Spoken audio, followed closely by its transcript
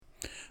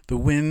The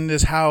wind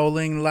is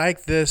howling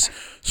like this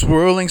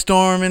swirling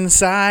storm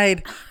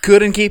inside.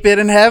 Couldn't keep it,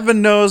 and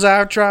heaven knows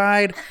I've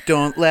tried.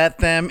 Don't let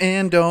them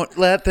in, don't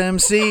let them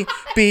see.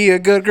 Be a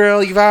good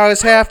girl, you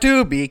always have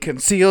to be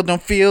concealed.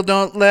 Don't feel,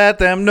 don't let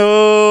them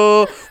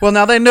know. Well,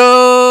 now they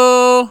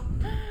know.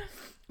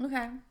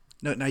 Okay.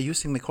 No, now you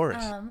sing the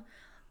chorus.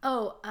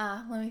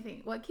 Let me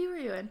think. What key were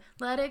you in?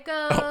 Let it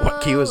go. Oh,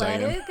 what key was I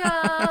in? Let it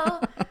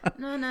go.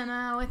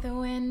 No, with the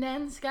wind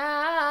and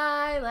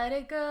sky. Let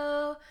it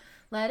go.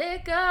 Let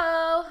it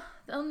go.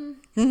 What are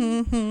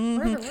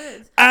the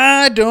words?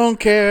 I don't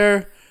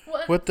care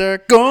what they're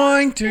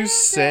going to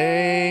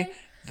say.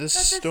 The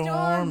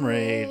storm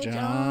rage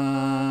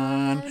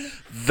on.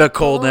 The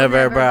cold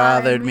never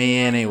bothered me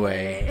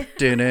anyway.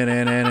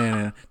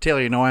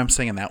 Taylor, you know why I'm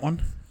singing that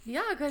one?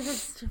 Yeah, because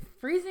it's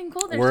freezing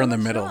cold. There's We're so in the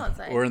much middle. snow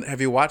outside.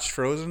 Have you watched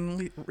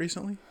Frozen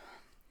recently?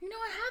 You know,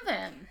 I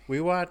haven't.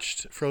 We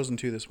watched Frozen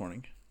 2 this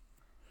morning.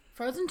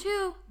 Frozen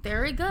 2,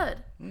 very good.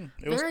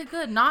 Very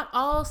good. Not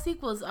all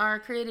sequels are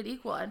created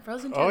equal, and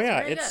Frozen 2 Oh is yeah,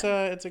 very it's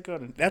good. a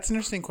good one. That's an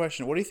interesting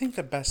question. What do you think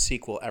the best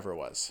sequel ever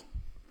was?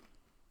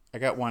 I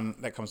got one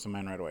that comes to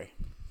mind right away.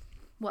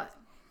 What?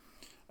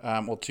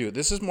 Well, two.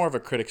 This is more of a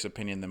critic's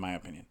opinion than my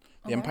opinion.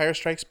 The Empire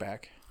Strikes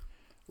Back.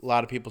 A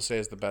lot of people say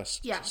is the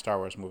best Star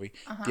Wars movie.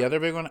 The other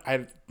big one,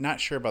 I'm not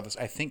sure about this.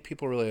 I think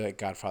people really like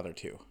Godfather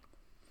 2.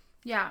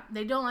 Yeah,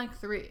 they don't like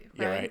 3, right?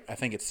 Yeah, right. I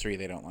think it's 3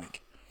 they don't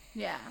like.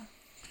 Yeah.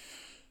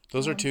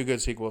 Those are two good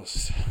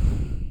sequels.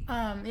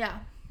 Yeah.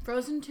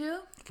 Frozen 2,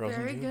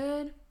 Frozen very 2.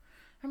 good.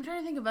 I'm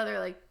trying to think of other,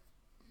 like,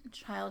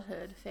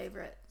 childhood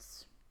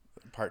favorites.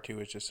 Part 2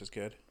 is just as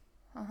good.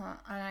 And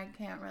I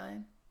can't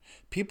really.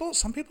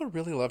 Some people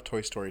really love Toy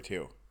Story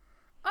 2.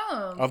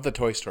 Oh. Of the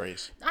Toy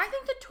Stories. I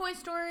think the Toy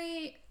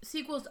Story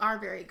sequels are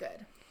very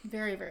good.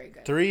 Very, very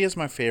good. 3 is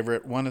my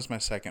favorite. 1 is my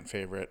second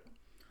favorite.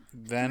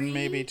 Then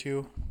maybe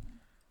 2.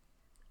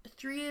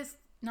 3 is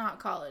not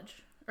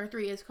college. Or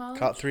 3 is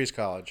college? 3 is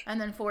college.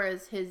 And then 4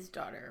 is his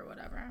daughter or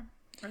whatever.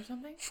 Or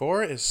something?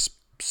 4 is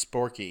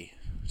Sporky.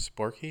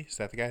 Sporky? Is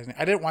that the guy's name?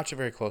 I didn't watch it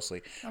very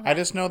closely. Okay. I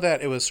just know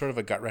that it was sort of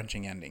a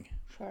gut-wrenching ending.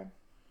 Sure.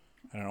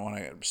 I don't want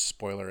to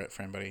spoiler it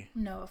for anybody.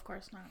 No, of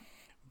course not.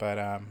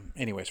 But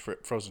anyways,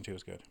 Frozen 2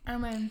 is good. I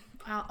mean,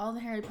 all the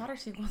Harry Potter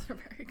sequels are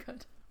very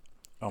good.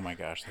 Oh my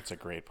gosh, that's a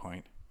great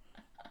point.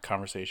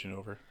 Conversation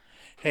over.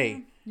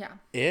 Hey. Yeah.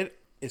 It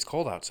is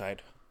cold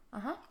outside.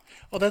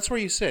 Oh, that's where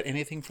you sit.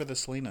 Anything for the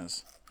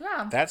Selenas.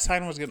 Yeah. That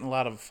sign was getting a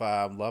lot of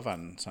love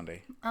on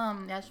Sunday.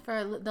 Yes,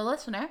 for the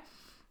listener,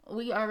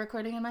 we are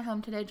recording in my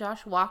home today.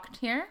 Josh walked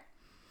here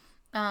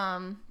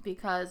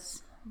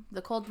because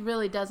the cold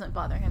really doesn't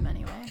bother him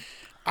anyway.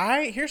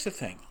 Here's the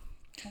thing.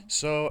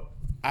 So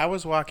I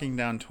was walking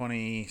down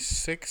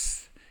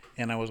 26th,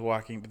 and I was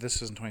walking, but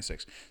this isn't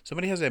 26.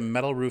 Somebody has a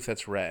metal roof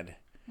that's red,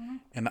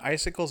 and the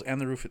icicles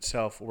and the roof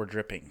itself were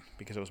dripping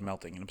because it was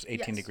melting, and it was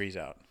 18 degrees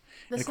out.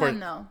 The and sun,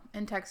 though,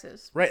 in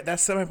Texas. Right,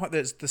 that's my point.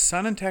 The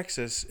sun in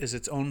Texas is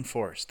its own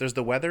force. There's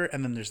the weather,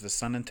 and then there's the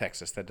sun in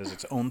Texas that does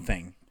its own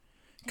thing.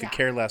 Could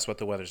care less what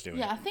the weather's doing.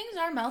 Yeah, things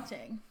are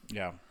melting.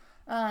 Yeah.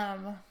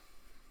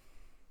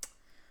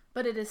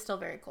 But it is still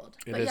very cold.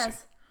 It but is.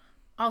 Yes,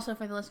 also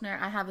for the listener,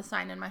 I have a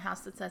sign in my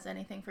house that says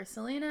anything for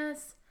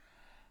Selena's.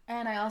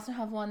 And I also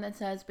have one that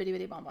says Bitty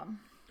Bitty Bum Bum.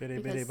 Bitty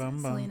Bitty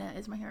Bum Bum. Selena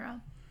is my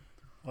hero.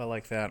 Well, I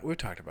like that. We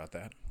talked about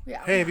that.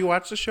 Yeah. Hey, have you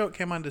watched the show? It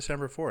came on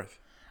December 4th.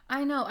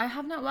 I know. I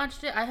have not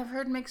watched it. I have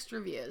heard mixed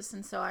reviews,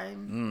 and so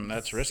I'm...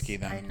 that's risky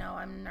then. I know.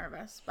 I'm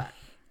nervous, but...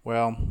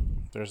 Well,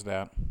 there's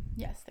that.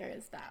 Yes, there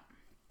is that.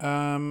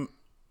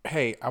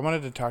 Hey, I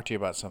wanted to talk to you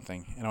about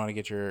something, and I want to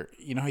get your...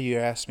 You know how you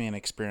asked me an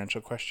experiential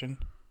question?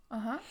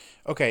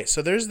 Okay,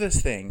 so there's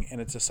this thing,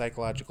 and it's a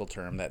psychological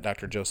term that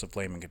Dr. Joseph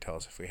Lehman could tell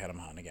us if we had him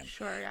on again.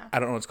 Sure, yeah. I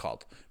don't know what it's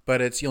called,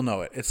 but you'll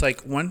know it. It's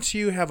like once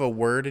you have a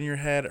word in your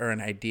head or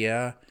an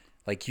idea,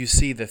 like you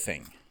see the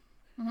thing.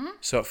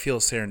 So it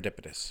feels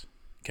serendipitous.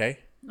 Okay?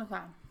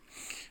 Okay.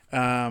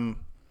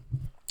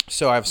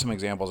 So I have some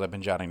examples I've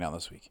been jotting down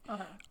this week.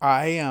 Okay.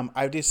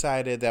 I've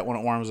decided that when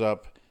it warms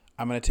up,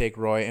 I'm going to take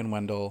Roy and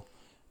Wendell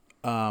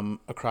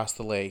across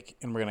the lake,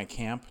 and we're going to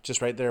camp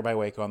just right there by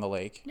Waco on the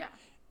lake. Yeah.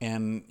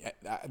 And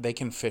they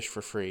can fish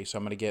for free, so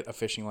I'm going to get a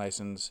fishing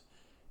license.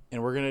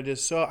 And we're going to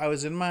so I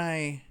was in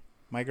my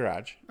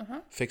garage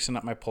fixing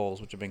up my poles,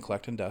 which have been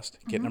collecting dust,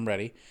 getting them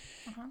ready.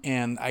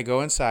 And I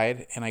go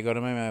inside, and I go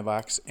to my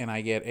mailbox, and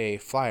I get a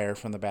flyer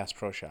from the Bass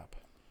Pro Shop.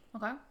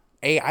 Okay.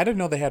 A, I didn't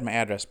know they had my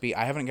address. B,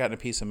 I haven't gotten a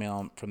piece of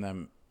mail from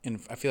them in,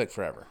 I feel like,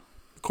 forever.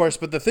 Of course,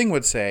 but the thing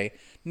would say,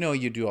 no,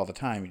 you do all the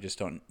time. You just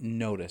don't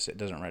notice. It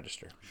doesn't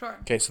register. Sure.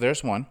 Okay, so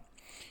there's one.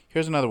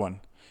 Here's another one.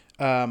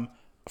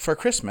 For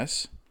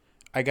Christmas,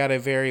 I got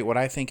what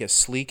I think is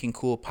sleek and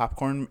cool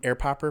popcorn air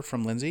popper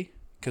from Lindsay,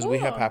 because we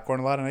have popcorn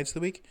a lot of nights of the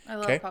week. I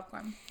love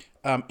popcorn.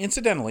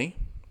 Incidentally,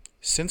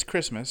 since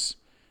Christmas,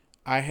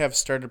 I have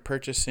started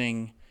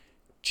purchasing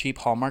cheap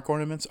Hallmark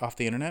ornaments off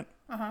the internet.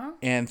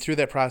 And through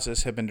that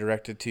process have been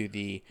directed to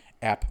the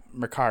app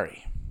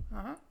Mercari.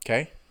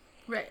 Okay?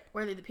 Right,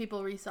 where the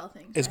people resell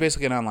things. It's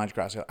basically an online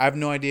cross sale. I have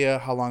no idea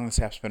how long this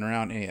app's been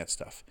around, any of that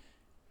stuff.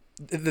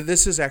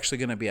 This is actually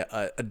going to be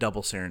a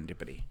double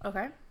serendipity.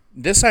 Okay.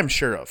 This I'm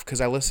sure of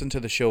because I listen to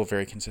the show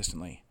very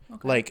consistently.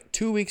 Okay. Like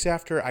 2 weeks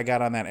after I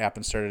got on that app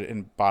and started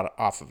and bought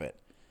off of it,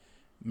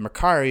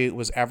 Mercari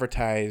was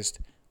advertised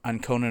on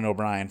Conan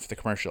O'Brien for the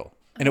commercial.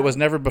 And it was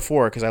never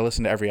before because I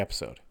listened to every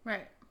episode.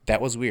 Right.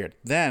 That was weird.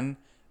 Then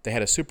they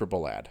had a Super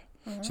Bowl ad.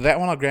 So that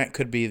one I'll grant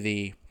could be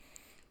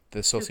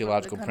the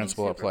sociological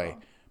principle at play.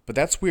 But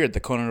that's weird, the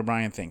Conan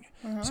O'Brien thing.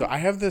 So I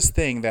have this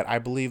thing that I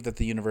believe that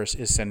the universe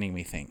is sending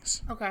me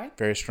things. Okay.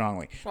 Very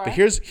strongly. Sure. But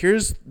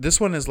here's this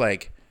one is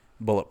like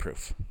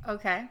bulletproof.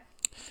 Okay.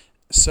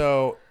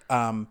 So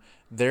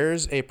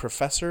there's a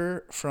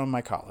professor from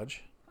my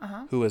college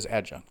who is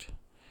adjunct.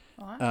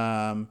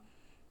 Her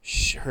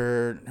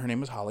name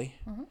was Holly.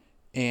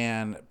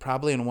 And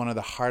probably in one of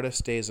the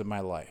hardest days of my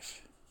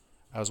life,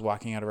 I was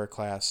walking out of her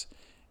class,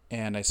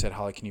 and I said,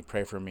 Holly, can you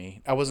pray for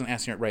me? I wasn't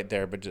asking it right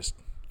there, but just,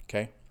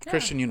 okay? Yeah.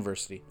 Christian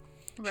University.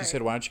 Right. She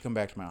said, why don't you come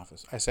back to my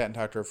office? I sat and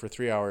talked to her for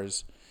 3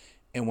 hours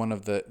in one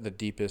of the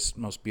deepest,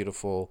 most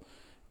beautiful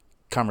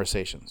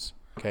conversations,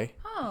 okay?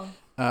 Oh,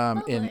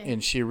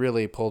 and she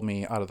really pulled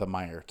me out of the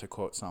mire, to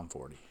quote Psalm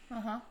 40.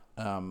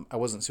 I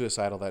wasn't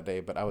suicidal that day,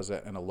 but I was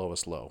in a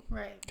lowest low.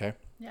 Right. Okay?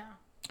 Yeah.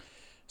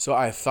 So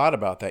I thought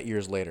about that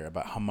years later,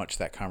 about how much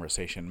that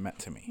conversation meant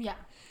to me. Yeah.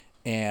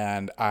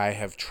 And I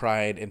have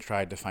tried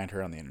to find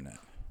her on the internet.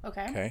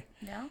 Okay. Okay.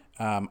 Yeah.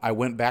 I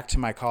went back to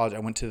my college. I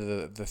went to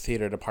the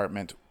theater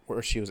department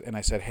where she was, and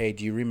I said, hey,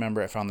 do you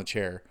remember I found the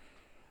chair?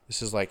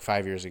 This is like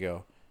 5 years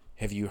ago.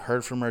 Have you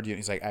heard from her?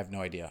 He's like, I have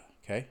no idea.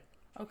 Okay.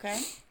 Okay.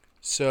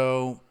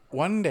 So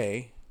one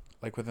day,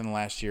 like within the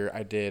last year,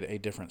 I did a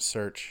different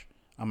search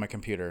on my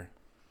computer,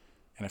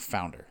 and I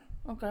found her.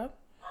 Okay.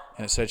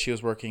 And it said she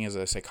was working as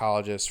a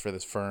psychologist for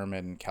this firm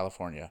in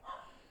California.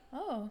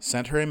 Oh.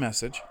 Sent her a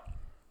message.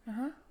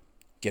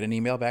 Get an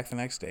email back the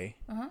next day.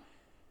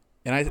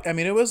 And I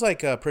mean, it was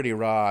like a pretty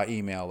raw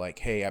email. Like,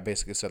 hey, I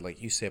basically said, like,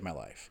 you saved my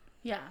life.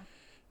 Yeah.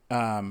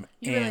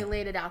 You really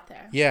laid it out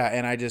there. Yeah,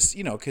 and I just,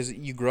 because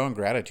you grow in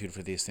gratitude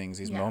for these things,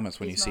 these moments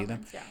when you see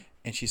them. Yeah.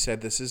 And she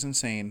said, this is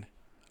insane.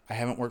 I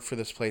haven't worked for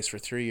this place for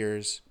 3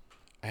 years.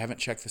 I haven't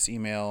checked this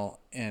email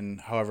in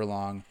however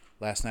long.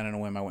 Last night on a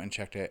whim, I went and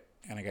checked it,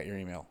 and I got your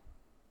email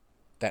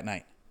that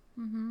night.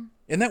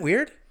 Isn't that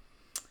weird?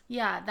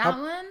 Yeah, that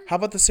one. How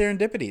about the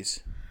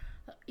serendipities?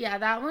 Yeah,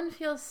 that one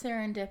feels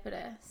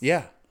serendipitous.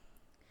 Yeah.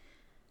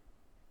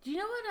 Do you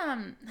know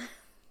what,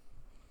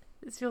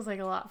 this feels like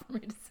a lot for me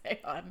to say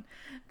on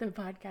the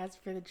podcast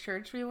for the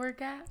church we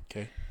work at.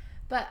 Okay.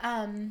 But,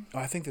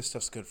 I think this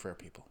stuff's good for our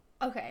people.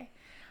 Okay.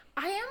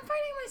 I am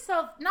finding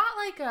myself not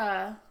like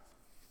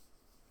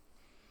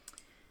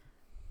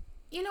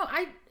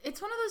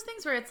it's one of those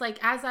things where it's like,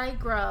 as I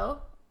grow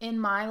in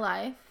my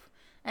life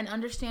and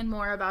understand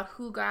more about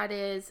who God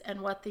is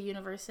and what the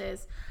universe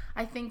is,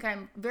 I think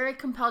I'm very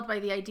compelled by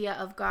the idea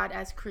of God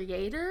as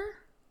creator.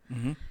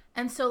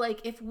 And so,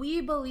 like, if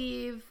we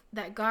believe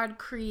that God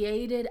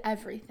created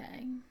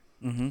everything,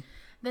 then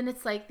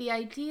it's like the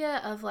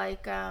idea of,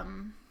 like, I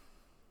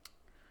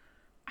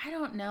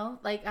don't know,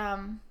 like,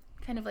 kind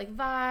of like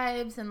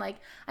vibes and, like,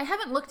 I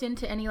haven't looked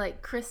into any,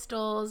 like,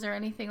 crystals or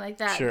anything like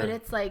that. Sure. But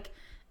it's like,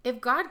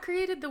 if God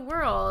created the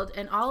world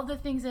and all of the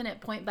things in it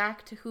point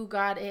back to who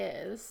God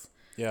is,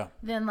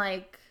 then,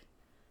 like,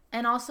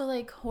 and also,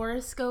 like,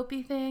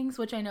 horoscopy things,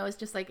 which I know is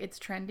just, like, it's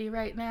trendy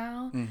right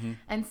now.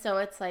 And so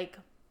it's like,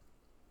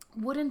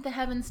 wouldn't the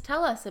heavens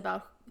tell us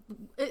about,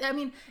 I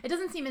mean, it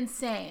doesn't seem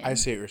insane. I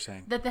see what you're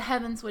saying. That the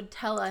heavens would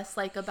tell us,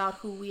 like, about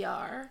who we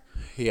are.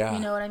 Yeah. You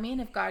know what I mean?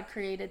 If God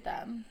created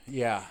them.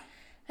 Yeah.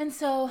 And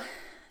so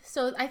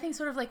I think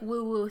sort of like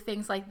woo-woo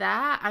things like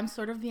that, I'm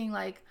sort of being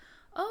like,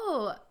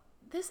 oh,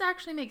 this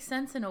actually makes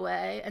sense in a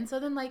way. And so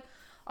then, like,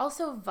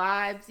 also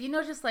vibes,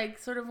 just like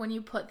sort of when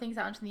you put things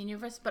out into the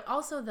universe, but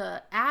also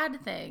the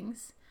ad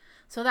things.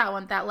 So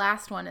that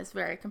last one is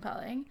very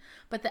compelling.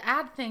 But the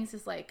ad things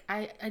is like,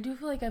 I do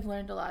feel like I've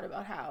learned a lot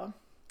about how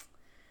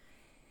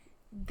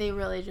they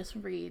really just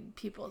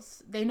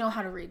they know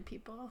how to read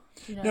people.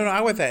 No,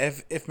 I'm with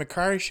that. If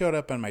Mercari showed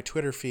up on my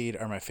Twitter feed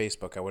or my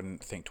Facebook, I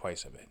wouldn't think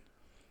twice of it.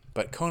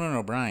 But Conan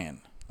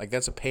O'Brien, like,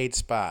 that's a paid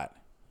spot.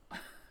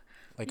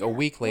 Like, a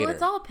week later. Well,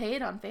 it's all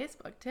paid on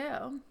Facebook,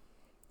 too.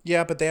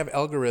 Yeah, but they have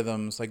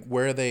algorithms, like,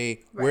 where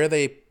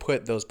they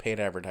put those paid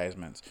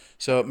advertisements.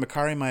 So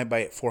Mercari might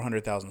buy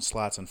 400,000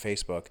 slots on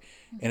Facebook,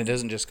 and it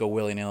doesn't just go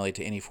willy-nilly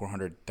to any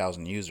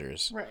 400,000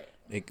 users. Right.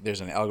 There's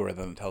an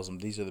algorithm that tells them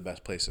these are the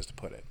best places to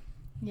put it.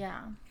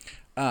 Yeah.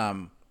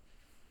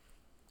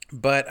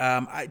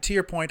 But to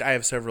your point, I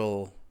have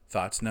several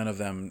thoughts, none of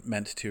them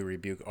meant to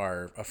rebuke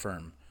or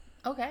affirm.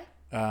 Okay.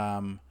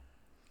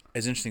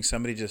 It's interesting.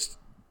 Somebody just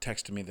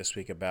texted me this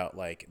week about,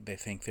 like, they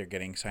think they're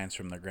getting signs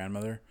from their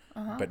grandmother,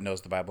 but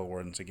knows the Bible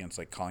warns against,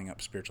 like, calling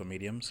up spiritual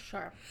mediums.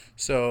 Sure.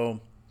 So,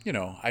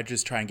 I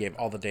just try and gave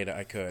all the data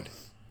I could.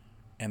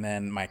 And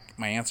then my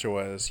answer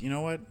was, you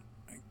know what?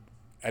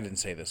 I didn't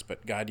say this,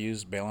 but God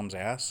used Balaam's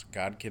ass.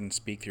 God can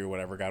speak through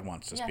whatever God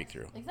wants to speak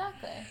through.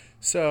 Exactly.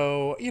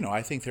 So,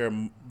 I think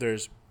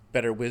there's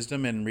better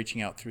wisdom in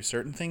reaching out through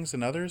certain things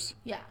than others.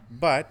 Yeah.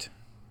 But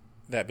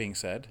that being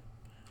said,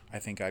 I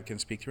think God can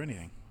speak through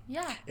anything.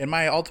 Yeah. And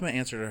my ultimate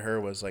answer to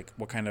her was like,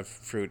 what kind of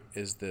fruit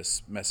is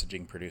this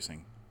messaging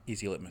producing?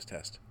 Easy litmus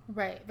test.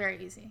 Right.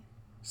 Very easy.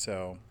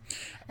 So.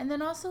 And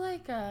then also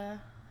like, I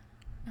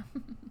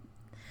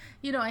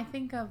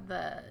think of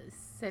the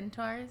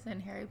centaurs in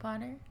Harry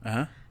Potter.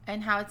 Uh-huh.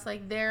 And how it's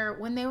like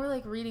when they were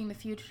like reading the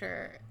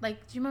future.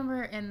 Like, do you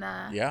remember in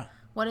the... Yeah.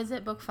 What is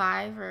it, book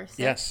 5 or 6?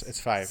 Yes, it's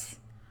 5.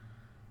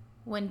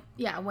 When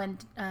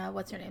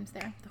what's her name's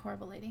there? The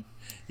horrible lady.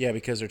 Yeah,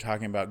 because they're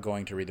talking about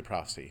going to read the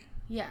prophecy.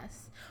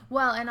 Yes.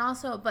 Well, and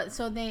also, but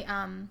so they,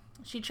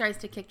 she tries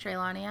to kick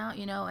Trelawney out,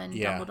 and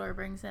Dumbledore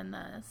brings in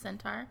the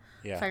centaur,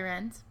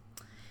 Firenze.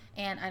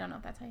 And I don't know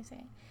if that's how you say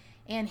it.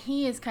 And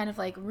he is kind of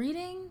like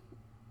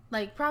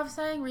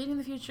prophesying, reading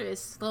the future is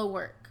slow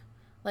work.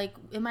 Like,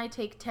 it might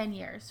take 10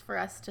 years for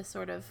us to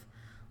sort of,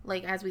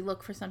 like, as we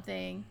look for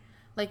something,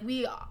 like,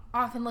 we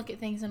often look at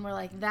things and we're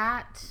like,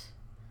 that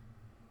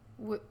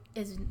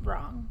is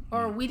wrong.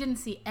 Or we didn't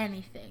see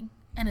anything.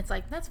 And it's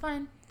like, that's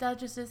fine. That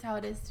just is how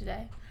it is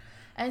today.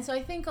 And so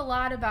I think a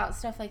lot about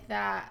stuff like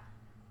that,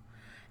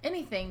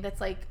 anything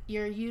that's like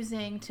you're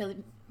using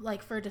to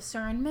like for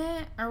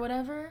discernment or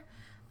whatever,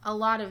 a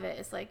lot of it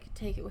is like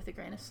take it with a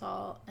grain of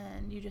salt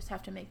and you just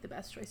have to make the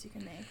best choice you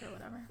can make or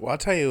whatever. Well, I'll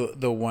tell you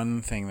the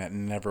one thing that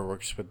never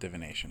works with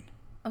divination.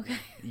 Okay.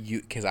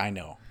 Because I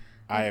know.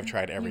 I have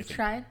tried everything. You've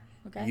tried?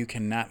 Okay. You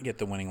cannot get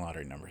the winning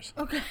lottery numbers.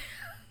 Okay.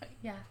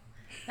 Yeah.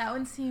 That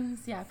one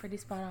seems, pretty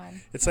spot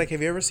on. It's like,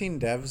 have you ever seen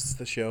Devs,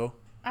 the show?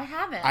 I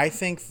haven't. I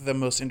think the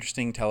most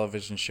interesting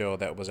television show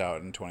that was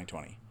out in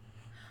 2020.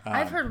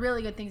 I've heard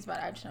really good things about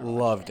it. I just never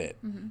loved watched it.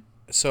 Mm-hmm.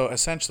 So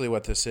essentially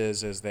what this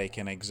is they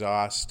can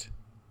exhaust,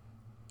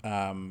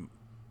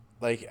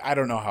 like, I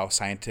don't know how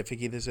scientific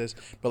this is,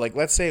 but like,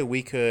 let's say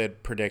we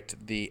could predict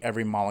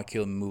every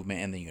molecule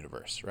movement in the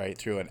universe, right?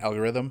 Through an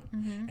algorithm.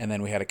 Mm-hmm. And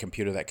then we had a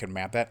computer that could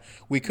map that.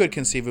 We could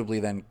conceivably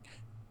then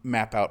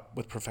map out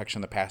with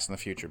perfection the past and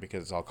the future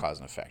because it's all cause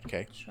and effect.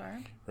 Okay. Sure.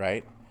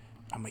 Right.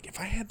 I'm like, if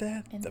I had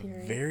that, In the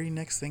theory. very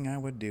next thing I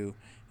would do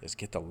is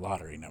get the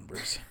lottery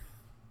numbers.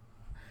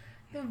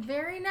 The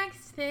very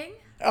next thing?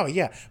 Oh,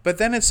 yeah. But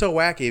then it's so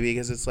wacky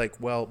because it's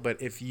like, well,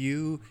 but if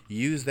you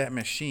use that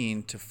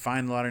machine to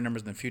find the lottery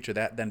numbers in the future,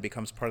 that then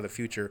becomes part of the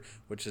future,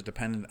 which is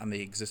dependent on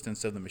the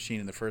existence of the machine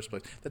in the first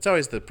place. That's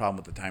always the problem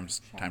with the time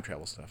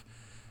travel stuff.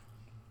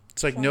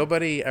 It's like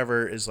nobody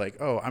ever is like,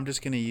 oh, I'm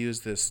just going to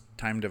use this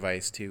time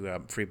device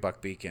to free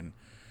Buckbeak and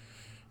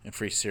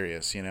free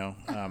Sirius,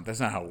 That's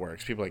not how it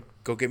works. People are like,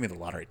 go get me the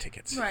lottery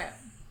tickets. Right.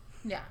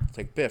 Yeah. It's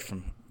like Biff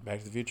from Back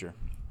to the Future.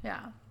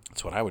 Yeah.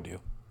 That's what I would do.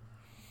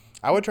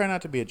 I would try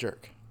not to be a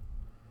jerk.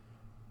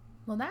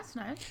 Well, that's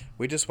nice.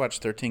 We just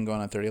watched 13 Going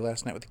on 30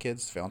 last night with the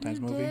kids,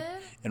 Valentine's movie. Did?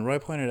 And Roy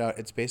pointed out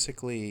it's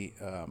basically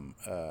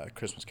a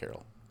Christmas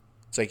Carol.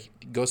 It's like,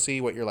 go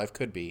see what your life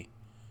could be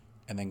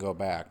and then go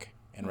back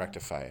and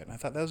rectify it. And I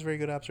thought that was a very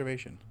good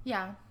observation.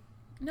 Yeah.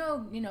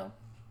 No,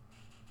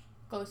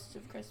 Ghosts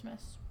of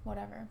Christmas,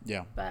 whatever.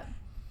 Yeah. But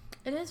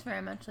it is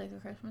very much like a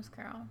Christmas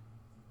Carol.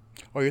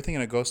 Oh, you're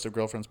thinking of Ghost of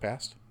Girlfriends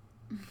Past?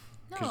 No.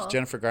 Because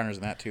Jennifer Garner's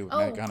in that too.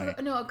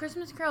 No, a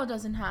Christmas Carol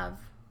doesn't have...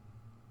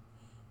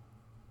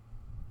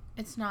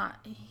 It's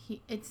not...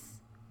 It's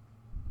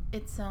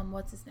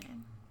what's his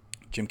name?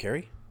 Jim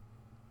Carrey?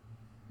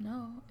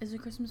 No. Is a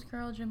Christmas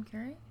Carol Jim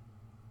Carrey?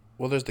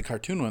 Well, there's the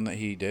cartoon one that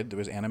he did that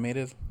was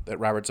animated that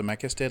Robert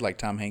Zemeckis did, like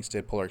Tom Hanks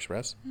did Polar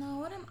Express. No,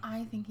 what am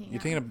I thinking You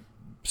thinking of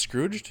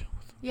Scrooged?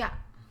 Yeah.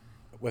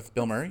 With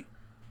Bill Murray?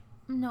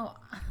 No.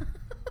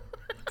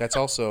 That's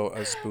also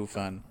a spoof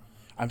on...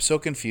 I'm so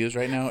confused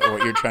right now at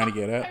what you're trying to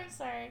get at. I'm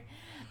sorry.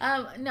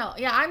 No.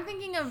 Yeah, I'm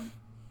thinking of,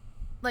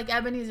 like,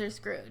 Ebenezer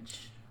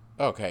Scrooge.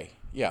 Okay,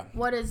 yeah.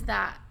 What is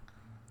that?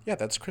 Yeah,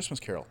 that's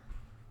Christmas Carol.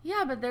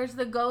 Yeah, but there's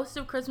the Ghost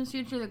of Christmas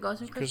Future, the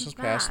Ghost of Christmas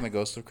Past, and the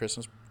Ghost of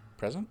Christmas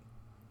Present?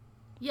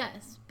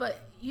 Yes,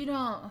 but you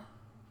don't...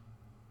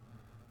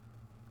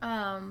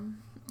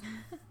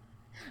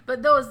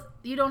 But those,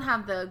 you don't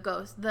have the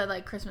ghost, the,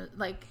 like, Christmas,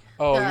 like...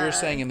 Oh, you're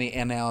saying in the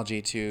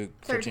analogy to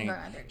 13,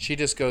 13. she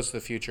just goes to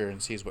the future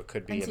and sees what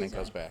could be and then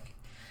goes back.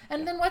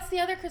 And then what's the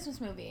other Christmas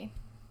movie?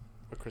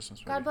 What Christmas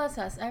movie? God bless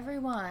us,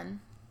 everyone.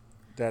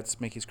 That's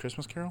Mickey's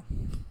Christmas Carol?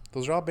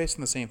 Those are all based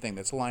on the same thing.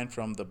 That's a line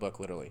from the book,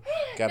 literally.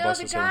 God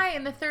bless us. No, the guy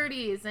in the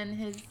 30s and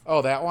his...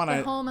 Oh, that one?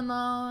 Home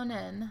Alone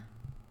and...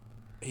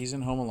 He's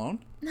in Home Alone?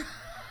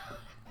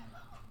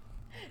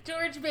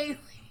 George Bailey.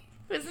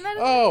 Isn't that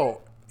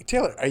Oh,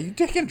 Taylor, are you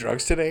taking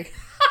drugs today?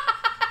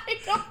 I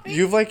don't think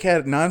You've, like,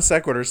 had non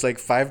sequiturs, like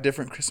 5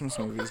 different Christmas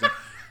movies now.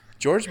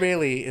 George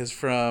Bailey is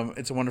from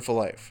It's a Wonderful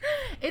Life.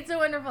 It's a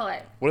Wonderful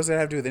Life. What does that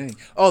have to do with anything?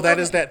 Oh, that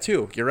is that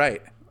too. You're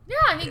right.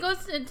 Yeah, he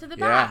goes into the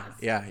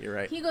past. Yeah, you're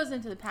right. He goes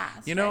into the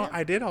past. You know, right?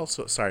 I did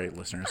also... Sorry,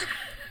 listeners.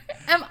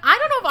 I don't know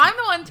if I'm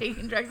the one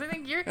taking drugs. I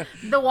think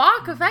the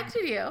walk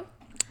affected you.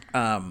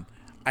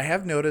 I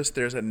have noticed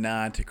there's a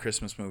nod to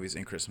Christmas movies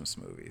in Christmas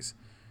movies.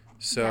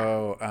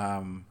 So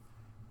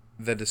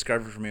the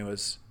discovery for me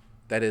was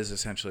that is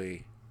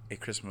essentially a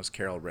Christmas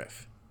Carol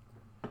riff.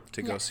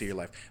 to go Yes. see your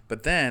life.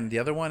 But then the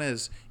other one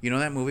is,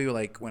 that movie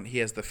like when he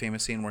has the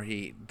famous scene where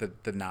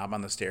the knob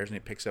on the stairs and he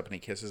picks up and he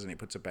kisses and he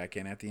puts it back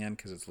in at the end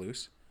because it's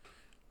loose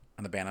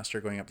on the banister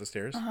going up the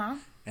stairs.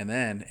 And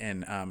then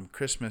in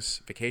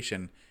Christmas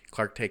Vacation,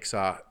 Clark takes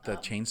off the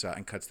chainsaw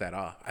and cuts that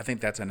off. I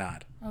think that's a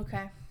nod.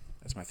 Okay.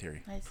 That's my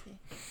theory. I see.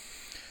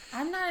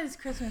 I'm not as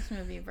Christmas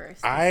movie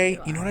versed.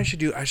 You know what I should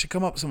do? I should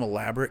come up with some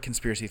elaborate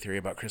conspiracy theory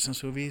about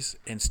Christmas movies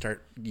and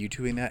start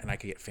YouTubing that, and I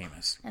could get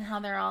famous. And how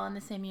they're all in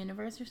the same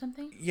universe or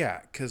something? Yeah,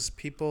 because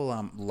people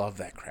love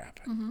that crap,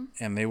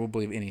 and they will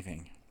believe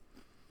anything.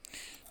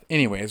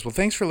 Anyways, well,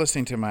 thanks for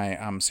listening to my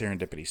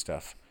serendipity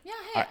stuff.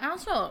 Yeah, hey,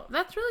 also,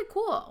 that's really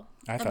cool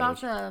I thought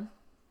about the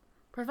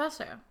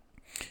professor.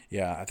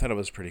 Yeah, I thought it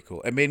was pretty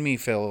cool. It made me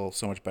feel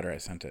so much better I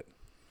sent it.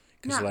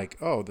 Because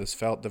Yeah. this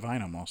felt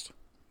divine almost.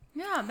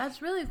 Yeah,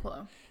 that's really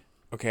cool.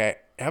 Okay,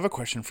 I have a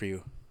question for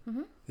you.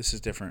 This is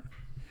different.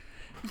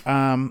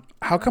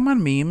 How come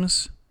on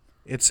memes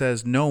it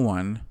says no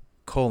one,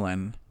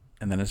 colon,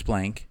 and then it's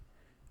blank,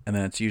 and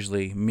then it's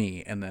usually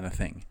me, and then a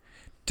thing?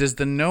 Does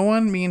the no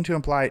one mean to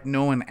imply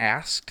no one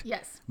asked?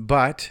 Yes.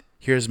 But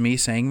here's me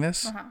saying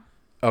this? Uh-huh.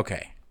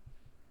 Okay.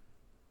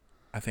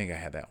 I think I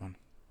had that one.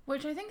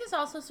 Which I think is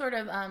also sort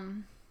of,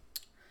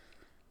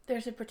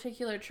 there's a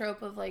particular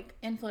trope of, like,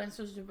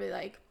 influencers to be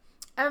like,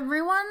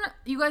 everyone,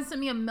 you guys sent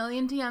me a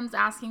million DMs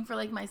asking for,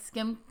 like, my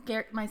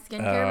skincare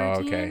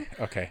routine.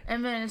 Okay.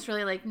 And then it's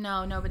really like,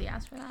 no, nobody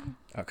asked for that.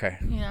 Okay.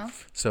 You know?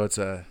 So it's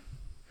a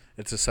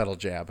subtle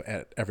jab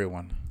at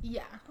everyone.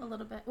 Yeah, a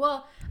little bit.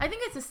 Well, I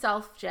think it's a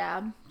self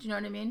jab. Do you know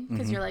what I mean?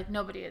 Because you're like,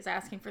 nobody is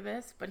asking for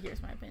this, but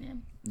here's my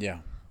opinion. Yeah.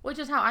 Which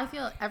is how I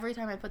feel every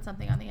time I put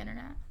something on the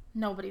internet.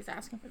 Nobody's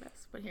asking for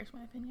this, but here's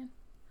my opinion.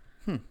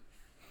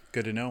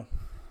 Good to know.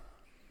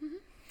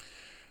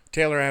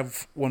 Taylor, I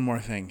have one more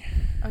thing.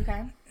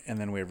 Okay. And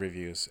then we have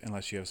reviews,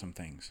 unless you have some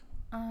things.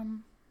 No.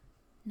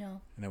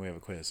 And then we have a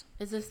quiz.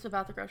 Is this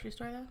about the grocery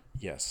store, though?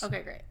 Yes.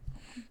 Okay, great.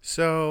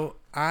 So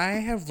I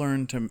have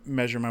learned to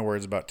measure my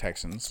words about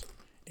Texans.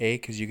 A,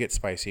 because you get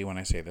spicy when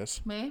I say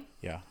this. Me?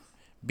 Yeah.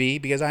 B,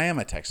 because I am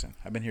a Texan.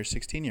 I've been here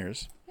 16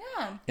 years.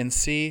 Yeah. And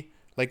C,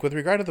 like with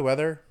regard to the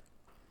weather,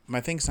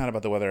 my thing's not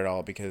about the weather at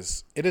all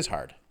because it is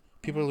hard.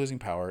 People are losing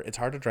power. It's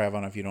hard to drive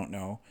on if you don't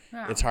know.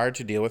 Yeah. It's hard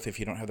to deal with if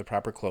you don't have the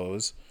proper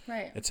clothes,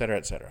 Right. et cetera,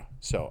 et cetera.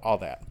 So all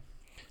that.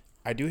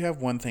 I do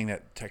have one thing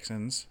that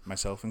Texans,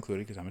 myself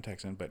included because I'm a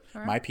Texan, but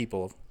my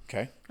people,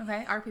 okay,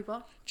 Our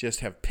people. just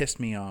have pissed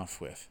me off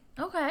with.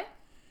 Okay.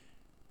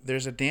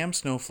 There's a damn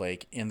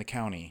snowflake in the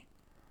county,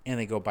 and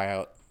they go buy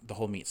out the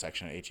whole meat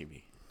section at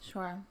HEB.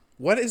 Sure.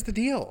 What is the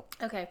deal?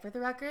 Okay, for the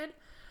record,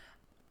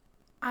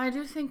 I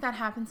do think that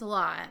happens a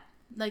lot.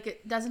 Like,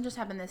 it doesn't just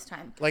happen this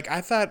time. Like,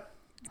 I thought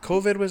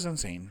COVID was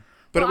insane,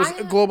 but Well, it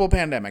was a global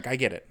pandemic. I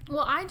get it.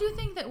 Well, I do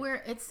think that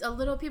it's a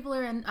little, people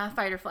are in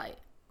fight or flight.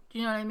 Do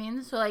you know what I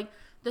mean? So, like,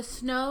 the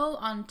snow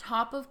on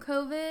top of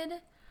COVID,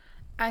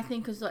 I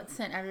think is what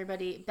sent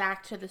everybody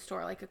back to the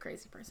store like a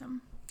crazy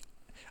person.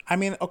 I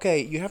mean,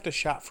 okay, you have to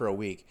shop for a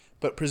week,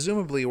 but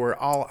presumably we're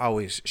all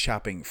always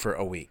shopping for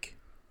a week.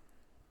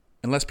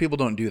 Unless people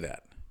don't do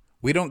that.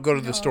 We don't go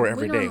to the store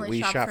every day.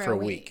 We shop for a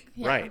week.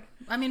 Yeah. Right.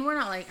 I mean, we're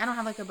not like, I don't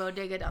have like a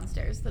bodega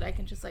downstairs that I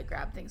can just like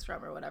grab things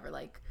from or whatever.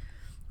 Like,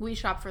 we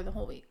shop for the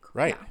whole week.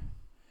 Right. Yeah.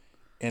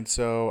 And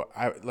so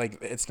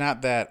it's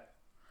not that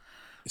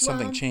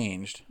something Well,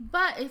 changed.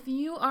 But if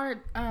you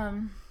are,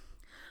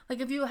 like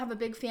if you have a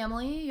big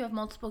family, you have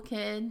multiple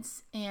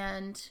kids,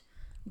 and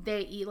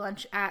they eat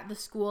lunch at the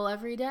school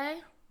every day,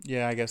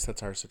 Yeah, I guess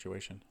that's our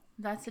situation.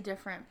 that's a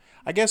different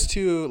I guess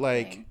too,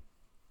 like, thing.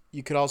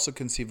 you could also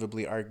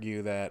conceivably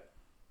argue that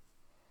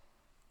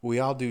we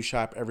all do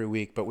shop every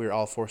week, but we're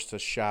all forced to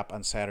shop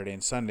on Saturday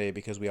and Sunday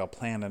because we all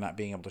plan on not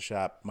being able to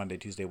shop Monday,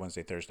 Tuesday,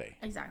 Wednesday, Thursday.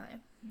 Exactly.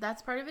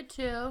 That's part of it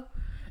too.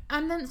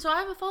 And then, so I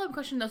have a follow-up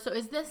question though. So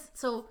is this,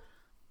 so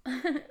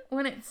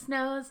when it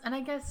snows, and I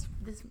guess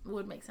this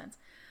would make sense.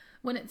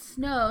 When it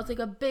snows, like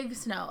a big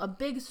snow, a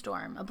big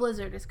storm, a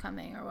blizzard is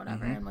coming or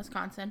whatever in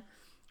Wisconsin,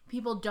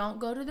 people don't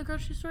go to the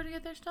grocery store to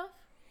get their stuff?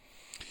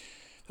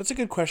 That's a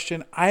good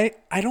question. I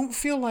don't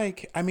feel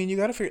like, I mean, you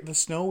got to figure, the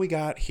snow we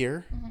got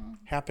here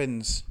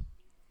happens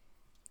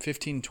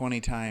 15,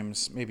 20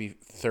 times, maybe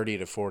 30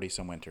 to 40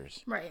 some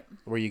winters, Right.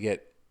 where you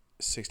get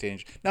 6 to 8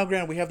 inches. Now,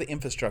 granted, we have the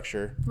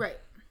infrastructure. Right.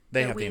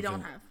 They That have we the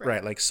don't have.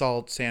 right, like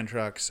salt, sand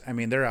trucks. I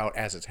mean, they're out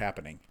as it's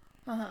happening.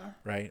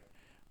 Right.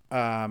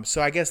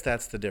 So I guess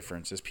that's the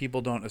difference. Is people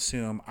don't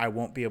assume I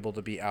won't be able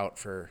to be out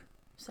for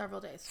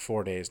Several days.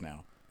 4 days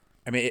now.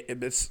 I mean,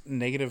 it's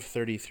negative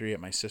 33 at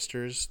my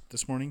sister's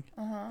this morning,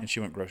 and she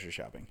went grocery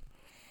shopping.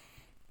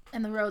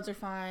 And the roads are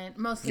fine,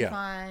 mostly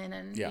fine,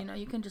 and Yeah. you know,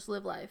 you can just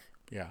live life.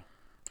 Yeah.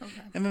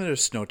 Okay. And then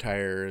there's snow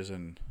tires,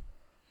 and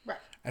Right.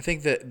 I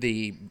think that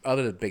the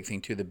other big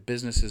thing too, the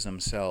businesses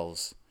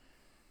themselves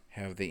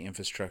have the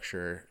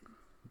infrastructure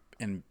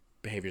and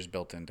behaviors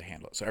built in to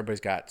handle it. So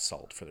everybody's got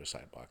salt for their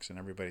sidewalks, and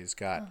everybody's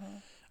got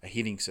a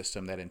heating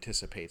system that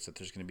anticipates that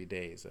there's going to be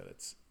days that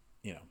it's,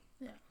 Yeah.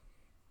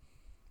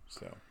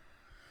 so.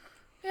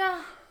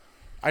 Yeah.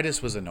 I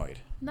just was annoyed.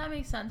 That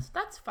makes sense.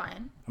 That's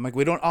fine. I'm like,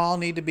 we don't all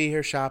need to be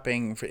here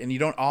shopping, and you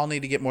don't all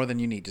need to get more than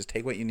you need. Just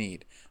take what you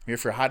need. I'm here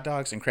for hot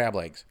dogs and crab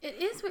legs.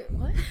 It is weird.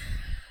 What?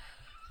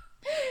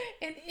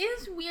 It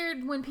is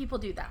weird when people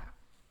do that.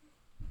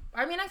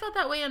 I mean, I felt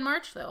that way in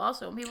March, though,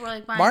 also. When people were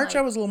like, buying, March like,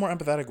 I was a little more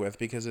empathetic with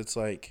because it's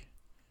like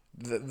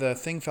the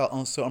thing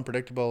felt so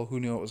unpredictable. Who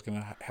knew what was going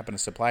to happen to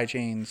supply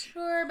chains?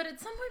 Sure, but at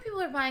some point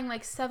people are buying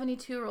like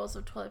 72 rolls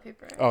of toilet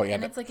paper. Oh, yeah.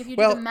 And it's like if you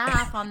do the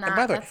math on that,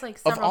 by the way, that's like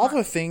of several all the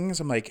months. things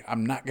I'm like,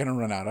 I'm not going to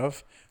run out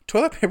of,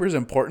 toilet paper is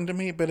important to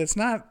me, but it's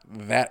not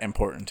that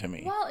important to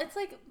me. Well, it's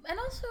like, and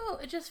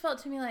also it just felt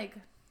to me like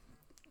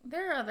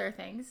there are other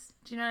things.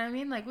 Do you know what I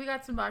mean? Like we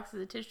got some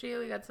boxes of tissue,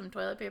 we got some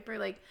toilet paper.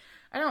 Like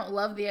I don't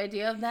love the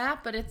idea of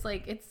that, but it's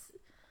like,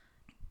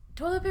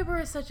 toilet paper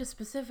is such a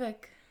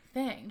specific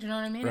thing. Do you know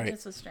what I mean? Right. It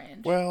just was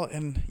strange. Well,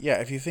 and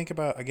yeah, if you think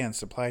about, again,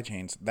 supply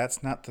chains,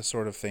 that's not the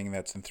sort of thing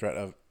that's in threat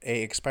of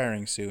A,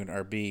 expiring soon,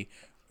 or B,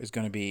 is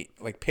going to be,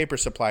 like, paper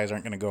supplies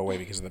aren't going to go away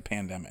because of the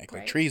pandemic. Like,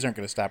 Right. trees aren't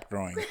going to stop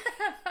growing.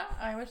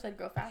 I wish they'd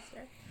grow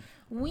faster.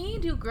 We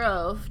do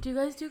Grove. Do you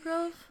guys do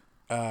Grove?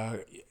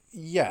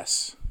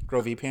 Yes.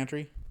 Grove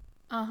E-Pantry.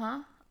 Uh-huh.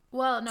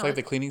 Well, no. It's like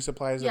the cleaning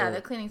supplies. yeah, that are...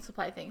 the cleaning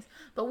supply things.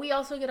 But we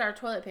also get our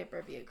toilet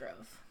paper via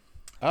Grove.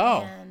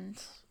 Oh.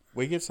 And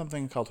We get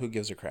something called Who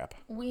Gives a Crap.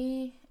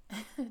 we...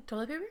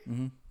 toilet paper?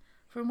 Mm-hmm.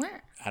 From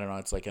where? I don't know.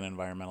 It's like an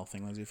environmental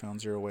thing. Lindsay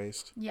found zero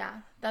waste.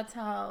 Yeah, that's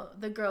how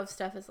the Grove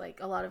stuff is like.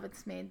 A lot of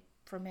it's made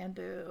from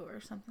bamboo or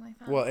something like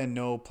that. Well, and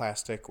no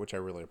plastic, which I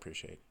really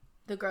appreciate.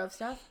 The Grove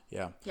stuff?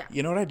 Yeah. Yeah.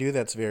 You know what I do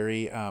that's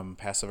very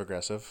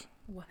passive-aggressive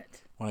What?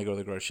 when I go to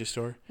the grocery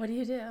store? What do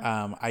you do?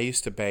 I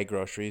used to bag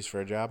groceries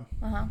for a job.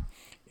 Uh-huh.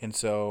 And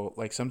so,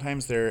 like,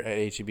 sometimes there at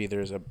H-E-B,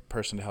 there's a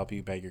person to help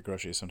you bag your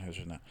groceries. Sometimes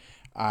there's not.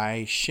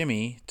 I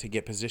shimmy to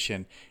get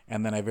position,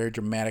 and then I very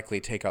dramatically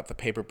take out the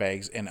paper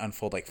bags and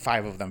unfold, like,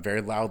 5 of them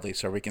very loudly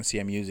so we can see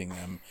I'm using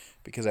them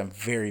because I'm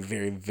very,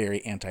 very,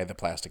 very anti the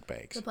plastic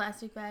bags. The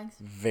plastic bags?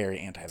 Very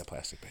anti the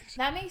plastic bags.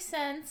 That makes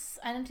sense.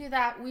 I don't do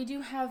that. We do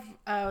have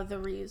the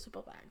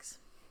reusable bags.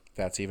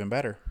 That's even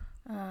better.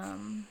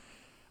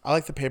 I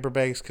like the paper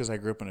bags because I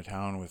grew up in a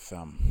town with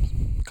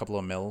a couple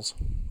of mills.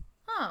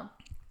 Oh.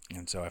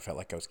 And so I felt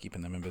like I was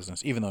keeping them in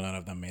business, even though none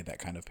of them made that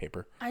kind of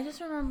paper. I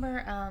just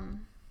remember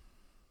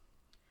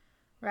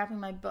wrapping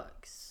my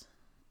books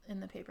in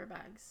the paper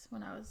bags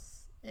when I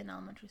was in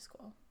elementary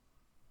school.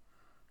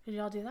 Did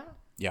y'all do that?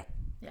 Yeah.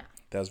 Yeah.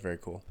 That was very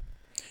cool.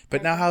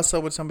 But now how so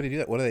would somebody do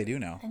that? What do they do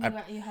now?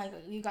 And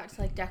you got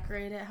to like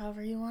decorate it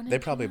however you wanted. They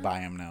probably buy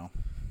them now.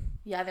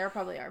 Yeah, there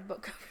probably are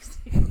book covers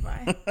you can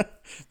buy.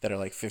 That are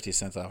like 50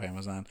 cents off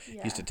Amazon.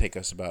 Yeah. Used to take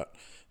us about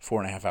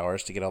 4.5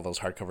 hours to get all those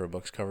hardcover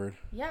books covered.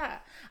 Yeah.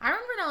 I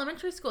remember in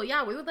elementary school,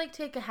 we would like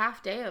take a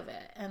half day of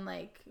it and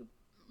like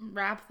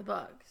wrap the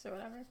books or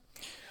whatever.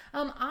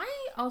 I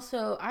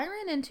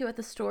ran into at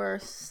the store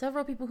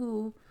several people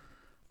who,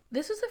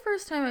 this was the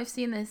first time I've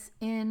seen this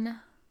in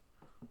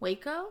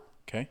Waco.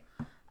 Okay.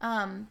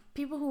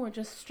 People who were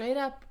just straight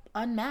up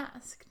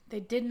unmasked. They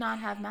did not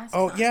have masks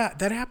Oh, on. yeah.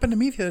 That happened to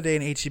me the other day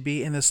in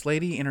H-E-B, and this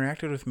lady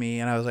interacted with me,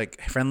 and I was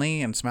like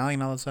friendly and smiling,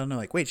 and all of a sudden I'm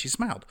like, wait, she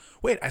smiled.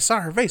 Wait, I saw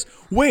her face.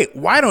 Wait,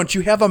 why don't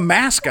you have a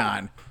mask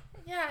on?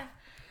 Yeah.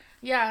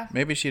 Yeah.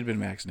 Maybe she had been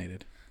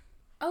vaccinated.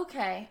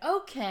 Okay.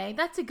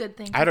 That's a good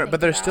thing to I don't. think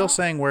But they're about. still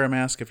saying wear a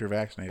mask if you're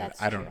vaccinated.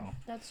 That's I don't true. know.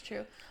 That's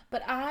true.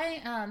 But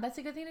that's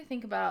a good thing to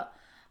think about.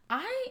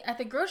 At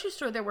the grocery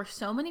store, there were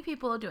so many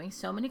people doing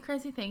so many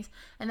crazy things,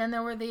 and then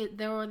there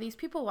were these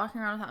people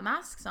walking around without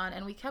masks on,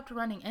 and we kept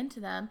running into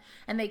them,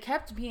 and they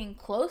kept being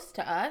close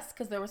to us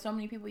because there were so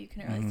many people you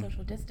couldn't really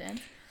social distance.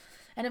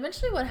 And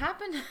eventually, what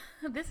happened?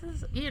 This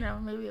is maybe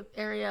an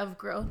area of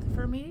growth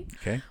for me.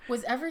 Okay.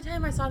 Was every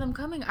time I saw them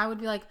coming, I would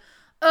be like,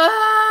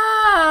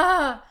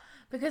 ah,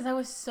 because I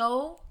was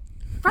so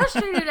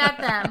frustrated at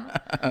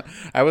them.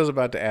 I was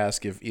about to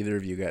ask if either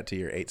of you got to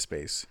your 8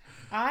 space.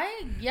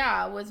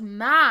 I was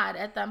mad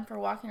at them for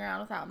walking around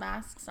without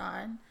masks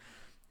on.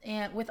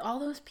 And with all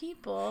those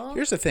people.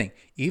 Here's the thing.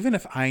 Even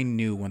if I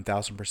knew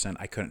 1,000%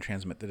 I couldn't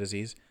transmit the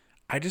disease,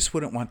 I just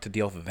wouldn't want to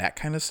deal with that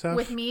kind of stuff.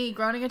 With me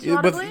groaning at you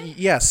audibly?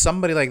 Yeah,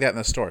 somebody like that in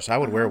the store. So I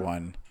would wear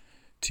one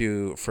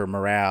for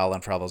morale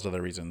and for all those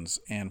other reasons,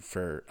 and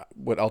for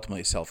what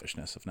ultimately is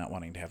selfishness of not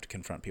wanting to have to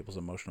confront people's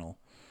emotional.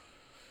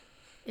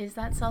 Is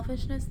that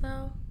selfishness,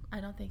 though? I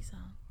don't think so.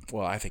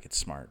 Well, I think it's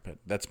smart, but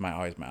that's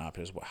always my op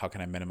is how can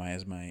I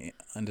minimize my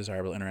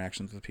undesirable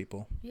interactions with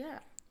people? Yeah.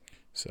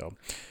 So,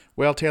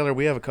 well, Taylor,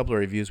 we have a couple of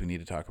reviews we need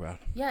to talk about.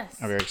 Yes.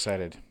 I'm very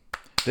excited.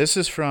 This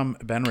is from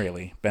Ben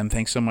Rayleigh. Ben,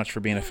 thanks so much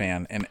for being a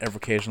fan and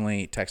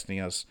occasionally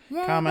texting us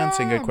comments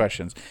and good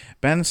questions.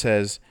 Ben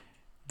says,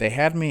 they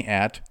had me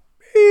at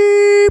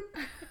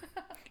beep.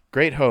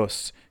 Great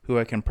hosts who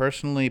I can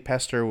personally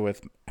pester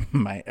with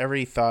my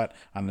every thought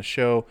on the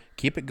show.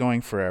 Keep it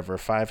going forever.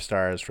 5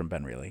 stars from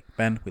Ben Rayleigh.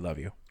 Ben, we love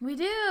you. We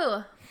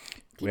do.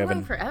 Keep have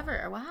going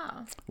forever.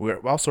 Wow. We're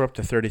also up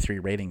to 33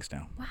 ratings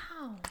now.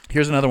 Wow.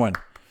 Here's another one.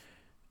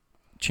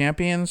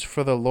 Champions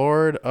for the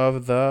Lord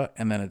of the,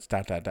 and then it's ...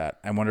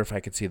 I wonder if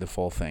I could see the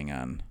full thing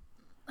on.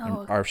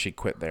 Oh, or if she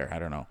quit there. I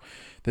don't know.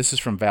 This is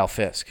from Val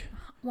Fisk,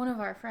 one of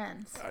our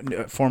friends.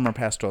 Former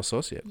pastoral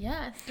associate,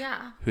 Yes,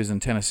 yeah. who's in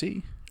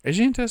Tennessee. Is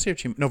she in Tennessee or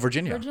no,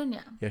 Virginia?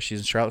 Virginia. Yeah,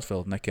 she's in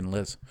Charlottesville, Nick and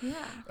Liz.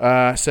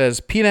 Yeah.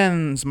 Says Pete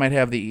Enns might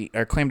have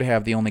claim to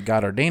have the only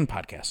God ordained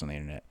podcast on the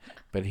internet,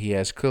 but he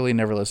has clearly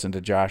never listened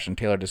to Josh and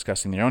Taylor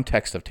discussing their own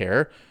text of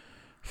terror.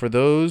 For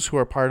those who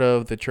are part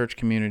of the church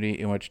community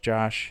in which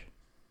Josh,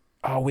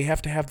 we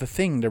have to have the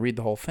thing to read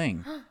the whole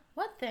thing.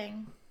 What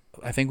thing?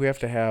 I think we have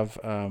to have.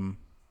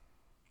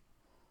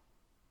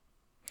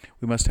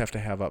 We must have to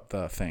have up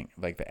the thing,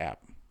 like the app.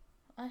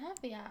 I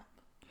have the app.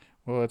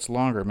 Well, it's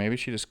longer. Maybe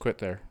she just quit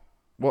there.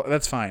 Well,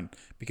 that's fine,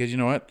 because you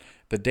know what?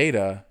 The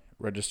data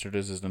registered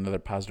as another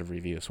positive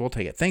review, so we'll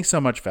take it. Thanks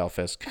so much, Val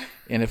Fisk.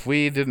 And if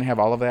we didn't have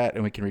all of that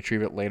and we can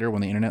retrieve it later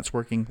when the internet's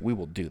working, we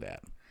will do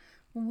that.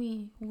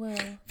 We will.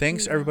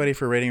 Thanks, everybody,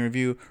 for rating and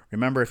review.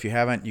 Remember, if you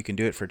haven't, you can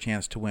do it for a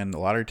chance to win the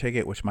lottery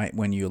ticket, which might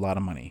win you a lot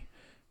of money.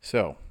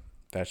 So,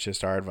 that's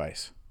just our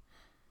advice.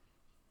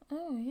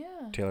 Oh,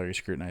 yeah. Taylor, you're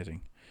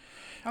scrutinizing.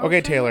 I was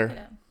Okay, trying to Taylor. look it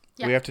up.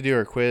 Yeah. We have to do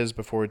our quiz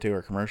before we do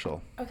our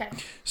commercial. Okay.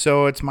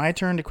 So, it's my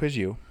turn to quiz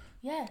you.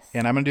 Yes.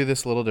 And I'm going to do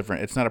this a little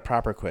different. It's not a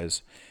proper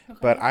quiz. Okay.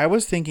 But I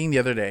was thinking the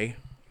other day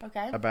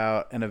Okay.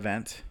 about an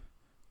event,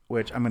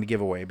 which I'm going to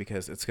give away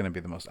because it's going to be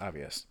the most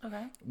obvious,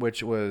 Okay.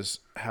 which was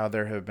how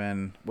there have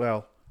been,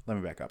 well, let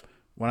me back up.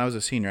 When I was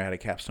a senior, I had a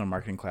capstone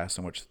marketing class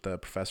in which the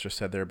professor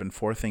said there have been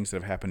 4 things that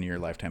have happened in your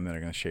lifetime that are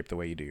going to shape the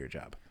way you do your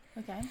job.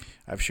 Okay.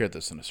 I've shared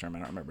this in a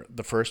sermon. I don't remember.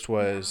 The first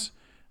was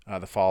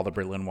the fall of the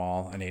Berlin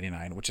Wall in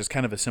 '89, which is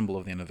kind of a symbol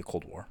of the end of the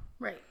Cold War.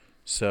 Right.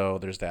 So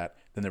there's that.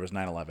 Then there was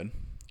 9/11,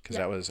 because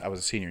Yeah. I was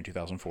a senior in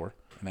 2004,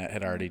 and that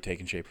had already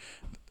taken shape.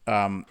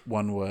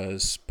 One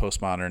was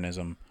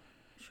postmodernism,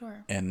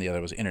 Sure. and the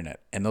other was internet,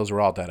 and those were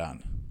all dead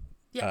on.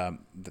 Yeah.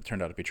 That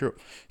turned out to be true.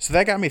 So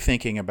that got me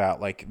thinking about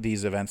like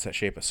these events that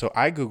shape us. So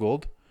I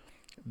Googled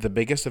the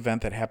biggest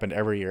event that happened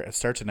every year. It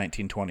starts in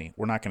 1920.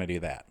 We're not going to do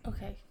that.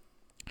 Okay.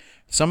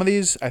 Some of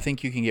these I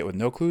think you can get with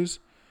no clues.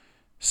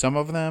 Some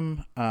of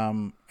them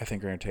I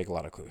think are going to take a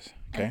lot of clues.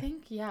 Okay. I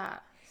think, yeah.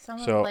 So-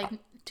 of, like,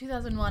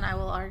 2001 I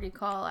will already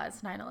call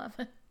as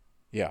 9/11.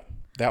 Yeah,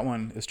 that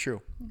one is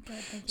true. Good,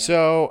 thank you.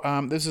 So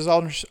this is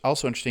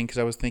also interesting because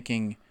I was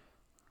thinking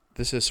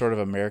this is sort of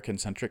American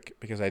centric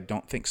because I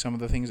don't think some of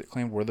the things it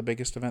claimed were the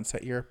biggest events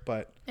that year,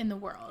 but In the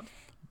world.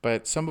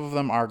 some of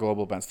them are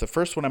global events. The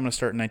first one I'm going to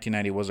start in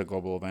 1990 was a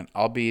global event.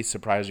 I'll be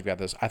surprised you got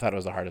this. I thought it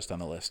was the hardest on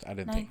the list. I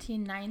didn't think.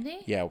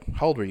 1990? Yeah,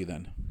 how old were you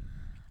then?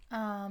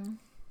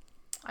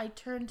 I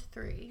turned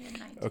 3 in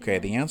 1990. Okay,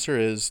 the answer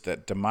is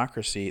that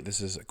democracy, this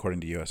is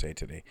according to USA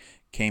Today,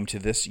 came to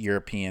this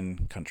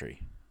European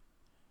country.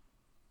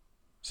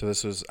 So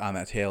this was on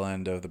that tail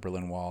end of the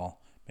Berlin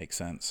Wall. Makes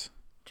sense.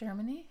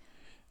 Germany?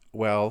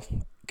 Well,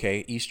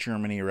 okay, East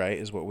Germany, right,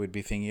 is what we'd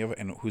be thinking of.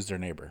 And who's their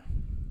neighbor?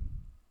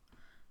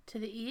 To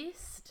the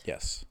east?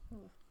 Yes.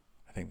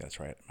 I think that's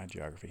right, my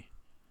geography.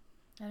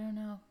 I don't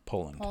know.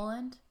 Poland.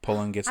 Poland?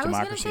 Poland gets I was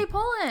democracy. going to say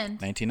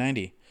Poland.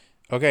 1990.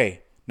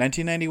 Okay,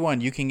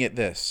 1991, you can get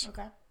this.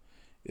 Okay.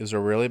 It was a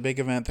really big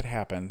event that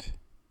happened,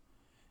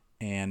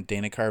 and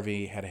Dana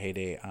Carvey had a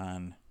heyday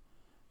on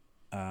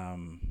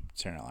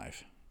Saturday Night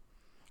Live.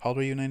 How old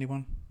were you in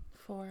 91?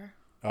 4.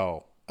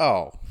 Oh.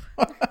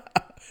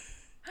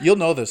 You'll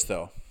know this,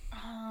 though.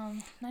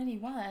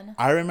 91.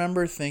 I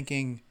remember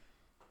thinking,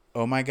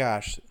 oh my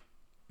gosh,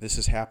 this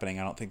is happening.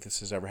 I don't think this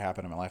has ever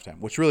happened in my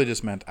lifetime, which really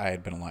just meant I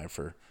had been alive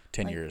for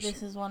 10 Like, years.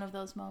 This is one of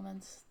those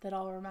moments that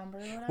I'll remember.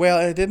 Or whatever. Well,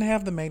 it didn't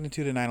have the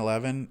magnitude of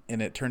 9/11,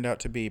 and it turned out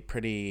to be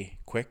pretty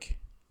quick.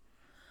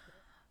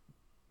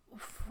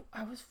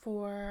 I was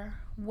 4.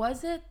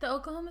 Was it the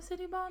Oklahoma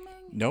City bombing?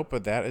 Nope,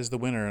 but that is the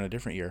winner in a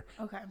different year.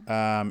 Okay.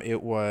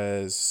 It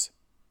was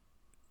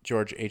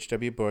George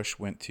H.W. Bush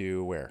went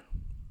to where?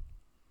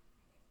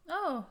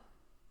 Oh.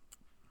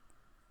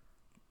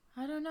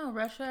 I don't know.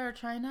 Russia or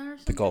China or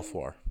something? The Gulf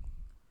War.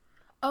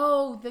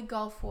 Oh, the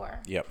Gulf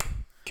War. Yep.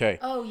 Okay.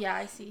 Oh, yeah,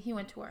 I see. He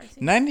went to war. I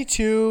see.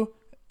 92.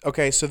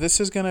 Okay, so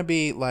this is going to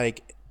be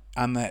like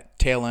on that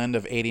tail end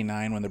of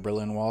 89 when the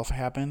Berlin Wall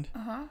happened.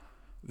 Uh-huh.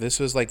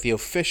 This was like the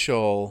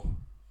official...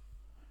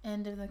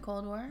 End of the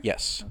Cold War?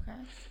 Yes. Okay.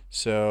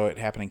 So it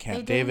happened in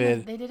Camp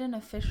David. They did an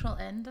official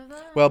end of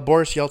that? Well,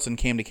 Boris Yeltsin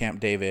came to Camp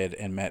David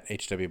and met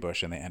H.W.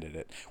 Bush, and they ended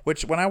it.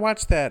 Which, when I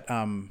watched that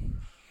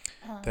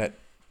that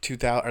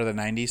 2000 or the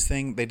 90s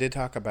thing, they did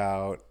talk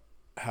about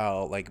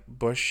how like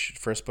Bush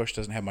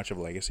doesn't have much of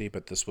a legacy,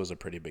 but this was a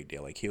pretty big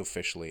deal. Like he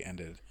officially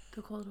ended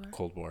The Cold War.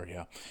 Cold War.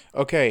 Yeah.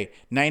 Okay,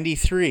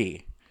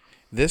 93.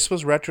 This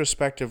was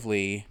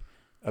retrospectively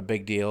a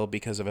big deal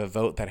because of a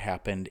vote that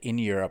happened in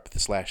Europe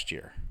this last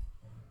year.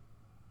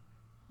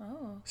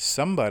 Oh.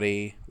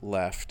 Somebody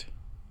left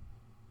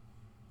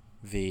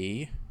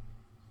the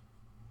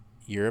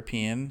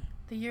European.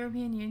 The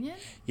European Union?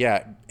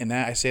 Yeah, and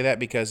that I say that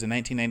because in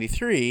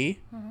 1993,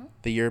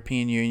 the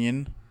European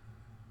Union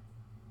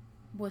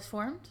Was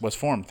formed? was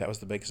formed. That was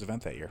the biggest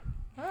event that year.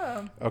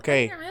 Oh.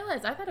 Okay. I didn't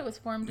realize. I thought it was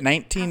formed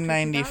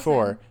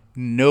 1994, after 2000.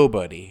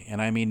 nobody,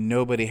 and I mean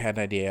nobody had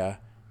an idea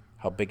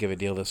how big of a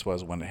deal this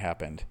was when it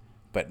happened.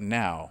 but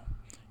now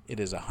it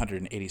is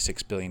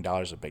 $186 billion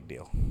a big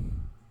deal.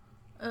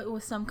 It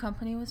was some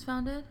company was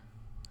founded?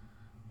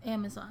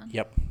 Amazon.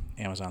 Yep.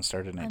 Amazon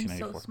started in I'm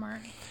 1994. so smart.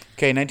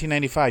 Okay,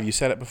 1995. You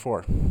said it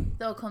before.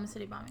 The Oklahoma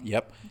City bombing.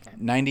 Yep. Okay.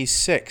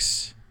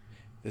 96.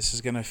 This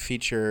is going to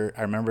feature,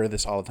 I remember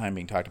this all the time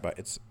being talked about.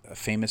 It's a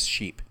famous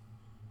sheep.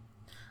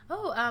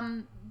 Oh,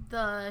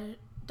 the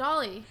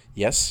Dolly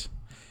Yes.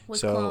 was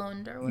So,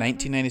 cloned or whatever.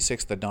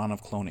 1996, the dawn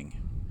of cloning.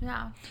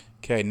 Yeah.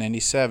 Okay,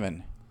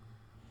 97.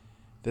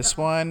 This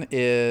one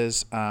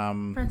is,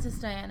 Princess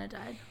Diana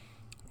died.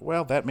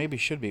 well, that maybe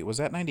should be. Was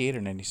that 98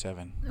 or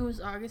 97? It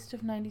was August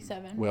of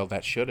 97. Well,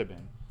 that should have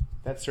been.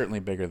 That's certainly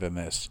bigger than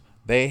this.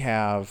 They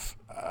have,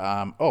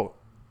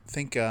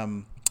 think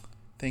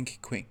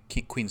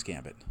Queen's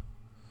Gambit.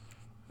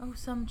 Oh,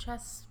 some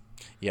chess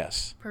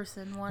Yes.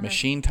 person won.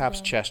 Machine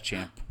Tops chess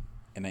champ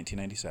in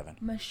 1997.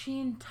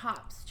 Machine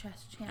Tops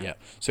chess champ. Yeah.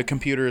 So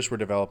computers were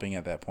developing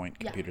at that point.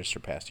 Yeah. Computers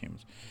surpassed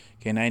humans.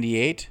 Okay,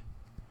 98.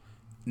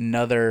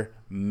 Another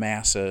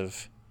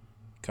massive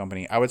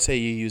company. I would say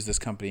you use this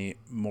company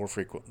more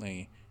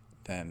frequently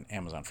than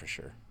Amazon for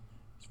sure.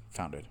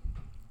 Founded.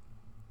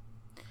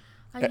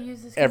 I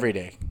use this Every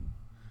day.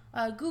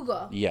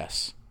 Google.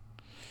 Yes.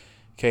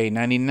 Okay,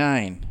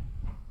 99.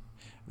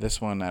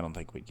 This one I don't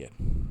think we'd get.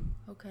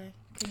 Okay.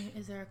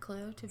 Is there a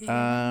clue to be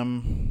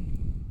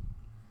given?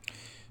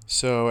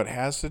 So it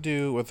has to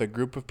do with a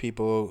group of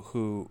people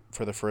who,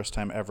 for the first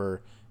time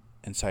ever,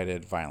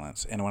 incited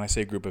violence. And when I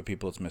say group of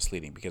people, it's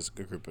misleading because it's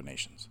a group of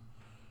nations.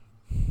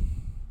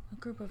 A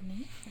group of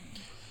nations?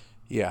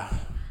 Yeah.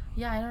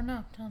 Yeah, I don't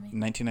know. Tell me.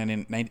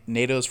 1990,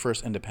 NATO's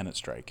first independence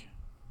strike.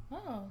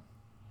 Oh,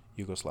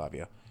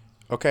 Yugoslavia.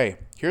 Okay,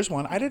 here's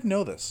one. I didn't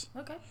know this.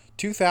 okay.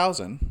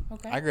 2000,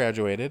 Okay. I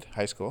graduated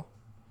high school.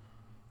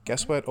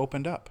 Guess what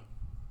opened up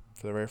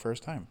for the very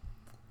first time?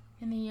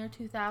 In the year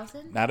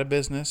 2000? Not a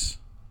business,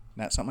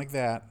 not something like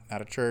that,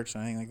 not a church,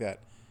 anything like that.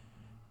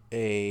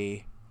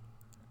 A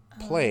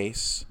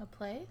place A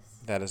place?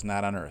 that is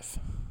not on Earth.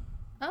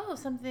 Oh,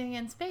 something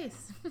in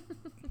space.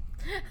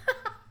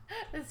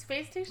 The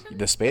space station?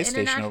 The space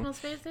station International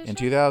Space Station? in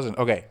 2000.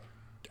 Okay,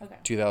 Okay.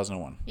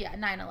 2001. Yeah,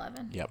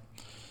 9/11. Yep.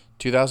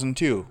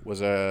 2002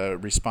 was a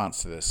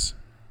response to this.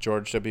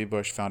 George W.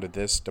 Bush founded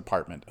this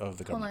department of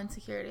the government. Homeland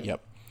Security.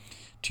 Yep.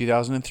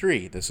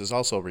 2003. This is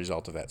also a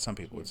result of that. Some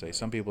people would say.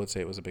 Some people would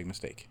say it was a big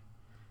mistake.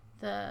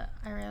 The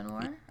Iran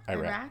War?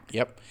 Iraq.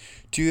 Yep.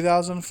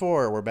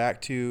 2004. We're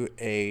back to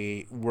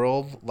a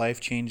world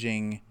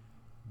life-changing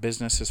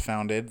business is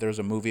founded. There's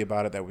a movie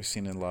about it that we've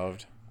seen and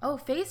loved. Oh,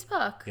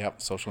 Facebook.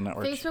 Yep. Social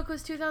networks. Facebook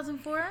was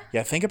 2004?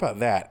 Yeah. Think about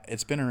that.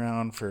 It's been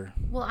around for.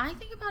 Well, I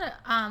think about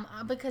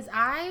it because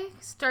I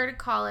started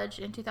college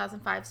in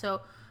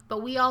 2005.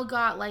 But we all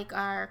got like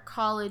our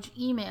college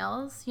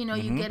emails. You know,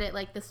 you get it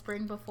like the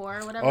spring before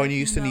or whatever. Oh, and you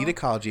used to need a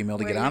college email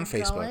to get on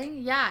Facebook.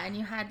 Going. Yeah, and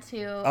you had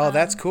to. Oh,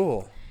 that's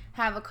cool.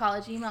 Have a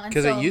college email.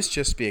 Because it used to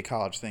just be a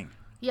college thing.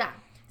 Yeah.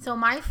 So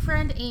my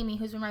friend Amy,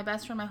 who's been my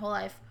best friend my whole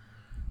life,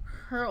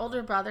 her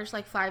older brother's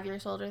like 5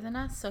 years older than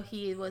us, so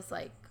he was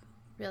like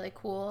really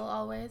cool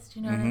always. Do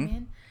you know what I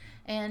mean?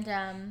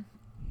 And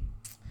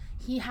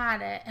he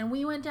had it, and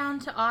we went down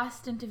to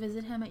Austin to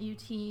visit him at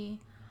UT.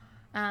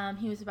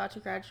 He was about to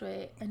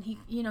graduate, and he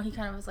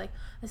kind of was like,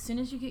 as soon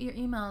as you get your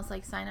emails,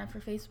 like sign up for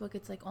Facebook.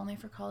 It's like only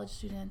for college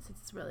students.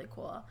 It's really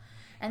cool.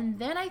 And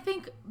then I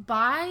think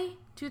by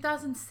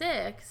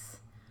 2006,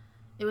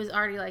 it was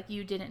already like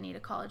you didn't need a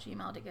college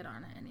email to get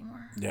on it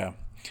anymore. Yeah.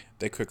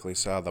 They quickly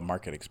saw the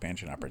market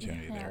expansion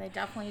opportunity there. Yeah, they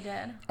definitely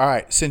did. All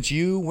right. Since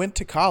you went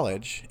to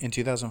college in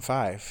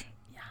 2005,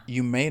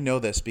 you may know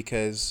this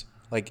because,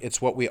 like,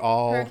 it's what we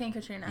all... Hurricane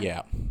Katrina.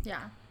 Yeah. Yeah.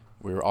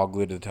 We were all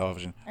glued to the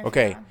television. I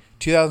Okay. forgot.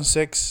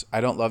 2006,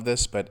 I don't love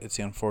this, but it's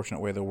the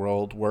unfortunate way the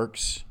world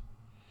works.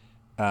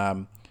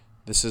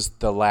 This is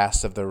the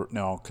last of the...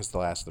 No, because the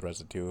last of the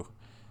residue.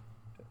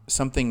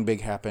 Something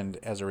big happened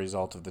as a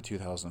result of the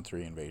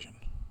 2003 invasion.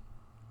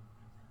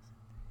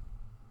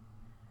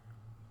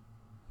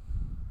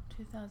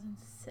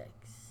 2006.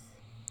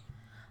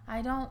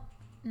 I don't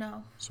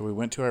know. So we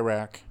went to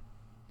Iraq,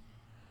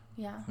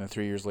 Yeah. and then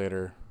 3 years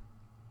later,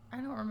 I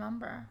don't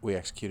remember. we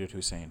executed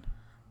Hussein.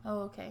 Oh,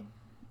 okay.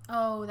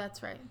 Oh,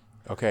 that's right.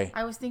 Okay.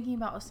 I was thinking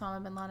about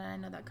Osama bin Laden. I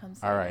know that comes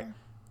All later. right.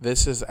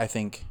 This is, I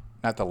think,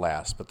 not the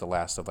last, but the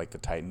last of, like, the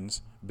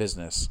Titans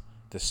business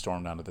that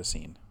stormed onto the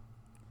scene.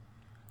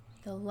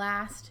 The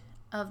last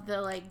of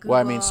the, like, Google. Well,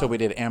 I mean, so we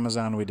did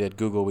Amazon, we did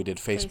Google, we did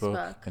Facebook.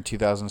 Facebook. In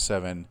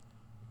 2007,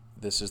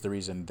 this is the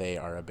reason they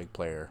are a big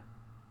player.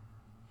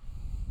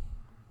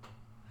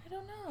 I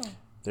don't know.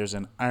 There's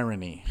an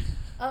irony.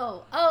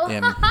 Oh.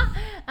 In-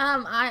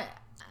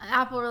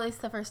 Apple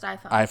released the first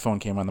iPhone. iPhone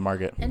came on the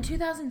market. In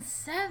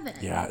 2007.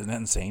 Yeah, isn't that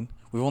insane?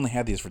 We've only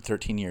had these for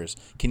 13 years.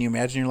 Can you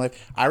imagine your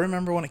life? I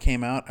remember when it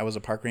came out, I was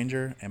a park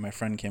ranger, and my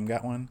friend Kim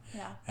got one.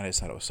 Yeah. And I just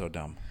thought it was so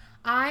dumb.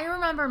 I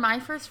remember my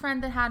first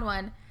friend that had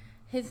one.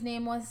 His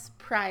name was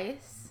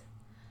Price,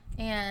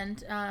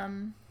 and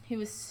he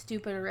was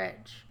stupid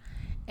rich.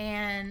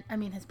 And, I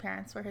mean, his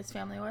parents were his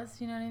family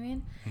was, you know what I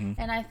mean? Mm-hmm.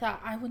 And I thought,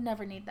 I would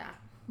never need that.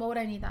 What would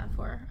I need that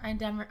for?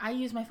 I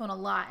use my phone a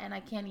lot, and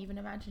I can't even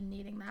imagine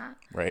needing that.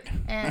 Right.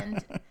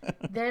 And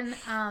then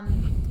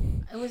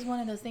it was one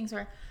of those things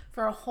where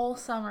for a whole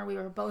summer we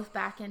were both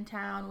back in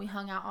town. We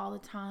hung out all the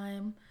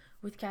time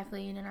with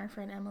Kathleen and our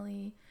friend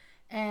Emily.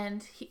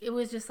 And it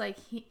was just like,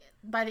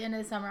 by the end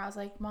of the summer, I was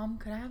like, Mom,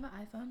 could I have an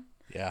iPhone?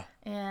 Yeah.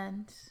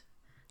 And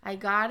I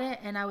got it,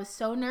 and I was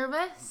so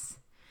nervous.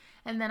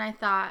 And then I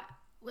thought,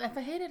 if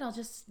I hate it,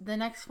 the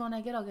next phone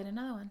I get, I'll get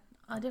another one,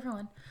 a different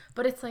one.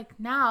 But it's like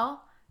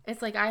now,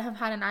 it's like I have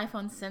had an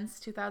iPhone since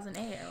 2008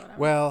 or whatever.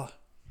 Well,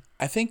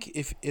 I think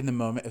if in the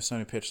moment, if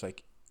somebody pitched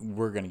like,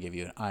 we're going to give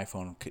you an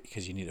iPhone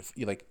because you need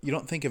you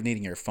don't think of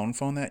needing your phone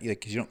that,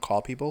 because you don't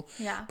call people.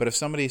 Yeah. But if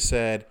somebody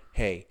said,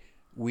 hey,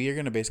 we are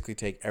going to basically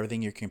take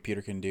everything your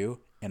computer can do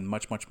and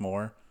much, much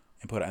more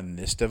and put it on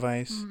this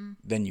device,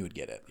 then you would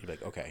get it. You'd be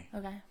like, okay.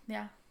 Okay.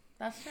 Yeah,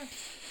 that's true.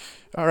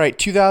 All right.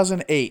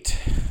 2008.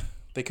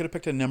 They could have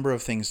picked a number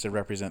of things to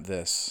represent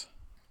this,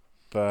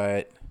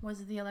 but...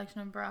 Was it the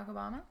election of Barack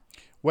Obama?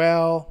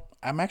 Well,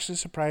 I'm actually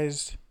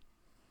surprised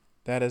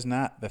that is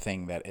not the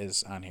thing that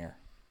is on here.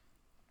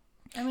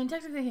 I mean,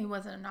 technically he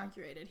wasn't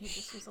inaugurated. He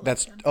just was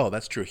elected.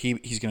 That's true.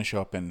 He's going to show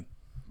up in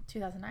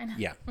 2009.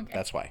 Yeah, okay.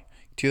 That's why.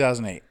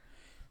 2008.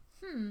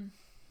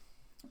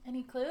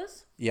 Any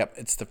clues? Yep,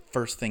 it's the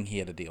first thing he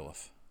had to deal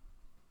with.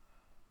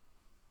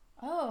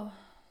 Oh,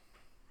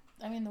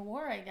 I mean the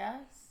war, I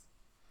guess.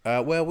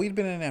 Well, we'd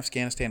been in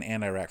Afghanistan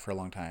and Iraq for a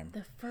long time.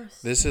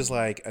 This is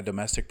like a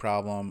domestic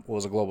problem. Well, it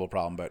was a global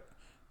problem, but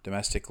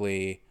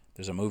domestically,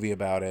 there's a movie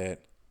about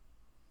it.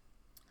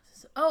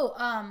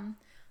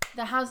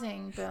 The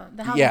housing boom.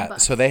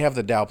 Bust. So they have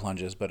the Dow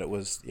plunges, but it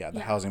was the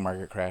housing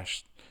market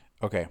crashed.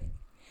 Okay,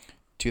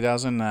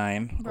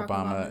 2009,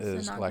 Obama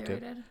is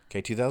elected.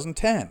 Okay,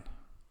 2010.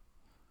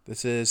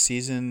 This is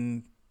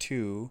season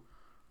 2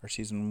 or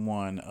season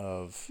 1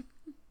 of.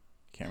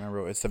 Can't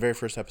remember. It's the very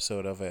first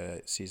episode of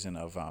a season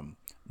of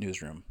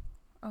Newsroom.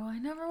 Oh, I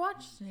never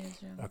watched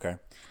Newsroom. Okay.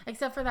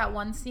 Except for that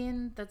one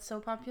scene that's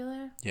so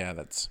popular. Yeah,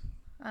 that's.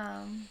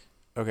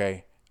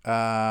 Okay.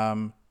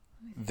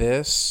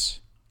 This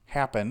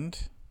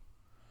happened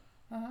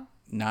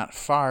not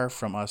far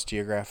from us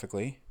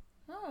geographically.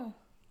 Oh.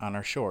 On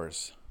our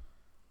shores.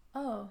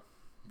 Oh,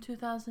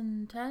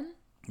 2010?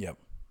 Yep.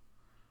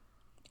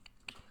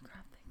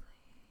 Geographically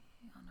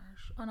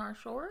on our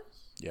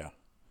shores? Yeah.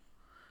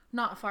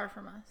 Not far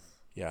from us.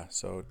 Yeah,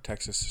 so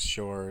Texas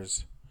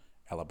shores,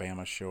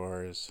 Alabama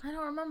shores. I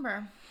don't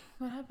remember.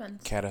 What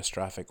happened?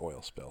 Catastrophic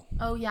oil spill.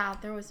 Oh, yeah,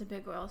 there was a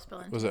big oil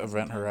spill. Was it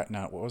Event Horizon?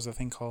 No, what was the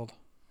thing called?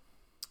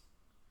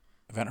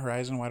 Event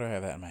Horizon? Why do I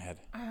have that in my head?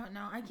 I don't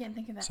know. I can't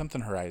think of that.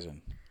 Something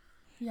Horizon.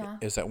 Yeah.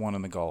 Is that one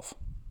in the Gulf?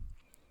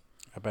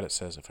 I bet it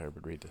says if I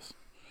would read this.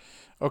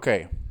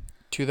 Okay,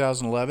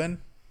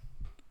 2011.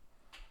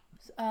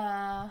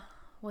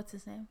 What's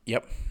his name?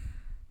 Yep.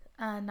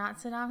 Not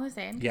Saddam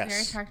Hussein. Yes. We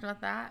already talked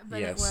about that, but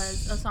yes.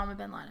 It was Osama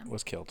bin Laden.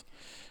 Was killed.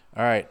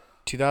 All right,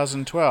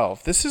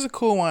 2012. This is a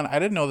cool one. I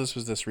didn't know this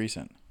was this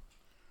recent.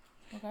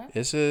 Okay.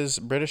 This is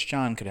British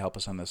John could help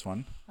us on this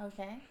one.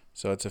 Okay.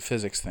 So it's a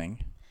physics thing.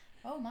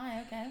 Oh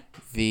my, okay.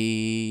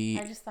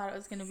 I just thought it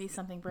was going to be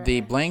something British.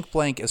 The blank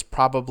blank is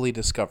probably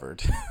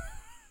discovered.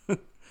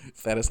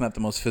 That is not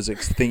the most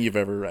physics thing you've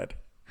ever read.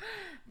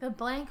 The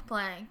blank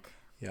blank.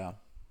 Yeah.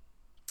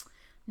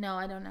 No,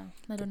 I don't know.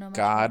 I don't know much.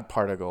 God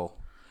particle.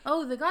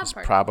 Oh, the God is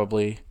particle.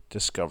 Probably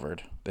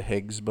discovered. The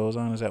Higgs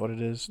boson, is that what it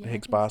is? Yeah, the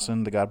Higgs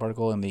boson, the God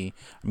particle, and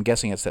I'm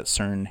guessing it's that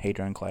CERN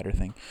Hadron Collider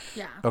thing.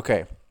 Yeah.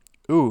 Okay.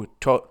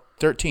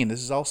 13.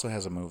 This also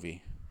has a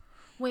movie.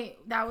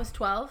 Wait, that was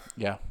 12?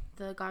 Yeah.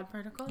 The God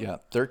particle? Yeah.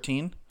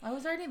 13. I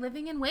was already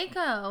living in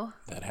Waco.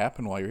 That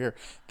happened while you're here.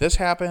 This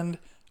happened.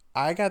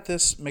 I got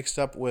this mixed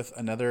up with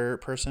another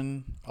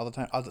person all the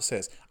time. I'll just say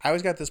this. I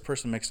always got this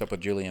person mixed up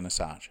with Julian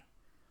Assange.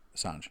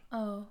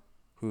 Oh.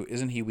 Who,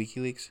 isn't he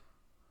WikiLeaks?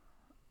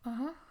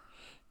 Uh-huh.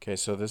 Okay,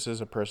 so this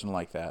is a person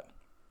like that.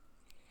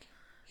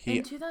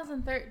 In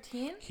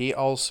 2013? He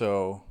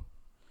also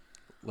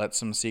let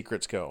some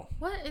secrets go.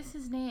 What is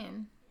his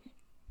name?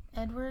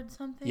 Edward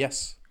something?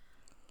 Yes.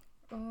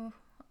 Oh,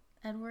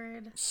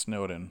 Edward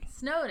Snowden.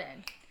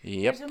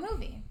 Yep. There's a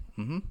movie.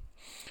 Mm-hmm.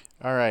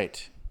 All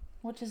right.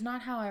 Which is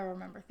not how I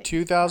remember things.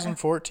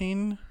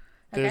 2014.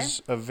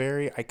 There's a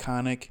very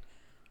iconic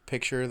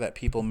picture that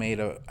people made,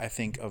 I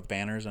think, of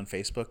banners on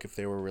Facebook if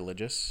they were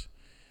religious.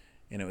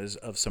 And it was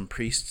of some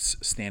priests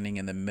standing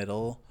in the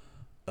middle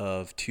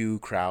of two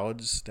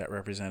crowds that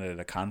represented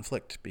a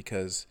conflict.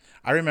 Because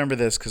I remember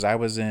this because I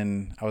was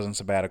in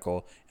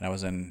sabbatical and I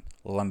was in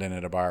London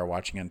at a bar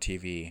watching on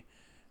TV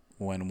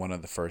when one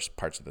of the first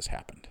parts of this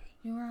happened.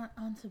 You were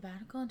on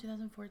sabbatical in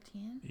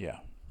 2014? Yeah.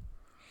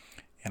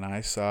 And I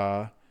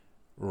saw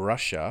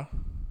Russia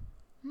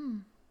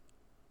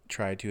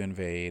try to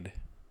invade.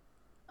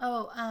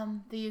 Oh,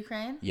 the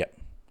Ukraine? Yep.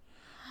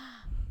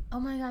 Oh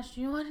my gosh,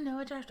 do you want to know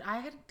what, Josh? I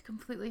had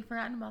completely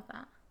forgotten about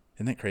that.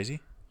 Isn't that crazy?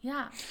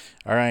 Yeah.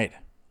 All right.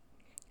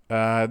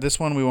 This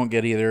one we won't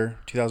get either.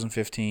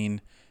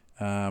 2015.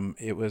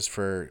 It was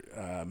for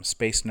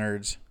space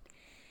nerds.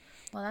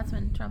 Well, that's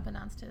when Trump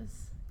announced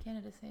his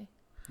Candidacy.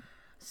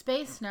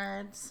 Space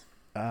nerds.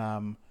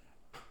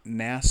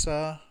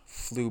 NASA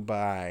flew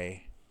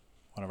by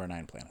one of our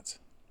 9 planets.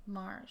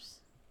 Mars.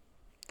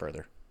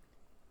 Further.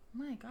 Oh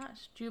my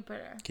gosh.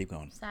 Jupiter. Keep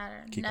going.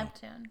 Saturn. Keep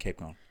Neptune. going. Keep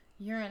going.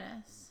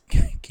 Uranus.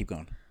 Keep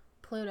going.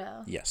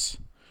 Pluto. Yes.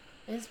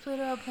 Is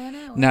Pluto a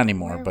planet? Not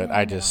anymore, where but we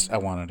I ended just on I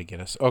that? wanted to get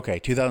us. Okay,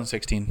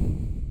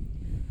 2016.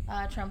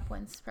 Trump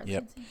wins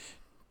presidency.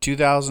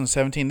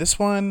 2017. This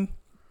one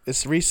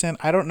is recent.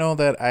 I don't know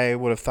that I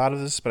would have thought of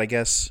this, but I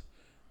guess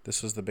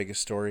this was the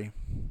biggest story.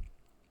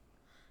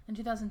 In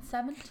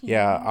 2017.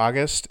 Yeah,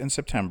 August and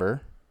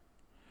September.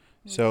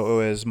 So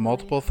it was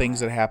multiple really things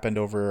hot. that happened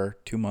over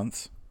 2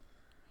 months.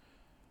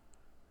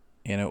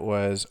 And it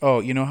was, oh,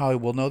 you know how I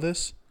will know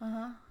this?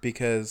 Uh-huh.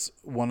 Because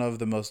one of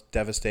the most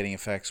devastating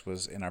effects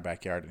was in our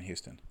backyard in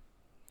Houston.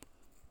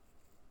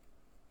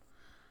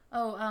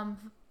 Oh,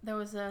 there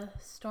was a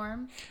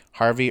storm.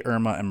 Harvey,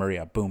 Irma, and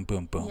Maria. Boom,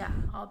 boom, boom. Yeah,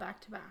 all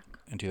back to back.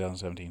 In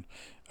 2017.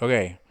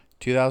 Okay,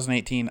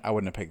 2018, I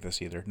wouldn't have picked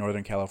this either.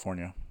 Northern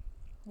California.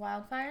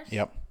 Wildfires?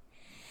 Yep.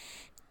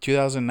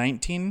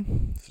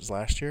 2019, this was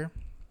last year.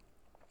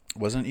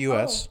 Wasn't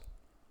U.S.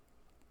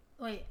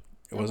 Wait.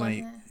 It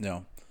wasn't.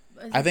 No.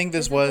 Is I think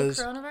this is it was-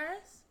 the coronavirus?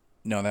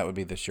 No, that would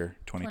be this year,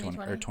 2020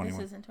 or 21.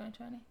 This isn't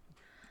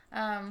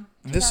 2020.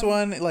 This 2000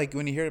 one, like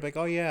when you hear it, like,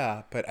 oh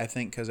yeah, but I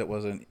think because it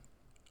wasn't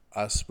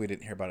us, we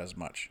didn't hear about it as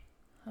much.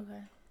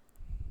 Okay.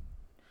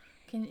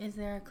 Is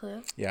there a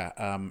clue?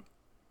 Yeah,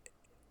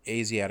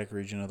 Asiatic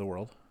region of the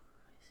world,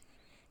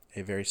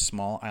 a very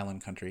small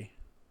island country.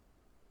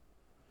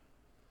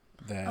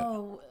 That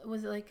Oh,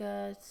 was it like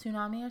a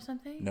tsunami or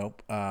something?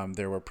 nope.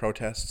 There were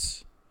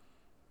protests.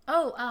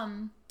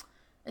 Oh,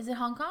 is it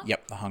Hong Kong?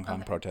 Yep, the Hong Kong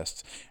Okay.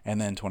 protests,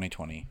 and then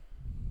 2020.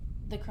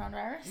 The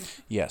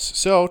coronavirus? Yes,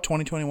 so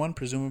 2021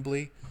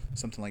 presumably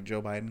something like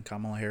Joe Biden,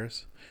 Kamala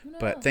Harris. Who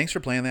But knows? thanks for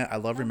playing that. I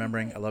love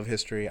remembering. I love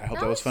history. I hope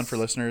that was fun for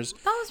listeners.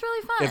 That was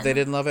really fun. If they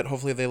didn't love it,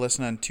 hopefully they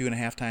listen on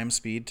 2.5 times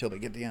speed till they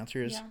get the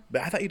answers. Yeah.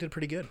 But I thought you did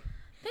pretty good.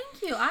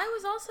 Thank you. I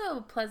was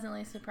also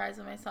pleasantly surprised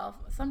with myself.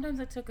 Sometimes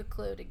I took a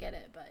clue to get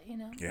it, but you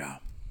know. Yeah.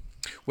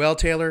 Well,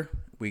 Taylor,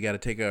 we got to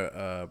take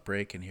a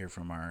break and hear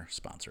from our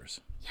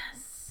sponsors.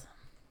 Yes.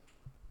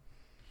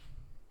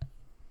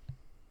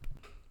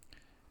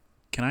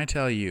 Can I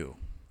tell you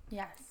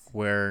Yes.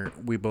 where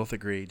we both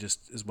agree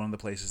just is one of the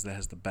places that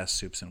has the best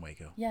soups in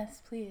Waco?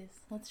 Yes, please.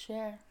 Let's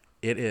share.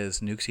 It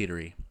is Nuke's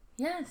Eatery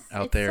Yes.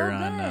 out it's there so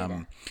on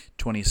good.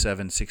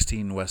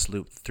 2716 West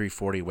Loop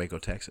 340 Waco,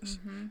 Texas.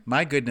 Mm-hmm.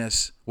 My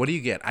goodness, what do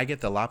you get? I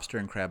get the lobster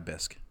and crab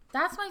bisque.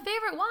 That's my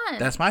favorite one.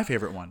 That's my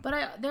favorite one.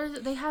 But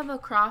they have a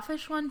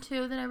crawfish one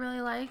too that I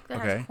really like that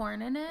Okay. has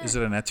corn in it. Is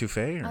it an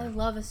etouffee? I Or?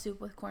 love a soup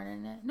with corn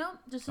in it. No,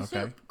 just a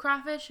Okay. soup,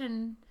 crawfish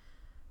and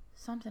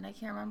something. I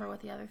can't remember what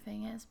the other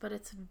thing is, but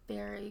it's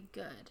very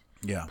good.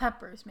 Yeah.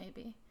 Peppers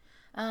maybe.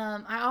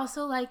 I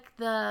also like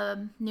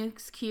the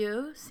Nuke's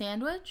Q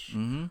sandwich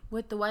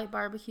with the white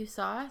barbecue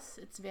sauce.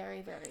 It's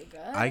very, very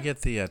good. I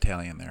get the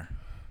Italian there.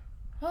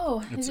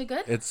 Oh, is it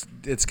good?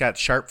 It's got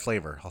sharp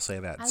flavor. I'll say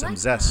that. I Some like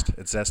zest.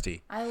 It's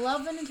zesty. I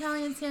love an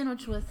Italian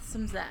sandwich with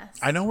some zest.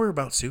 I know we're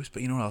about soups,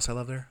 but you know what else I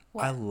love there?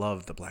 What? I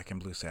love the black and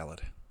blue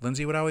salad.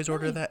 Lindsay would always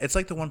order Really? that. It's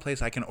like the one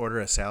place I can order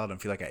a salad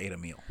and feel like I ate a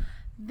meal.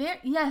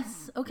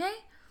 Yes, okay.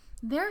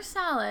 Their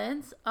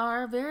salads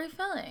are very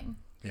filling.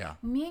 Yeah.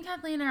 Me and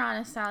Kathleen are on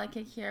a salad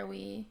kick here.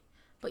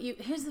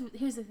 Here's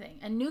the thing,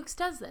 and Nuke's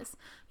does this.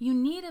 You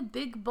need a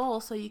big bowl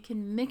so you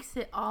can mix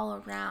it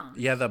all around.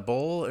 Yeah, the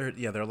bowl,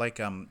 they're like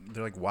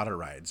water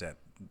rides at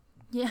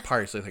Yeah.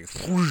 parks. Like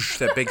whoosh,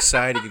 that big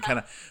side, you can kind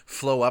of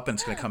flow up and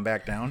it's gonna come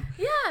back down.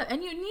 Yeah,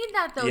 and you need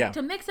that though Yeah.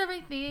 to mix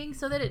everything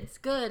so that it's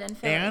good and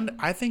filling. And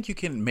I think you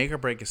can make or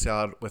break a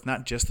salad with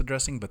not just the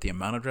dressing, but the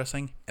amount of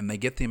dressing, and they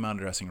get the amount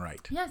of dressing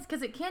right. Yes,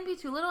 because it can be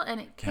too little and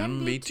it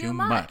Can be too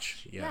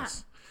much. Yeah.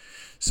 Yes.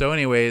 So,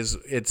 anyways,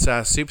 it's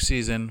soup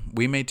season.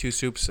 We made 2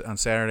 soups on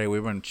Saturday.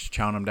 We've been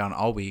chowing them down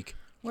all week.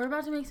 We're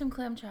about to make some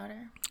clam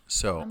chowder.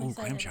 So, I'm clam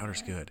excited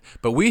chowder's for it. good.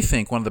 But we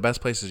think one of the best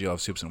places you'll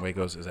have soups in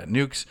Waco's is at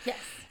Nuke's. Yes.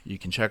 You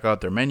can check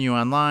out their menu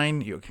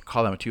online. You can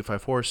call them at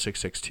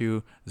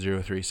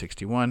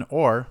 254-662-0361,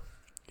 or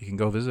you can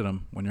go visit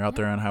them when you're out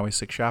there on Highway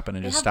 6 shopping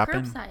and They just have stop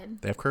curbside. in.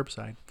 They have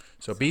curbside.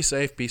 So be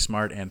safe, be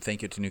smart, and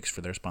thank you to Nuke's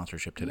for their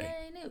sponsorship today.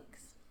 Yay, Nukes.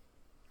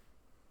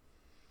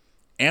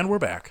 And we're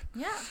back.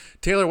 Yeah.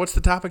 Taylor, what's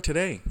the topic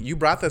today? You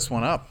brought this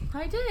one up.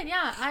 I did,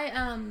 yeah. I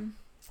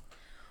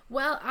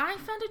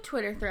found a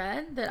Twitter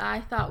thread that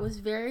I thought was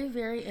very,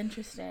 very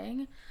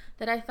interesting,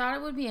 that I thought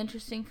it would be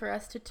interesting for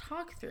us to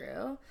talk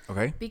through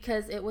Okay.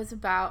 because it was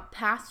about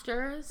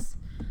pastors.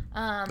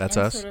 That's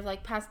and us. Sort of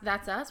like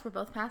that's us. We're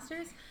both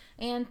pastors,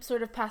 and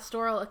sort of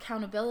pastoral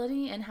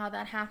accountability and how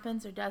that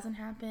happens or doesn't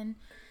happen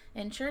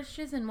in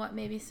churches, and what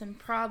maybe some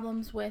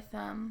problems with.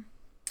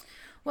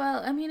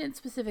 Well, I mean, it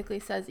specifically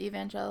says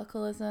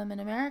evangelicalism in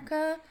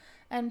America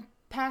and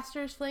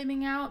pastors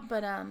flaming out,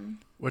 but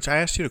Which I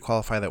asked you to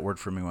qualify that word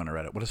for me when I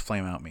read it. What does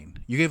flame out mean?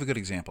 You gave a good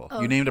example.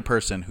 Oh. You named a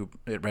person who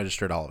it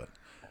registered all of it.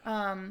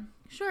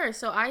 Sure.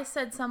 So I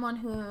said someone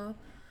who,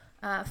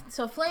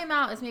 so flame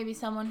out is maybe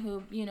someone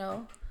who,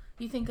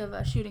 You think of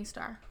a shooting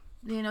star,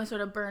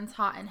 sort of burns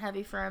hot and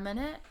heavy for a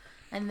minute,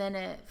 and then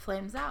it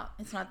flames out.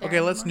 It's not there Okay,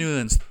 anymore. let's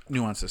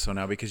nuance this. So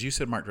now, because you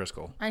said Mark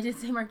Driscoll. I did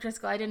say Mark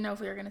Driscoll. I didn't know if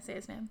we were going to say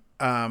his name.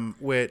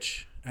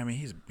 Which, I mean,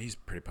 he's a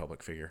pretty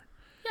public figure.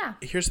 Yeah.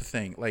 Here's the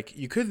thing. Like,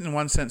 you could, in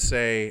one sense,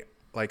 say,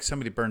 like,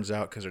 somebody burns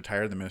out because they're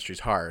tired, the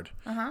ministry's hard,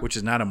 which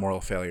is not a moral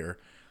failure.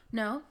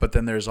 No. But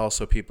then there's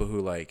also people who,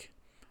 like,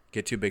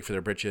 get too big for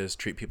their britches,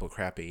 treat people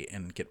crappy,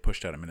 and get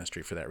pushed out of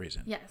ministry for that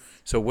reason. Yes.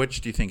 So which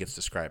do you think it's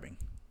describing?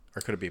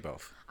 Or could it be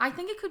both? I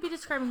think it could be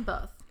describing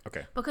both.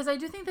 Okay. Because I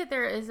do think that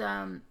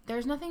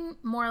there's nothing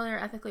morally or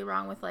ethically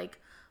wrong with, like,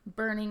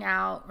 burning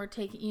out or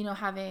taking,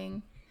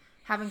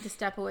 having to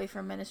step away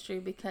from ministry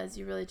because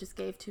you really just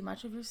gave too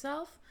much of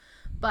yourself.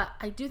 But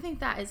I do think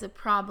that is a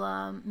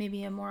problem,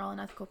 maybe a moral and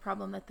ethical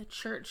problem that the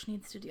church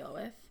needs to deal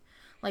with.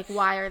 Like,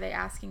 why are they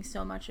asking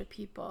so much of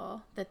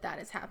people that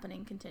is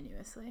happening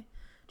continuously?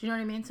 Do you know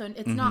what I mean? So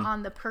it's not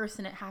on the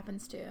person it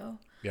happens to.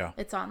 Yeah.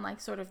 It's on,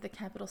 like, sort of the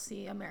capital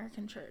C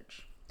American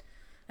church.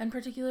 And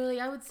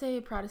particularly, I would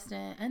say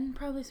Protestant and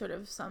probably sort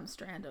of some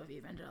strand of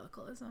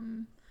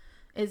evangelicalism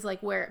is,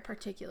 like, where it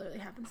particularly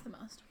happens the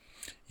most.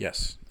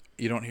 Yes.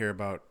 You don't hear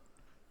about,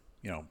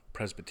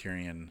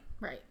 Presbyterian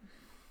Right.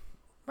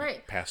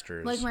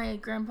 pastors. Like my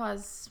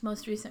grandpa's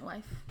most recent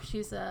wife.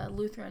 She's a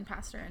Lutheran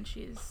pastor, and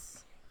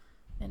she's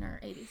in her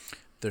 80s.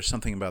 There's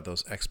something about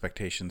those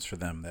expectations for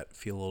them that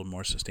feel a little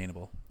more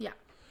sustainable. Yeah.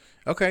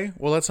 Okay.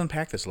 Well, let's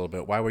unpack this a little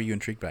bit. Why were you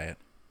intrigued by it?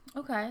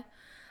 Okay.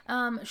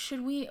 Are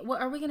we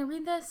going to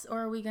read this,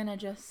 or are we going to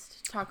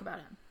just talk about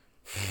it?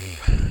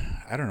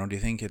 I don't know. Do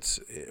you think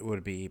would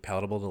it be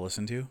palatable to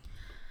listen to?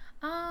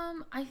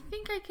 I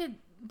think I could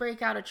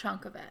break out a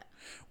chunk of it.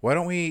 Why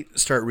don't we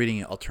start reading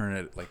it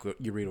alternate, like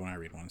you read one, I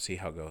read one, see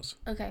how it goes.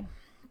 Okay.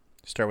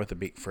 Start with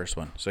the first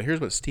one. So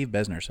here's what Steve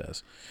Besner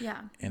says.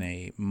 Yeah. In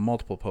a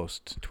multiple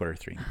post Twitter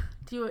thread.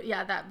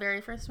 That very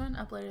first one,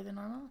 up later than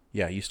normal?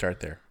 Yeah, you start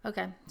there.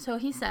 Okay. So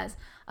he says,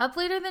 up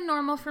later than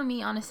normal for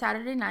me on a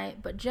Saturday night,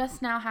 but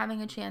just now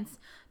having a chance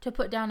to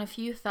put down a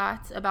few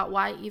thoughts about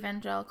why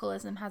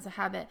evangelicalism has a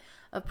habit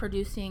of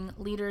producing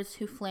leaders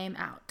who flame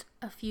out.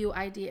 A few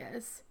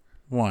ideas.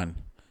 1.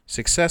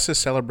 Success is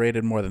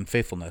celebrated more than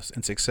faithfulness,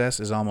 and success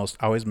is almost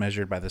always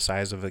measured by the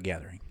size of the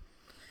gathering.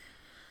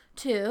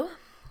 2.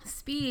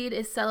 Speed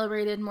is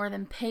celebrated more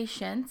than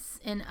patience.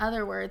 In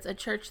other words, a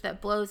church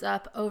that blows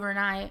up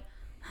overnight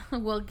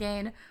will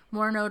gain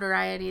more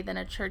notoriety than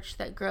a church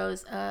that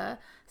grows a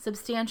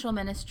substantial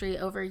ministry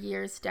over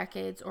years,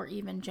 decades, or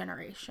even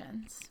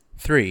generations.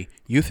 3.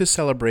 Youth is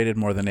celebrated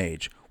more than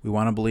age. We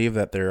want to believe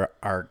that there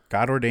are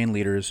God-ordained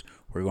leaders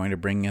who are going to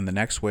bring in the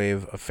next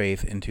wave of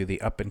faith into the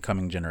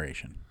up-and-coming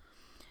generation.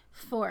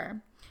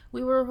 4.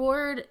 We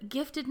reward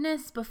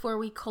giftedness before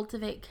we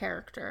cultivate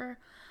character.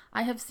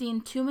 I have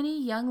seen too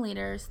many young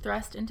leaders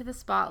thrust into the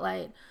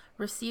spotlight,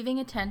 receiving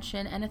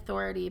attention and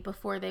authority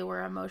before they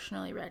were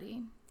emotionally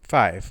ready.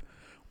 5.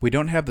 We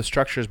don't have the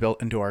structures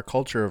built into our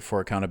culture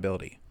for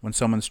accountability. When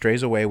someone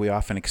strays away, we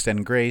often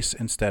extend grace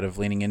instead of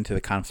leaning into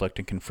the conflict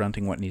and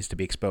confronting what needs to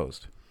be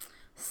exposed.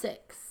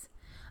 6.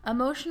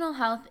 Emotional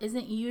health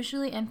isn't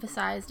usually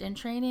emphasized in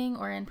training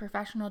or in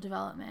professional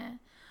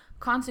development.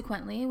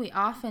 Consequently, we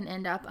often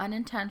end up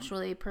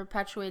unintentionally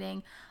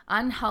perpetuating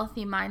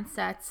unhealthy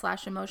mindsets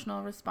 /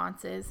 emotional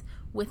responses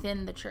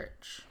within the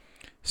church.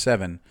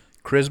 7.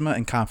 Charisma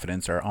and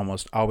confidence are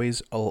almost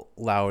always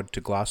allowed to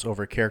gloss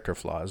over character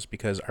flaws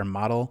because our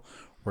model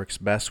works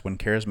best when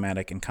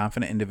charismatic and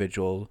confident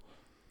individual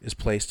is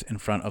placed in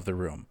front of the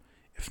room.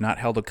 If not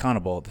held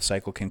accountable, the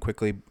cycle can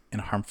quickly and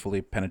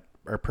harmfully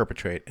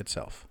perpetuate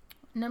itself.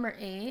 Number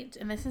 8,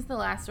 and this is the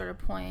last sort of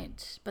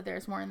point, but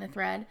there's more in the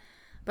thread.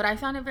 But I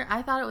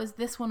thought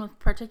this one was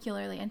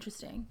particularly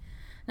interesting.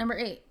 Number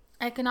 8,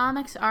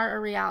 economics are a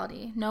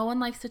reality. No one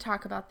likes to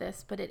talk about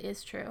this, but it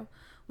is true.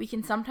 We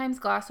can sometimes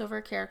gloss over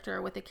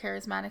character with a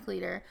charismatic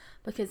leader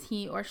because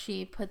he or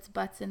she puts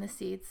butts in the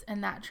seats,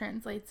 and that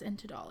translates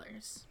into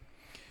dollars.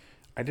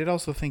 I did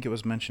also think it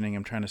was mentioning,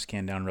 I'm trying to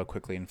scan down real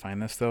quickly and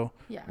find this though,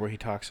 where he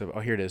talks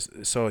about, here it is.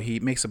 So he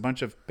makes a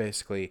bunch of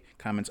basically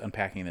comments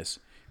unpacking this.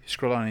 He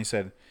scrolled on and he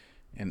said,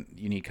 and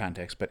you need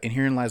context, but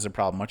herein lies the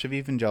problem. Much of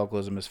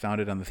evangelicalism is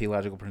founded on the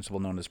theological principle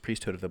known as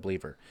priesthood of the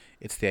believer.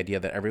 It's the idea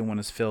that everyone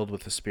is filled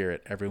with the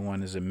Spirit,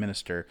 everyone is a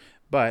minister,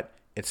 but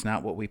it's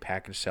not what we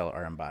package, sell,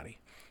 or embody,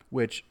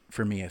 which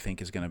for me I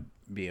think is going to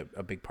be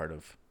a big part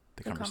of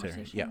the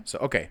conversation. Yeah. So,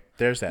 okay,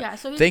 there's that. Yeah,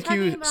 so thank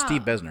you,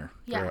 Steve Besner,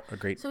 for a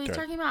great So he's thread.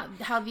 talking about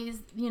how these,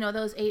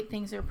 those 8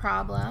 things are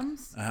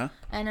problems.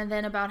 And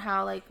then about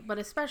how, but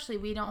especially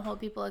we don't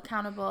hold people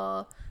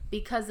accountable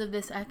because of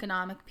this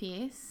economic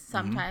piece.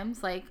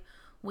 Sometimes,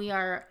 we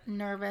are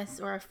nervous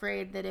or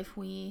afraid that if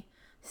we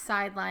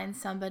sideline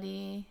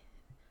somebody,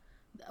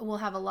 we'll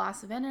have a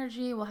loss of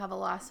energy, we'll have a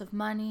loss of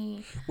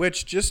money.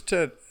 Which, just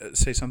to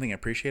say something I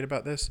appreciate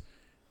about this,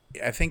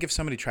 I think if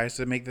somebody tries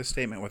to make this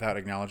statement without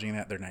acknowledging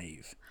that, they're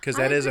naive. Because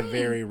that is a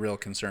very real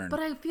concern. But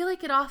I feel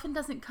like it often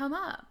doesn't come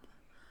up.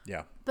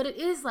 Yeah. But it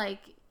is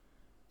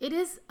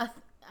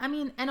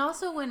and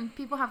also when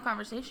people have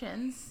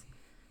conversations,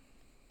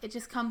 it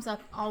just comes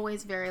up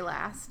always very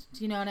last.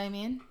 Do you know what I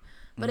mean?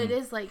 But it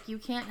is like, you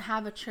can't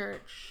have a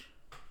church.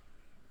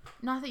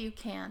 Not that you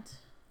can't,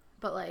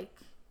 but like,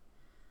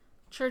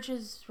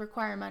 churches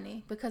require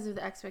money because of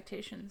the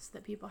expectations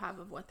that people have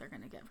of what they're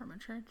going to get from a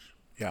church.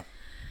 Yeah.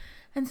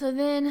 And so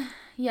then,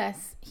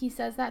 yes, he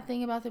says that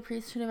thing about the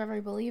priesthood of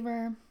every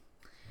believer.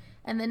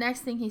 And the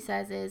next thing he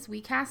says is,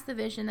 we cast the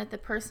vision that the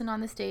person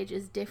on the stage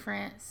is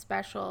different,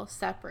 special,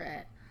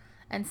 separate.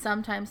 And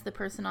sometimes the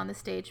person on the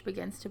stage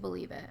begins to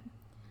believe it.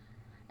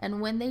 And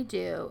when they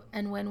do,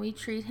 and when we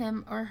treat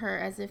him or her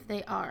as if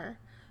they are,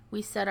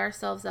 we set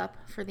ourselves up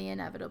for the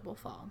inevitable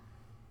fall.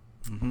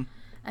 Mm-hmm.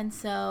 And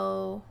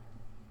so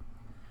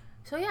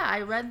yeah,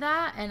 I read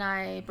that and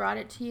I brought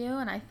it to you,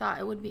 and I thought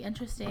it would be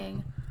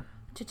interesting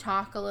to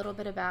talk a little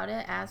bit about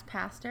it as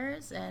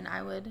pastors. And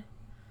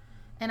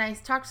I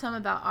talked some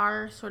about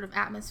our sort of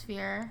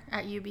atmosphere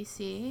at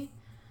UBC.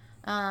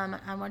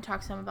 I want to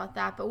talk some about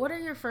that, but what are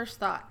your first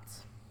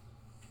thoughts?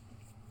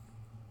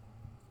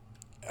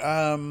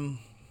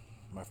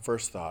 My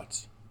first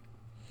thoughts.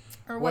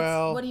 Or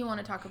Well, what do you want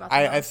to talk about?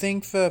 I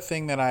think the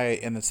thing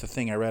and it's the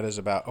thing I read is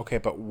about, okay,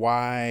 but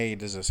why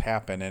does this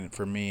happen? And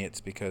for me, it's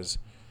because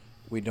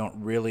we don't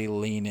really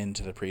lean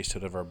into the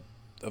priesthood of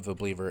the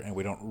believer, and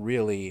we don't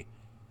really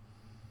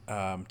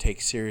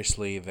take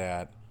seriously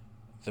that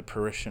the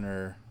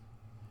parishioner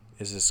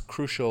is as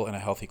crucial in a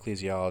healthy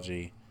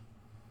ecclesiology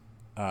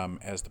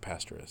as the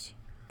pastor is.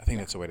 I think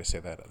that's a way to say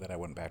that I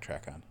wouldn't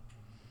backtrack on.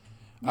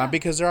 Yeah.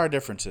 Because there are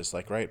differences,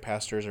 like, right,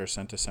 pastors are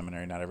sent to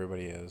seminary, not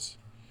everybody is.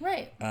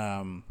 Right.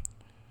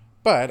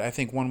 But I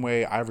think one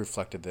way I've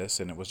reflected this,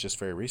 and it was just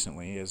very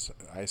recently, is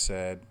I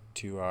said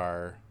to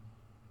our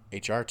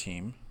HR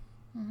team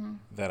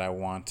that I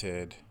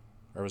wanted,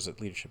 or was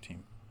it leadership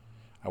team?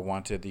 I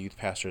wanted the youth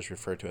pastors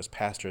referred to as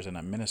pastors and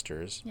not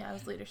ministers. Yeah, it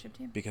was leadership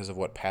team. Because of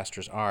what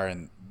pastors are,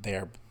 and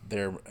they're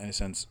in a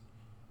sense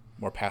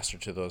more pastor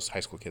to those high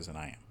school kids than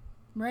I am.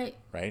 Right.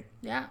 Right?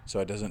 Yeah. So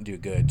it doesn't do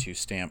good to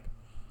stamp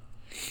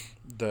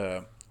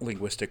the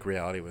linguistic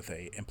reality with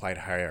a implied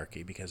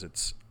hierarchy, because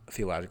it's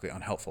theologically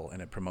unhelpful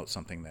and it promotes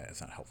something that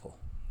is not helpful.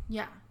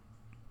 Yeah.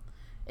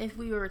 If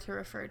we were to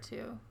refer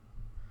to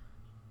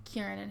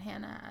Kieran and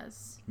Hannah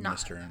as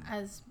Minister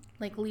as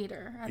like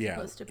leader as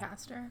opposed to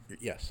pastor.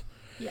 Yes.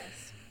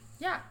 Yes.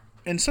 Yeah.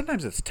 And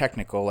sometimes it's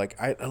technical. Like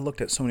I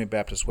looked at so many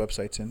Baptist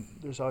websites, and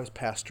there's always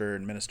pastor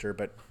and minister,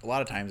 but a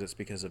lot of times it's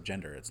because of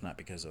gender. It's not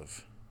because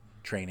of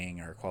training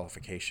or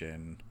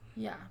qualification.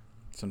 Yeah.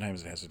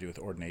 Sometimes it has to do with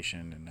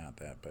ordination and not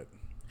that, but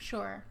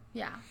sure.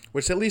 Yeah.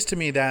 Which at least to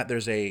me that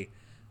there's a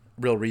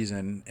real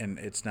reason, and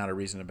it's not a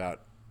reason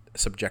about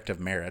subjective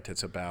merit.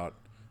 It's about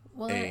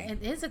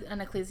it is an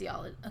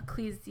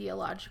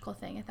ecclesiological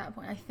thing at that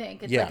point. I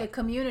think it's Yeah. like a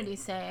community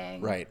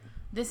saying, right.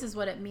 This is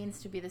what it means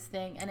to be this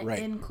thing, and it Right.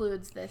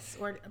 includes this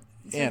or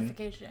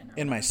certification.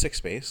 In my sick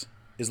space,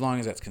 as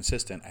long as that's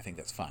consistent, I think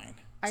that's fine.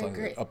 As I long as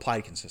agree. it's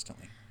applied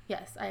consistently.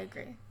 Yes, I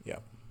agree. Yeah.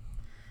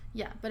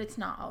 Yeah, but it's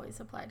not always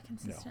applied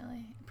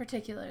consistently,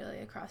 particularly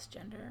across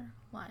gender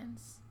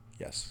lines.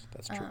 Yes,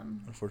 that's true,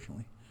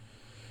 unfortunately.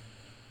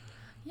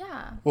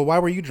 Yeah. Well, why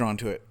were you drawn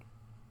to it?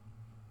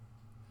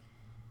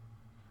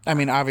 I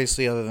mean,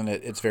 obviously, other than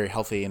it's very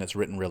healthy and it's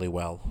written really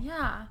well.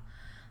 Yeah.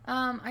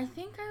 I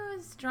think I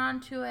was drawn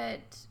to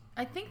it.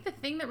 I think the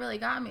thing that really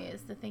got me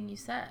is the thing you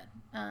said.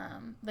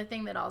 The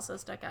thing that also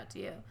stuck out to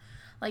you.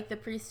 Like the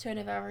priesthood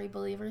of every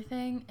believer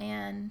thing.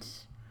 And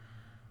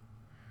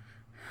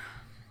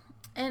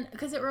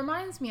because it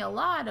reminds me a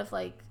lot of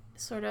like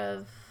sort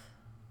of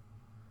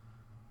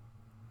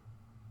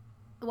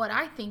what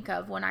I think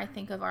of when I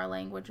think of our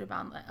language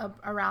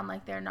around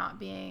like there not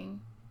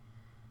being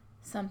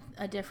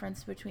a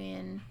difference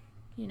between,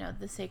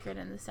 the sacred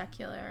and the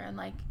secular, and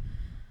like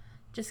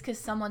just because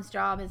someone's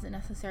job isn't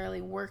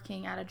necessarily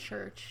working at a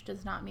church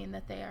does not mean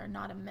that they are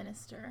not a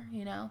minister,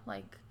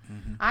 like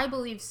I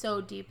believe so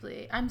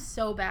deeply. I'm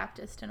so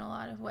Baptist in a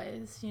lot of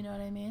ways, you know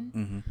what I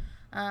mean?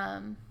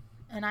 Mm-hmm.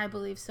 And I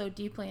believe so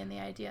deeply in the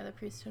idea of the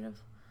priesthood of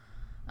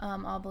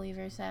all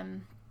believers.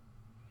 And,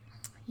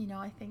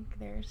 I think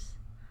there's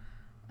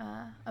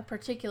a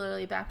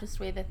particularly Baptist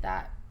way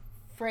that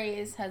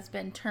phrase has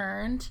been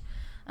turned,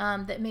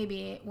 that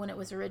maybe when it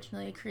was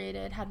originally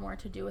created had more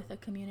to do with a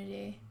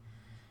community.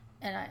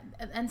 I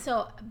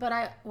feel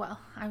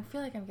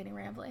like I'm getting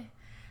rambly.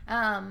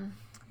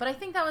 But I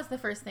think that was the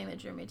first thing that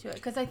drew me to it.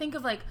 Because I think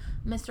of like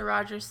Mr.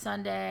 Rogers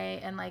Sunday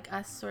and like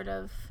us sort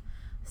of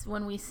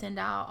when we send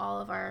out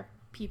all of our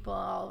people,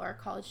 all of our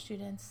college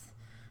students,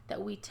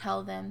 that we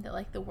tell them that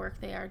like the work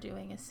they are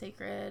doing is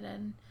sacred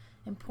and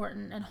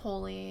important and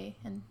holy.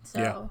 And so.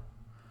 Yeah.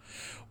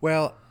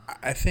 Well,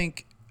 I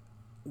think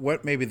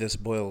what maybe this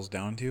boils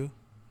down to,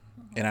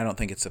 and I don't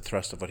think it's the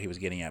thrust of what he was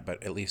getting at,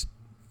 but at least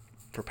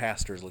for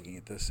pastors looking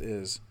at this,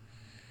 is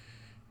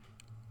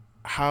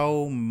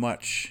how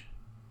much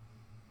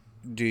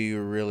do you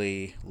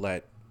really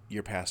let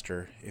your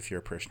pastor, if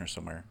you're a parishioner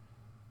somewhere,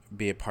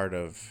 be a part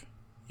of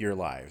your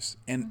lives?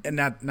 And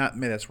not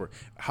maybe that's where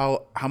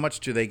how much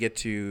do they get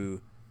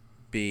to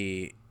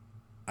be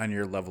on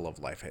your level of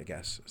life, I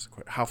guess.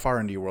 How far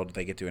into your world do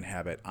they get to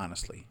inhabit,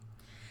 honestly?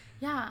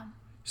 Yeah.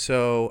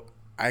 So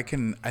I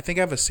think I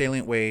have a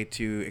salient way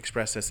to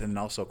express this, and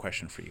also a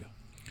question for you.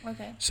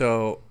 Okay.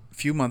 So a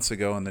few months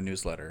ago in the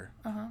newsletter,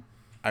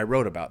 I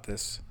wrote about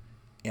this,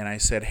 and I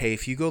said, hey,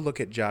 if you go look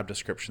at job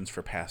descriptions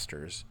for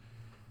pastors,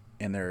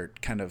 and they're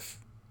kind of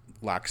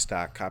lock,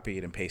 stock,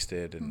 copied and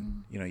pasted,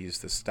 and use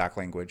the stock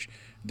language,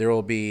 there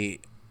will be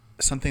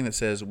something that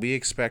says, we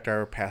expect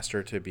our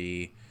pastor to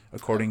be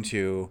according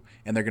to,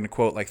 and they're going to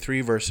quote like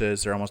 3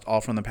 verses. They're almost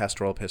all from the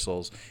pastoral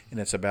epistles, and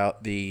it's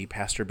about the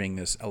pastor being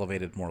this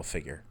elevated moral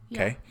figure.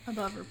 Okay? Yeah,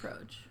 above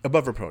reproach.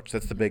 Above reproach.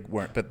 That's the big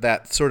word. But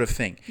that sort of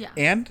thing. Yeah.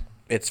 And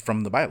it's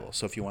from the Bible.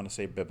 So if you want to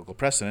say biblical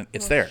precedent,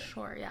 it's there.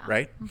 Sure, yeah.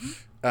 Right?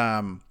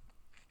 Mm-hmm.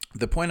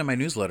 The point of my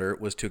newsletter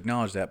was to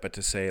acknowledge that, but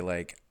to say,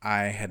 like,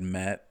 I had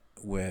met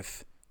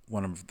with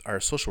one of our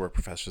social work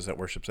professors that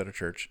worships at a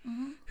church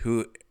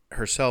who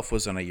herself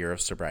was on a year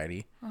of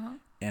sobriety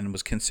and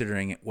was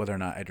considering whether or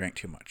not I drank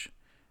too much.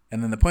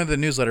 And then the point of the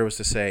newsletter was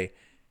to say,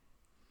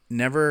 it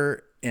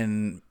never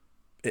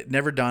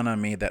dawned on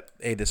me that,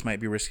 A, this might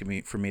be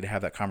risky for me to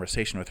have that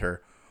conversation with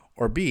her,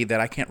 or B, that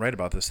I can't write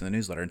about this in the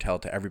newsletter and tell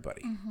it to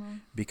everybody.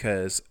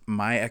 Because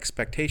my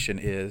expectation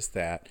is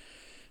that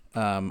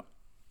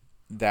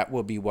that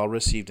will be well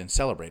received and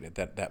celebrated,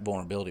 that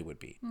vulnerability would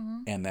be.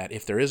 And that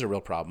if there is a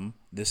real problem,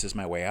 this is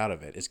my way out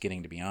of it, is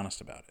getting to be honest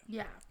about it.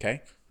 Yeah.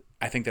 Okay?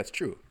 I think that's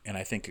true. And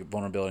I think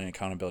vulnerability and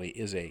accountability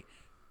is a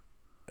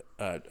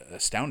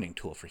astounding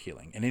tool for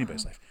healing in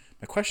anybody's life.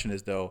 My question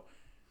is, though,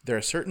 there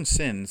are certain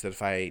sins that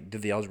if I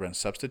did the algebra and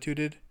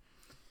substituted,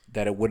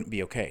 that it wouldn't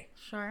be okay.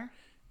 Sure.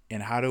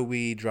 And how do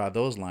we draw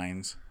those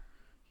lines,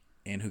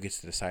 and who gets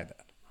to decide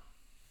that?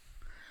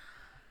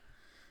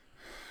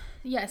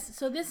 Yes.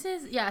 So this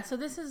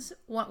is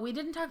what we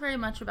didn't talk very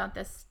much about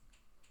this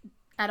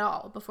at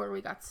all before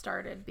we got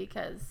started,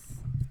 because,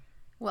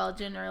 well,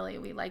 generally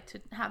we like to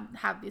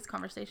have these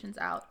conversations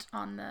out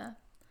on the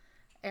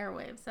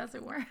airwaves, as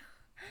it were.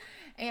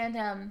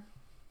 And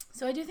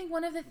so I do think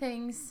one of the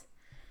things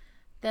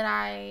that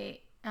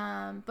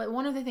but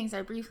one of the things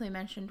I briefly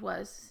mentioned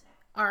was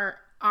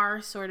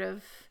our sort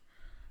of,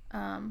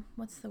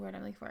 what's the word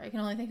I'm looking for? I can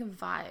only think of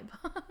vibe.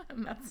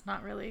 And that's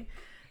not really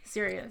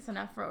serious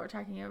enough for what we're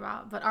talking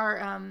about. But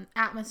our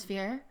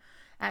atmosphere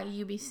at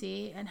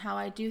UBC, and how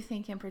I do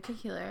think in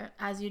particular,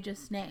 as you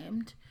just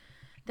named,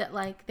 that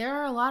like there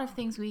are a lot of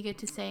things we get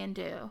to say and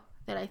do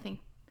that I think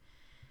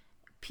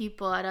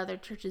people at other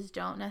churches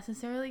don't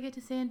necessarily get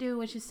to say and do,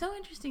 which is so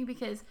interesting,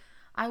 because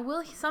I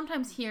will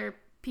sometimes hear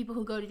people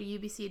who go to the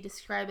UBC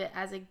describe it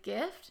as a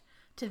gift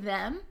to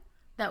them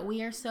that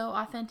we are so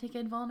authentic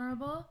and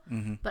vulnerable.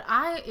 But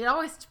it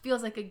always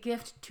feels like a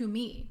gift to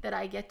me that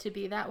I get to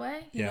be that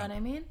way. You know what I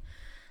mean?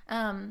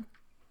 And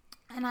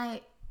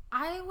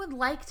I would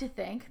like to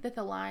think that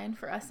the line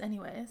for us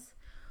anyways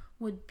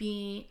would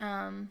be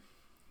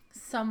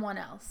someone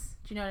else.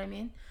 Do you know what I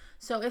mean?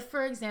 So if,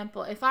 for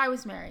example, if I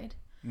was married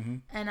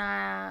and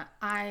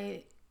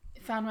I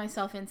found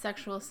myself in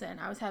sexual sin,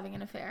 I was having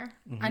an affair,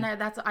 and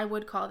I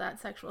would call that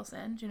sexual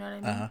sin. Do you know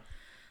what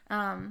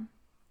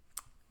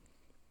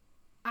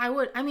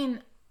I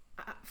mean?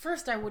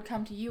 First I would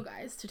come to you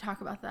guys to talk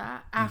about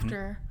that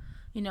after,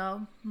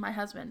 my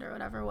husband or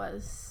whatever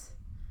was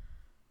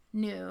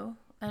new,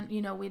 and,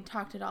 we'd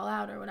talked it all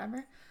out or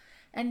whatever.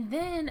 And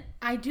then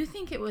I do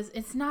think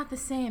it's not the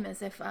same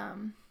as if,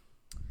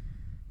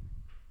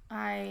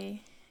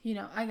 I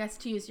guess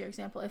to use your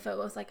example, if it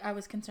was like I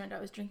was concerned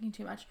I was drinking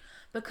too much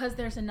because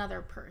there's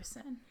another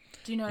person.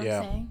 Do you know what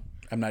I'm saying?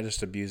 I'm not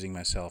just abusing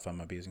myself, I'm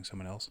abusing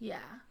someone else. Yeah.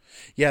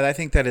 Yeah, I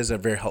think that is a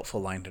very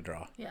helpful line to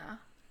draw. Yeah.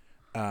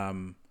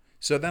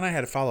 So then I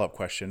had a follow-up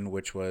question,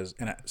 which was,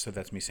 so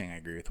that's me saying I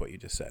agree with what you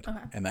just said. Okay.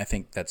 And I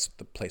think that's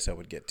the place I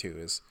would get to,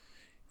 is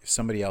if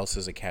somebody else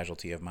is a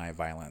casualty of my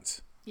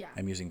violence,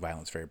 I'm using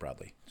violence very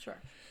broadly. Sure.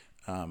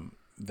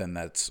 Then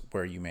that's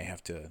where you may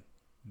have to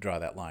draw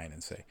that line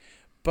and say.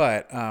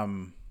 But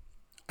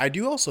I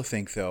do also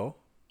think, though,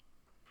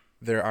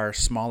 there are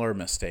smaller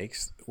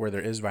mistakes where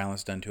there is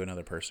violence done to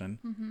another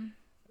person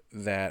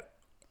that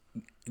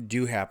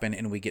do happen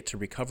and we get to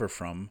recover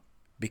from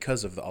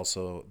because of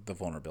also the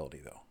vulnerability,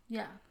 though.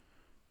 Yeah.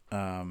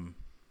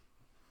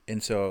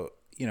 And so,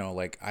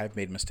 like I've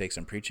made mistakes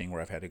in preaching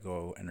where I've had to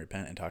go and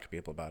repent and talk to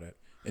people about it.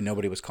 And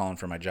nobody was calling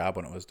for my job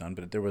when it was done,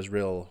 but there was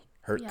real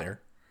hurt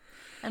there.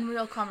 And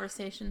real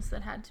conversations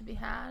that had to be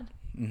had.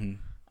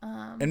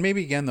 And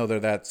maybe again, though,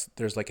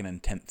 there's like an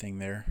intent thing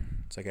there.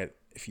 It's like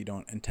if you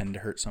don't intend to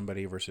hurt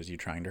somebody versus you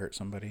trying to hurt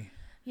somebody.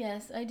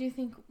 Yes, I do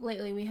think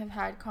lately we have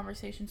had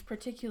conversations,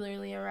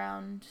 particularly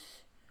around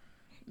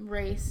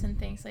race and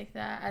things like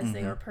that, as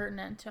they are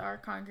pertinent to our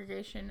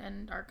congregation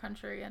and our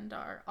country and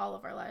all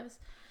of our lives.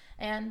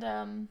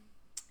 And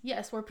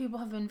yes, where people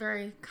have been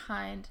very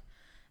kind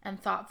and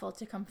thoughtful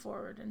to come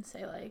forward and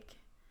say, like,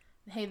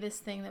 hey, this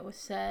thing that was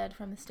said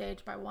from the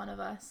stage by one of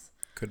us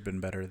could have been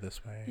better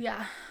this way.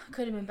 Yeah,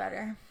 could have been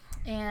better.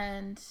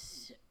 And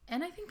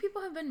I think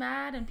people have been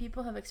mad and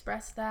people have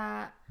expressed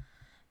that.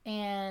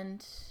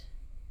 And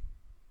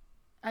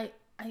I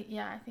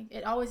I think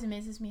it always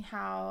amazes me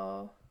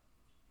how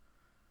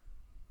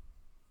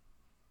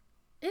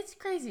it's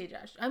crazy,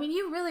 Josh. I mean,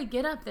 you really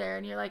get up there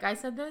and you're like, I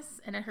said this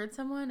and it hurt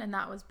someone and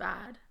that was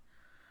bad.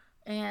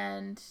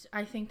 And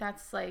I think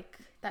that's like,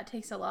 that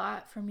takes a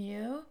lot from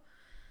you.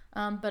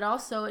 But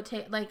also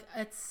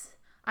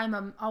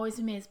I'm always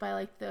amazed by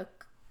like the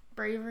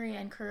bravery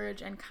and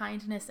courage and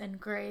kindness and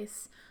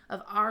grace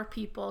of our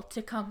people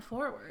to come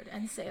forward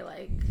and say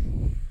like,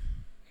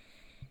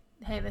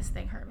 hey, this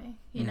thing hurt me,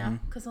 you know,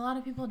 because a lot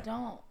of people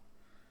don't.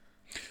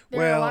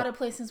 There are a lot of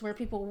places where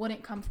people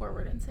wouldn't come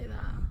forward and say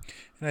that.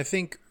 And I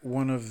think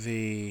one of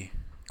the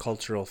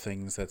cultural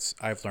things that's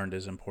I've learned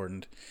is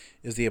important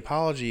is the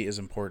apology is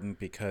important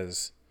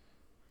because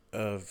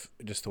of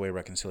just the way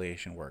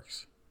reconciliation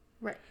works.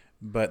 Right.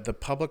 But the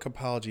public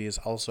apology is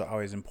also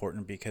always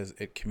important because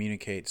it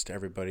communicates to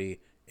everybody.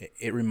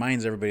 It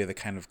reminds everybody of the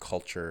kind of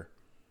culture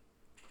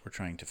we're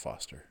trying to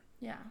foster.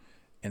 Yeah.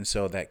 And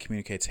so that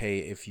communicates, hey,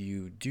 if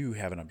you do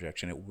have an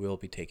objection, it will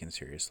be taken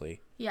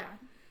seriously. Yeah.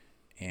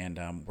 And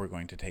we're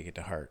going to take it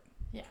to heart.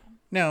 Yeah.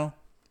 Now,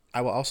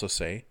 I will also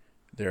say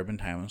there have been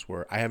times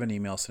where I have an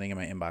email sitting in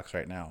my inbox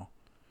right now,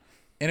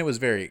 and it was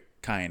very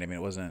kind. I mean,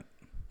 it wasn't,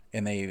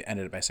 and they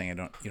ended up by saying, you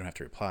don't have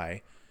to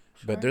reply.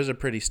 Sure. But there's a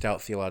pretty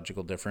stout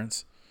theological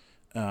difference.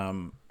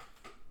 And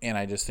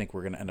I just think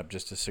we're going to end up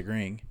just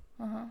disagreeing.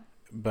 Uh-huh.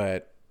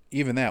 But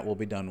even that will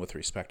be done with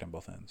respect on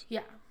both ends.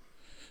 Yeah.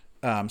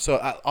 So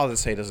all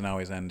this say doesn't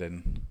always end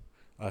in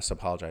us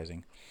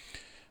apologizing.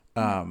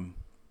 Now,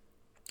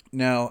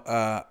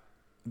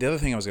 the other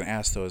thing I was going to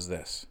ask, though, is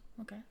this.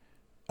 Okay.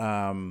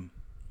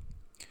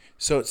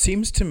 So it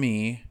seems to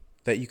me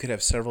that you could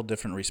have several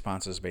different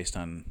responses based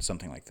on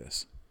something like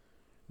this.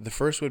 The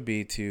first would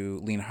be to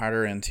lean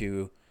harder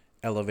into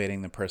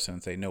elevating the person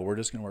and say, no, we're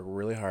just going to work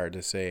really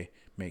hard to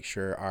make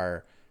sure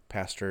our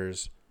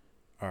pastors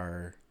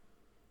are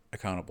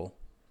accountable.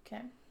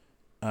 Okay.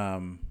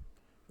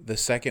 The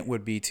second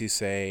would be to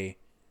say,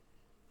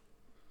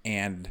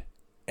 and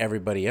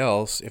everybody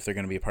else, if they're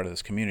going to be a part of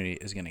this community,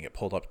 is going to get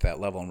pulled up to that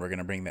level, and we're going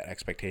to bring that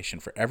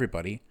expectation for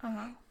everybody.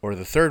 Uh-huh. Or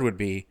the third would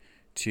be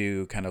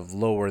to kind of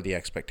lower the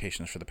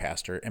expectations for the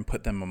pastor and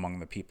put them among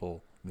the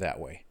people that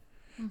way.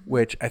 Mm-hmm.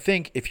 Which I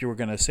think if you were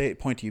going to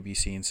point to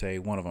UBC and say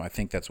one of them, I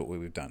think that's what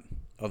we've done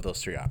of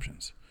those three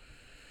options.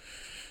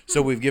 Mm-hmm.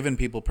 So we've given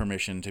people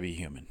permission to be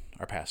human,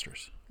 our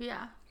pastors.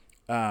 Yeah.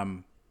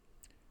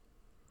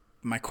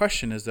 My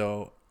question is,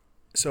 though,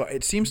 so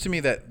it seems to me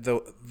that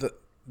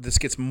this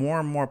gets more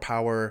and more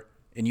power,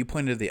 and you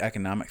pointed to the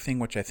economic thing,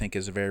 which I think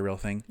is a very real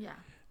thing. Yeah.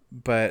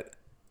 But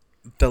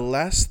the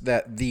less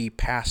that the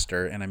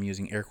pastor, and I'm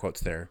using air quotes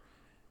there,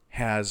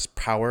 has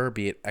power,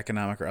 be it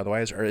economic or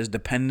otherwise, or is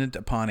dependent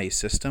upon a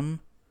system,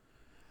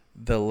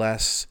 the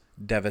less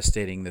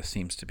devastating this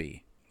seems to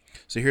be.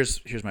 So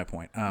here's my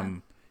point.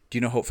 Do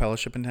you know Hope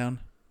Fellowship in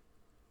town?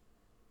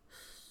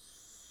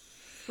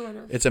 Sort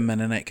of. It's a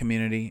Mennonite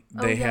community.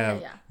 They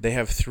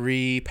have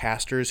 3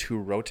 pastors who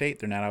rotate.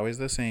 They're not always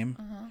the same.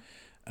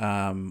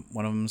 Uh-huh.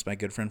 One of them is my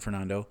good friend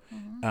Fernando.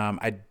 Uh-huh.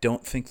 I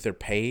don't think they're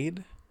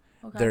paid.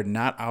 Okay. They're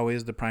not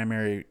always the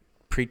primary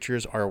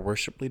preachers or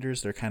worship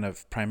leaders. They're kind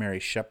of primary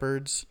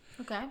shepherds.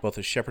 Okay. Both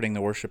the shepherding the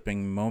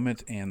worshiping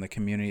moment and the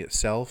community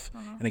itself.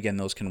 Uh-huh. And again,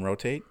 those can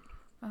rotate.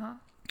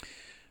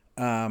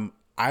 Uh-huh.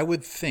 I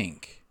would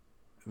think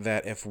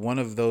that if one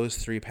of those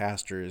 3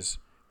 pastors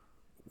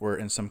were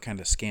in some kind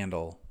of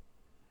scandal,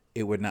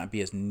 it would not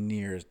be as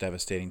near as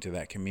devastating to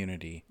that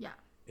community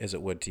as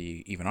it would to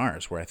even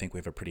ours, where I think we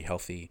have a pretty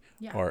healthy,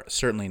 or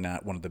certainly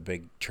not one of the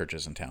big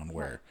churches in town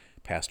where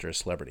pastor is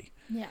celebrity.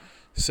 Yeah.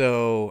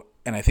 So,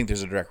 and I think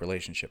there's a direct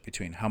relationship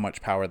between how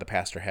much power the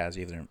pastor has,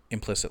 either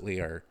implicitly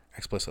or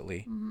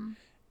explicitly,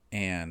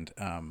 and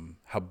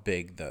how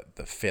big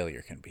the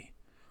failure can be.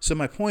 So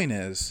my point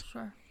is,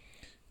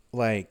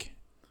 like,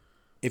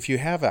 if you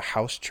have a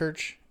house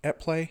church at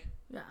play,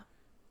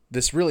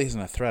 this really isn't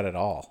a threat at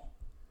all,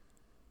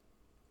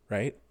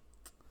 right?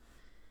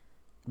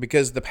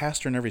 Because the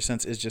pastor, in every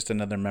sense, is just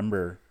another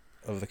member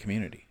of the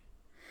community.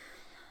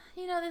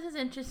 You know, this is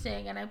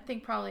interesting, and I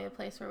think probably a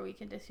place where we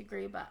can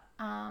disagree, but...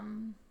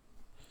 I'm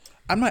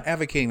not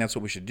advocating that's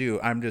what we should do.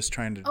 I'm just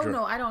trying to...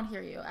 no, I don't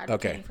hear you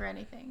advocating for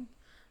anything.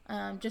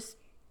 Just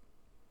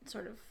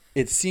sort of...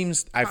 It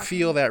seems... Talking. I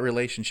feel that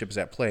relationship is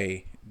at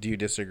play. Do you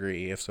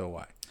disagree? If so,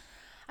 why?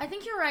 I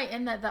think you're right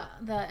in that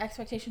the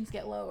expectations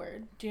get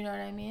lowered. Do you know what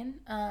I mean?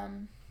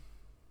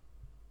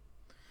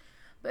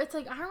 But it's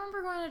like, I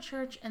remember going to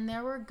church and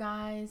there were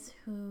guys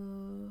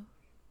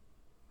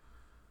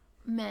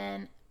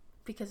men,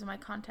 because of my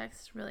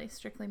context, really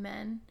strictly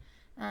men,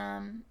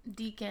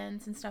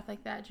 deacons and stuff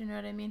like that. Do you know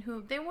what I mean?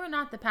 Who, they were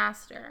not the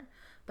pastor,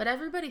 but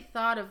everybody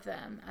thought of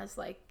them as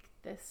like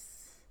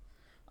this,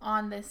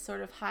 on this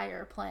sort of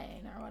higher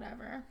plane or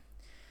whatever.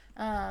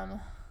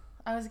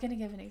 I was going to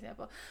give an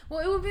example. Well,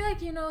 it would be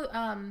like, you know,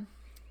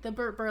 the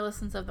Bert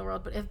Burlesons of the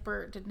world, but if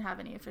Bert didn't have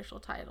any official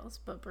titles,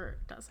 but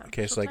Bert does have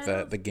official titles. Okay, so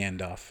like the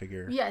Gandalf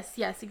figure. Yes,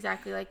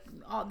 exactly. Like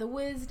all the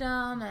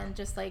wisdom and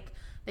just like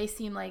they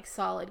seem like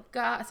solid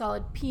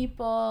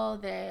people.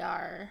 They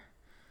are,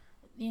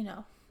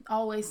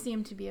 always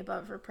seem to be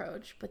above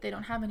reproach, but they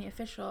don't have any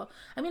official.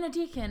 I mean, a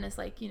deacon is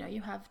like,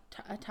 you have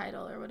a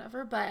title or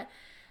whatever, but,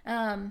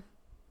 and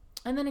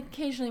then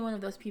occasionally one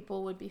of those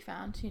people would be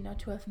found,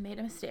 to have made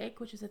a mistake,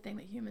 which is a thing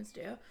that humans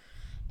do.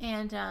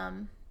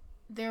 And,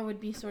 there would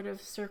be sort of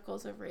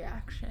circles of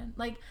reaction.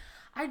 Like,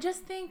 I do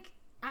think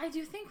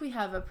we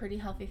have a pretty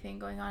healthy thing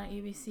going on at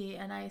UBC,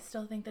 and I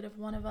still think that if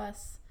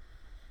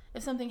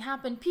something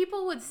happened,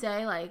 people would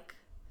say, like,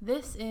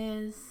 this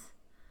is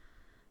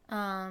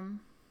a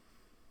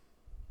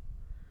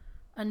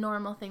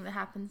normal thing that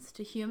happens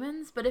to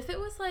humans. But if it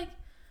was like,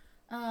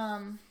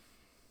 I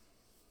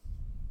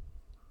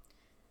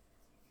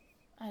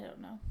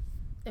don't know,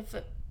 if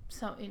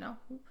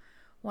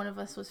one of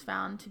us was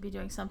found to be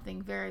doing something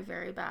very,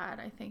 very bad,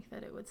 I think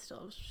that it would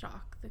still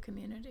shock the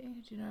community.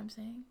 Do you know what I'm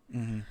saying?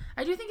 Mm-hmm.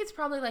 I do think it's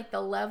probably like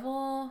the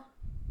level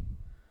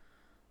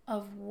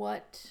of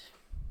what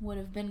would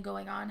have been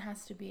going on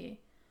has to be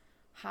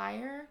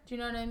higher. Do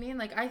you know what I mean?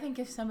 Like, I think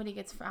if somebody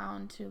gets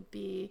found to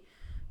be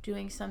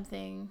doing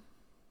something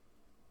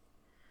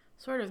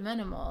sort of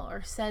minimal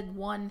or said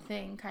one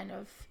thing kind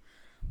of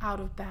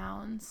out of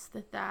bounds,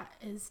 that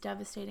is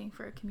devastating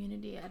for a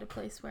community at a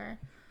place where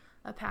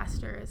a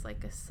pastor is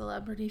like a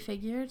celebrity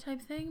figure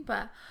type thing.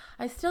 But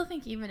I still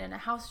think even in a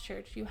house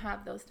church, you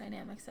have those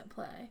dynamics at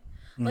play.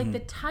 Mm-hmm. Like, the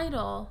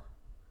title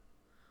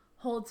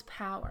holds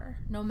power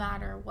no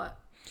matter what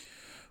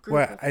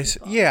group of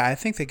people. I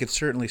think they could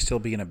certainly still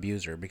be an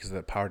abuser because of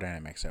the power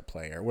dynamics at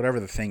play or whatever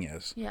the thing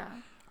is. Yeah.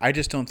 I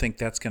just don't think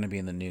that's going to be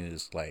in the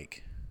news.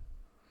 Like,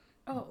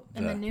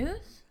 in the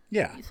news?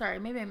 Yeah. Sorry,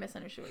 maybe I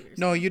misunderstood what you were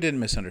saying. No, you didn't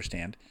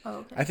misunderstand. Oh,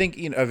 okay. I think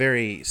a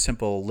very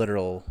simple,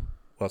 literal,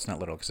 well, it's not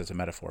literal because it's a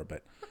metaphor,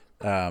 but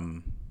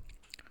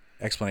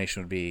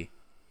explanation would be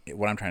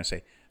what I'm trying to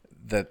say.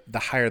 The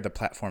higher the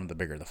platform, the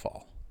bigger the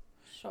fall.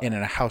 Sure. And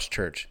in a house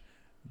church,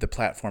 the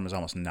platform is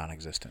almost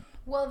non-existent.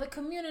 Well, the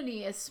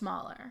community is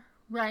smaller,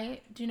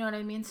 right? Do you know what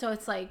I mean? So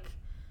it's like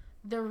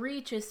the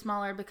reach is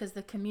smaller because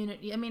the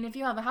community, I mean, if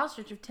you have a house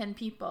church of 10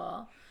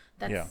 people,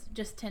 that's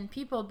just 10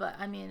 people, but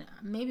I mean,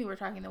 maybe we're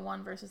talking the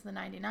 1 versus the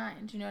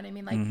 99. Do you know what I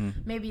mean?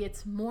 Like, maybe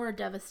it's more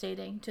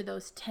devastating to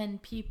those 10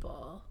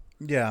 people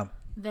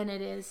than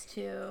it is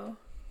to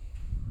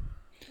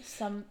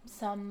some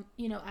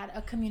at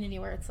a community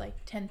where it's like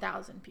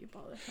 10,000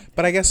 people or something.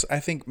 But I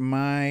think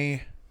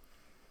my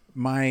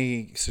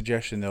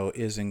suggestion, though,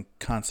 is in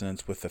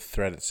consonance with the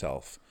thread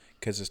itself,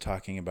 because it's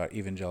talking about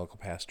evangelical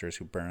pastors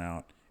who burn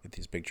out at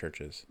these big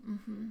churches.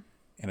 Mm-hmm.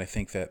 And I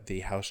think that the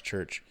house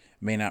church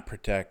may not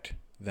protect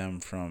them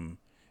from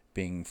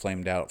being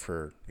flamed out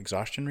for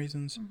exhaustion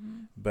reasons,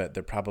 but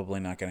they're probably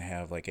not going to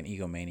have like an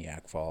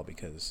egomaniac fall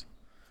because...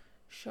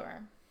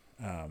 Sure.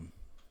 I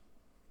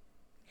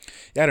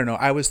don't know.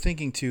 I was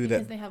thinking too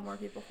because they have more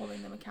people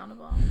holding them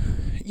accountable.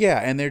 Yeah,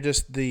 and they're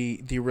just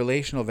the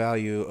relational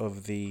value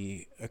of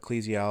the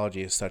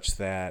ecclesiology is such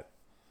that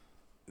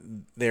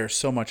they're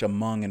so much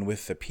among and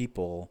with the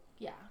people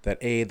that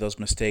those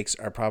mistakes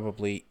are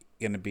probably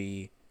going to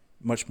be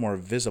much more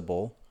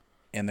visible,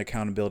 and the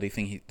accountability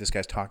thing this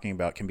guy's talking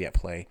about can be at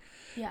play.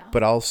 Yeah.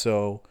 But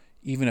also,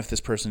 even if this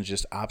person's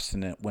just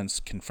obstinate once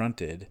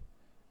confronted,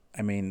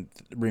 I mean,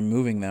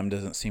 removing them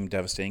doesn't seem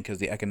devastating because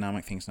the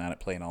economic thing's not at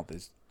play, and all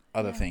these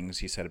other things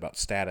he said about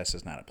status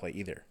is not at play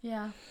either.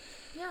 Yeah.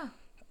 Yeah.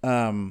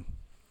 I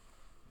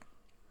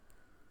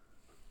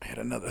had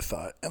another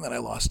thought, and then I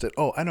lost it.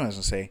 Oh, I know what I was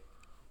going to say.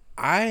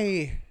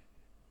 I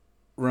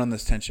run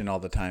this tension all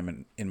the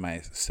time in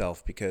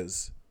myself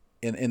because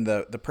in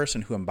the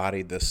person who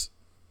embodied this,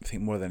 I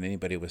think more than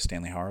anybody, was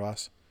Stanley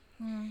Hauerwas.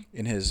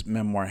 In his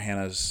memoir,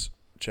 Hannah's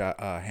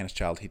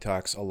Child, he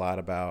talks a lot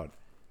about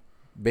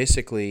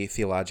basically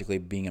theologically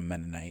being a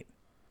Mennonite,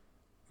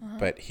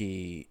 but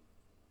he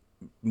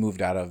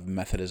moved out of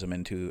Methodism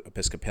into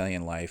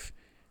Episcopalian life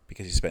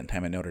because he spent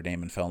time at Notre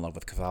Dame and fell in love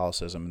with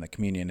Catholicism and the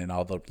communion and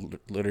all the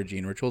liturgy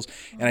and rituals.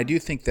 And I do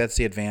think that's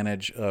the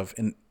advantage of,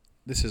 and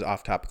this is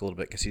off topic a little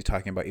bit because he's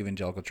talking about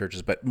evangelical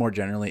churches, but more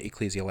generally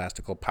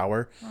ecclesiastical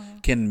power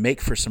can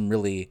make for some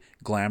really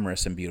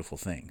glamorous and beautiful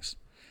things.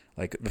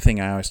 Like the thing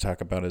I always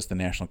talk about is the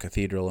National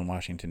Cathedral in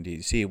Washington,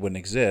 D.C. wouldn't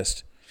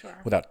exist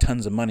without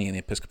tons of money in the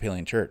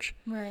Episcopalian Church.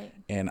 Right.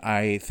 And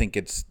I think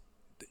it's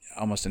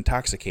almost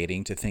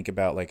intoxicating to think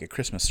about like a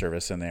Christmas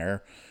service in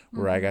there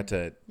where I got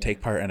to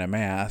take part in a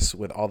mass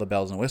with all the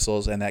bells and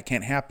whistles, and that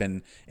can't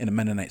happen in a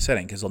Mennonite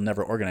setting because they'll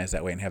never organize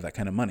that way and have that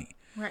kind of money.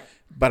 Right.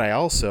 But I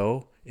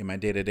also, in my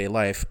day-to-day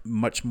life,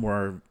 much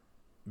more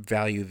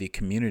value the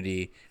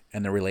community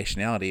and the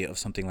relationality of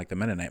something like the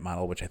Mennonite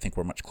model, which I think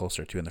we're much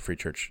closer to in the Free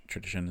Church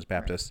tradition as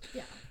Baptists.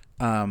 Right.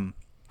 Yeah.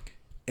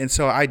 And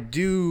so I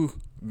do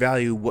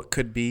value what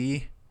could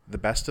be the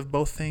best of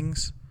both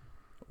things.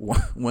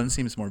 One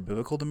seems more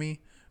biblical to me,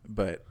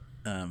 but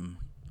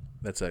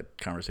that's a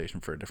conversation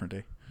for a different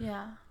day.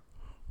 Yeah.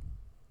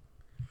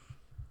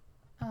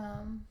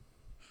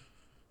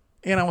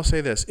 And I will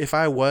say this. If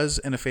I was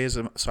in a phase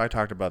of... So I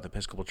talked about the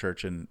Episcopal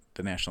Church and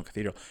the National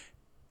Cathedral.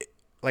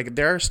 Like,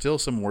 there are still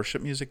some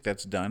worship music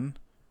that's done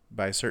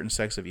by certain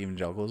sects of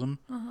evangelicalism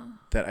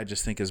that I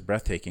just think is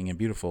breathtaking and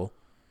beautiful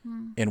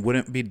and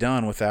wouldn't be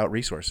done without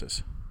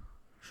resources.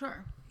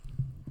 Sure.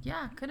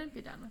 Yeah, couldn't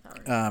be done without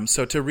resources.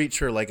 So to reach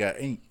for like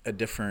a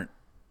different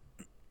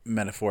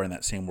metaphor in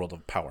that same world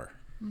of power.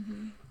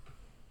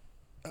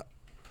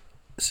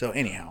 So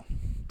anyhow.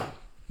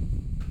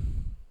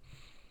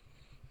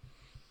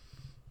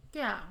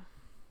 Yeah.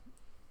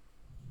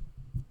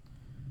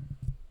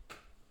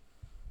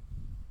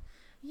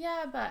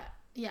 Yeah, but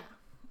yeah,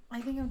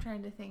 I think I'm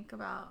trying to think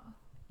about.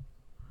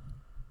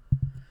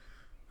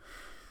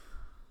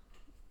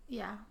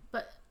 Yeah,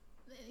 but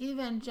the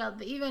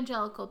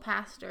evangelical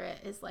pastorate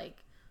is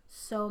like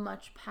so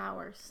much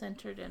power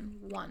centered in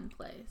one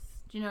place.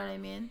 Do you know what I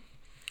mean?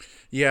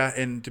 Yeah,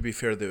 and to be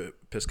fair, the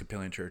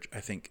Episcopalian Church,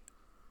 I think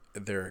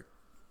their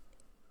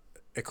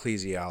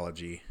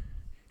ecclesiology,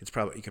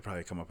 you could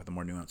probably come up with a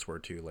more nuanced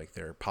word too, like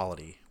their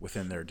polity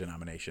within their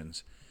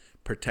denominations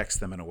protects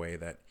them in a way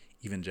that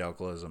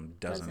evangelicalism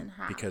doesn't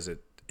have. Because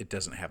it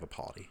doesn't have a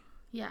polity.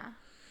 Yeah.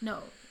 No.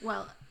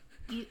 Well,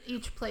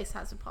 each place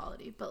has a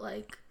polity, but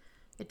like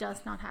it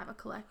does not have a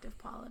collective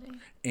polity.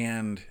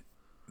 And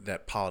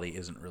that polity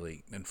isn't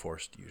really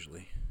enforced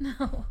usually.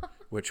 No.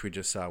 Which we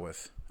just saw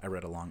with, I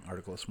read a long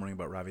article this morning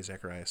about Ravi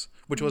Zacharias,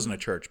 which wasn't a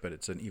church, but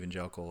it's an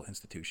evangelical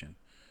institution.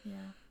 Yeah.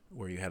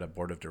 Where you had a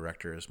board of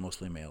directors,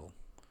 mostly male,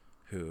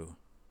 who,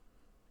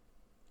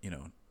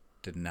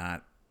 did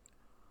not.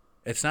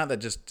 It's not that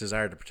just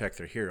desired to protect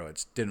their hero.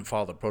 It didn't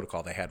follow the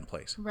protocol they had in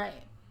place.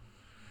 Right.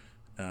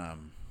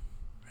 And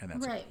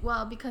that's right.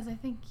 Well, because I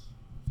think,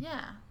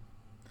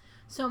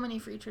 so many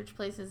free church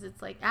places,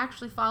 it's like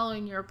actually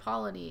following your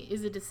polity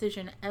is a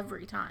decision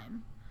every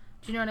time.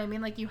 Do you know what I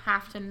mean? Like you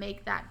have to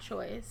make that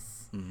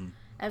choice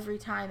every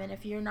time, and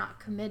if you're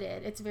not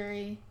committed, it's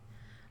very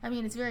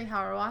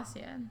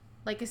Hauerwasian.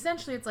 Like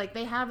essentially, it's like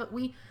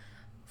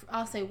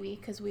I'll say we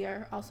because we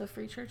are also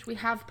free church. We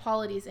have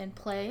polities in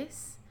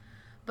place.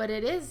 But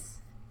it is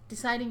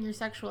deciding your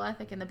sexual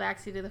ethic in the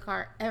backseat of the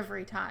car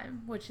every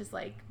time, which is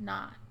like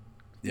not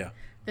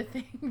the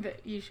thing that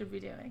you should be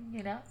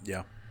doing,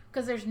 Yeah.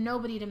 Because there's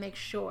nobody to make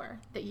sure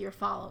that you're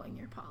following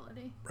your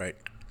polity. Right.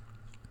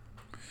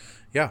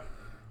 Yeah.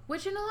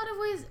 Which in a lot of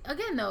ways,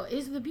 again, though,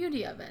 is the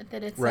beauty of it.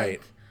 That it's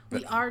right.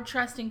 We are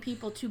trusting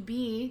people to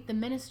be the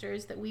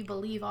ministers that we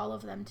believe all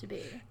of them to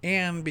be.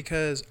 And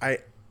because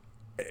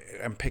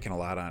I'm picking a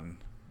lot on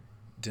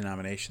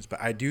denominations, but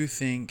I do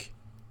think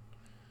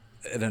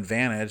an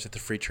advantage that the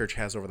free church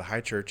has over the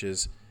high church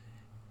is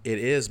it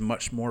is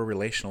much more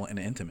relational and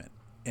intimate,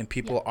 and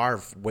people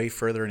are way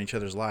further in each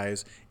other's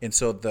lives, and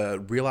so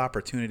the real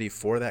opportunity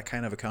for that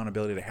kind of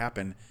accountability to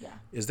happen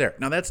is there.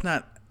 Now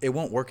it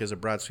won't work as a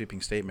broad sweeping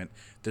statement.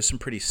 There's some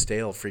pretty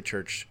stale free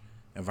church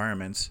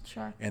environments,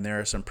 and there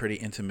are some pretty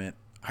intimate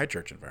high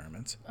church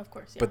environments, of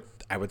course, but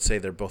I would say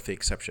they're both the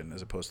exception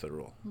as opposed to the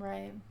rule.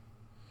 Right.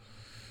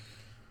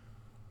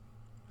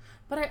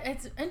 But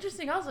it's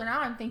interesting also, now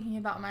I'm thinking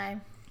about my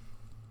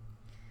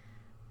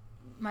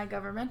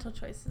governmental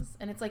choices,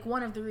 and it's like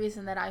one of the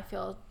reasons that I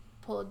feel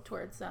pulled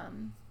towards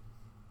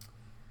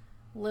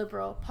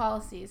liberal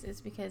policies is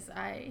because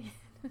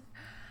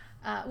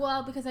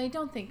because I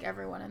don't think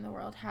everyone in the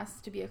world has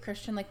to be a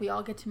Christian. Like we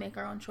all get to make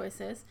our own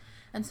choices,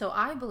 and so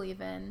I believe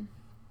in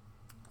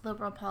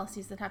liberal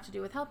policies that have to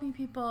do with helping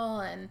people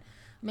and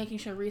making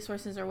sure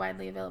resources are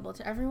widely available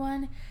to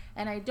everyone.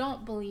 And I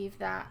don't believe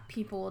that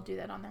people will do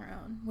that on their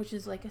own, which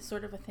is like a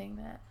sort of a thing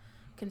that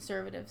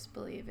conservatives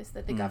believe, is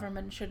that the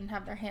government shouldn't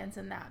have their hands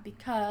in that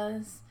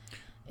because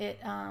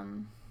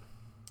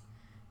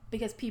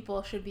because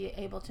people should be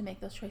able to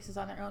make those choices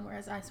on their own,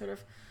 whereas I sort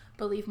of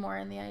believe more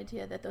in the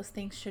idea that those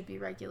things should be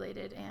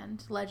regulated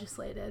and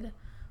legislated,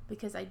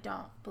 because I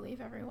don't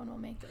believe everyone will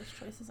make those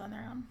choices on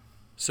their own.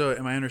 So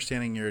am I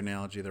understanding your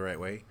analogy the right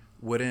way?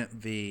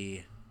 Wouldn't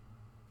the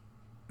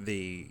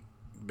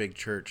big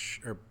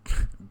church or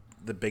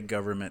the big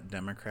government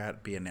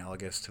Democrat be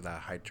analogous to the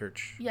high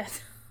church?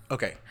 Yes.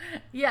 Okay.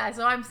 Yeah,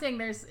 so I'm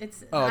saying I'm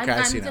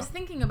just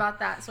thinking about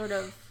that sort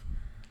of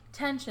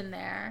tension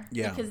there.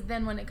 Yeah. Because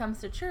then when it comes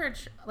to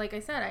church, like I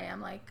said, I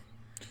am like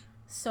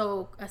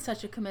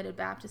such a committed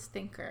Baptist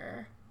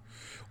thinker.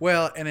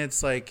 Well, and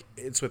it's like,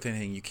 it's with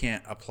anything, you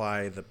can't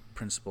apply the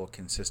principle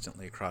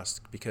consistently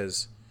across,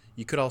 because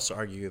you could also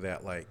argue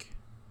that like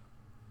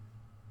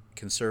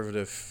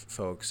conservative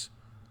folks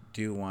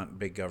do want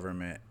big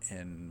government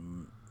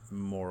in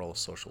moral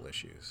social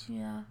issues.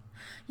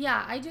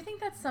 Yeah, I do think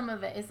that some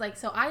of it is like,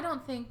 so I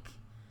think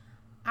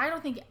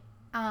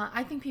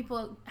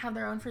people have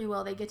their own free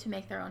will. They get to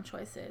make their own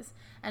choices.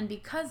 And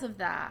because of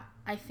that,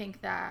 I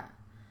think that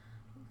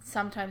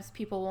sometimes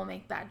people will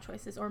make bad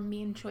choices or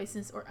mean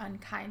choices or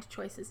unkind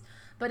choices.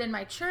 But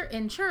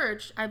in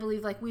church, I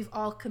believe like we've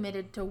all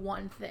committed to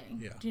one thing.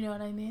 Yeah. Do you know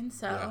what I mean?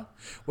 So. Yeah.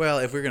 Well,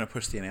 if we're going to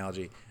push the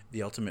analogy,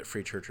 the ultimate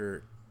free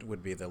churcher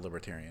would be the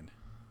libertarian.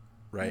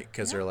 Right?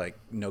 Because they're like,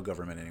 no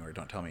government anywhere.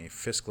 Don't tell me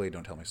fiscally.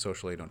 Don't tell me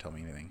socially. Don't tell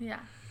me anything. Yeah.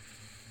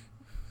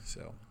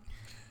 So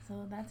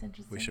that's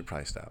interesting. We should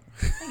probably stop.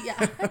 Yeah.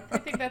 I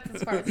think that's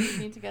as far as we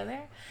need to go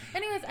there.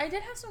 Anyways, I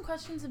did have some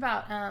questions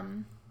about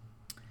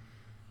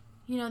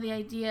the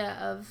idea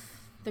of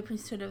the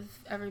priesthood of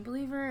every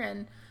believer,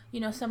 and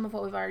some of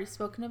what we've already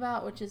spoken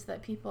about, which is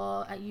that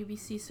people at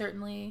UBC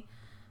certainly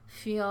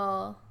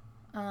feel,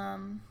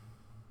 well,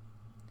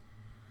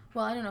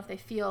 I don't know if they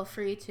feel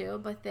free to,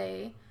 but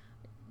they,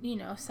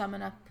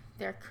 summon up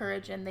their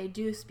courage, and they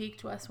do speak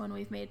to us when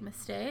we've made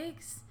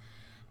mistakes,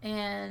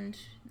 and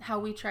how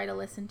we try to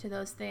listen to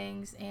those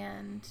things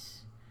and,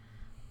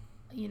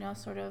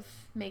 sort of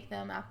make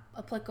them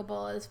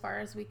applicable as far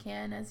as we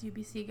can as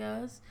UBC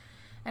goes.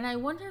 And I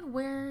wondered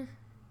where,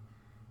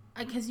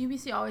 has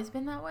UBC always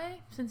been that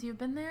way since you've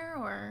been there,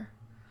 or,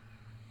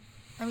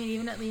 I mean,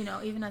 even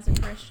as a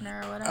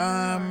parishioner or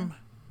whatever?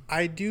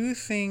 I do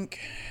think,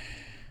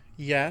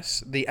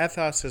 yes, the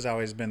ethos has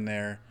always been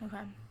there.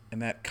 Okay.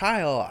 And that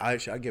Kyle,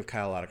 I'll give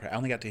Kyle a lot of credit. I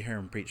only got to hear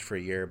him preach for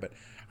a year, but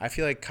I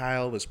feel like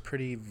Kyle was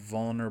pretty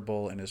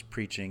vulnerable in his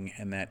preaching,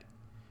 and that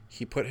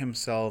he put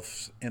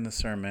himself in the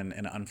sermon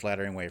in an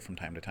unflattering way from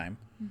time to time,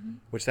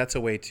 which that's a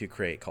way to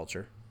create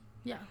culture.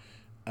 Yeah.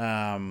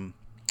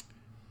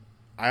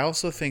 I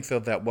also think, though,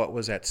 that what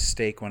was at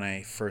stake when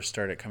I first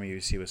started coming to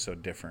UC was so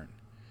different.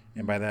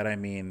 And by that I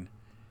mean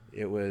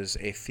it was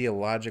a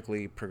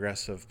theologically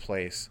progressive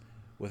place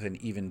with an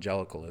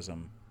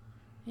evangelicalism.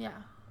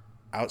 Yeah.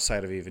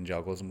 Outside of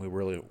evangelicalism, we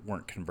really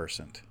weren't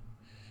conversant.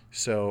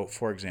 So,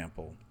 for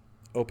example,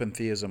 open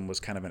theism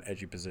was kind of an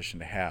edgy position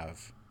to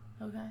have.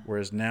 Okay.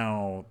 Whereas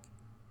now,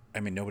 I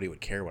mean, nobody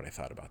would care what I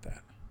thought about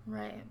that.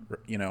 Right.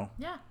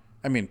 Yeah.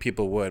 I mean,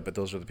 people would, but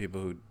those are the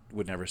people who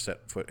would never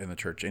set foot in the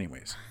church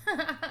anyways.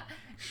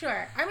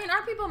 Sure. I mean,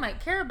 our people might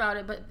care about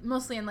it, but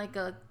mostly in like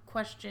a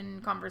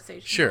question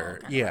conversation. Sure.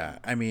 Yeah.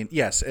 I mean,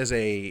 yes, as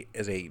a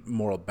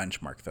moral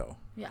benchmark, though.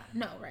 Yeah.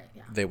 No. Right.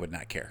 Yeah. They would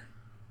not care.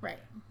 Right.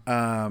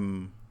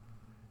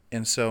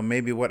 And so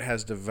maybe what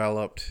has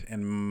developed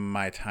in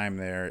my time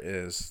there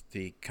is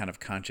the kind of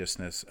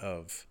consciousness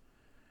of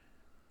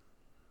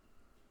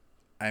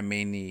I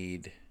may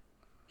need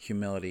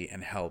humility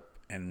and help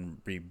and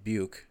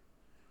rebuke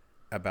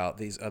about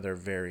these other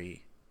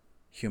very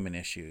human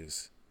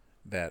issues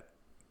that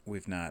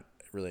we've not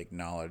really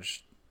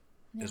acknowledged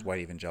as white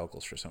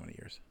evangelicals for so many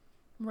years.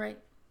 Right.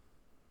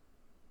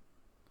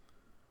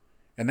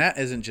 And that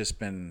hasn't just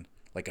been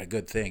like a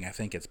good thing. I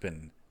think it's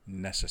been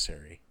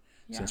necessary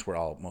since we're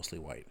all mostly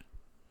white.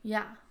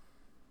 Yeah.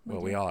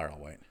 We all are all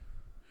white.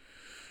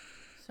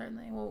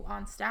 Certainly. Well,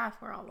 on staff,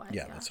 we're all white.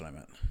 Yeah, that's what I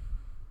meant.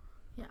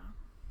 Yeah.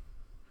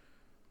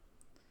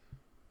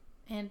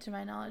 And to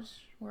my knowledge,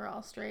 we're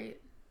all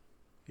straight.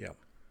 Yeah.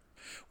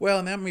 Well,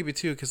 and that maybe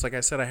too, because like I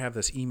said, I have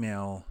this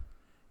email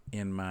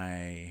in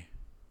my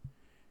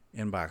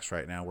inbox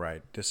right now where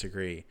I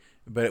disagree,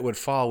 but it would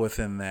fall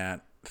within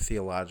that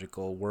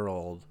theological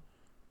world,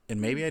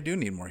 and maybe I do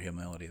need more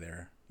humility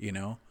there,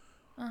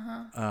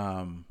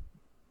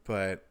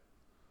 but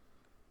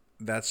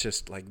that's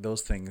just like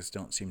those things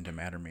don't seem to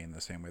matter to me in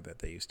the same way that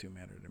they used to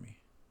matter to me.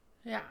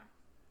 Yeah.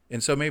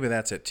 And so maybe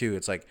that's it too.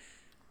 It's like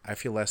I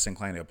feel less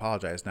inclined to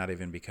apologize, not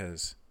even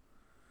because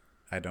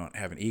I don't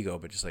have an ego,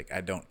 but just like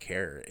I don't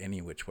care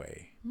any which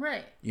way.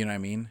 Right. You know what I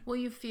mean? Well,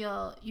 you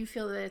feel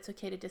that it's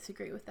okay to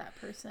disagree with that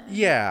person.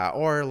 Yeah,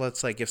 or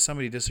let's like if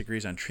somebody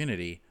disagrees on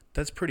Trinity,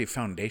 that's pretty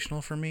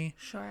foundational for me.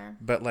 Sure.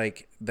 But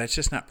like that's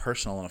just not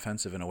personal and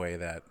offensive in a way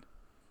that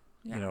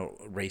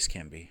race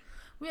can be.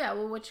 Yeah,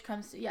 well, which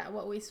comes to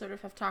what we sort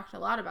of have talked a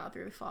lot about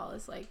through the fall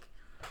is like,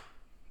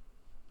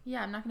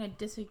 I'm not going to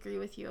disagree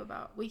with you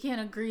about. We can't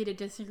agree to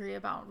disagree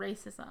about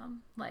racism,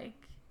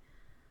 like.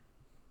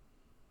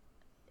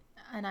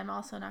 And I'm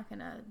also not going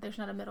to, there's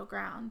not a middle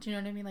ground. Do you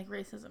know what I mean? Like,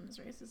 racism is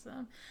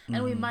racism.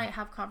 And we might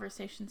have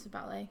conversations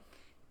about, like,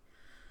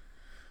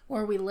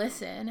 or we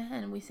listen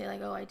and we say,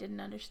 like, oh, I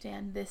didn't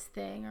understand this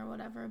thing or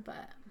whatever,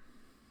 but.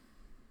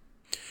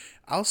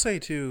 I'll say,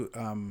 too,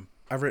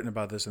 I've written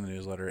about this in the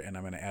newsletter, and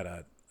I'm going to add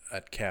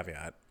a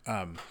caveat,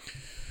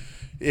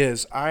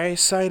 is I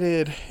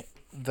cited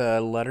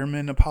the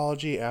Letterman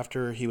apology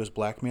after he was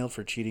blackmailed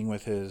for cheating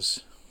with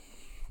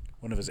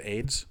one of his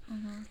aides.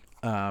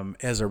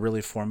 As a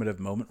really formative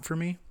moment for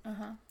me.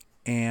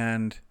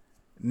 And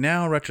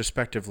now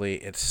retrospectively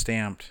it's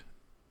stamped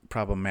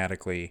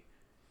problematically,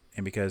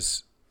 and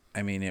because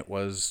I mean it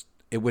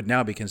would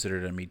now be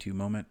considered a Me Too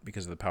moment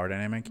because of the power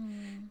dynamic,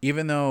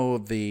 even though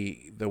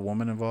the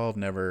woman involved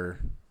never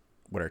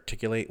would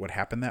articulate what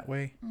happened that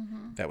way.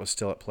 That was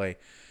still at play.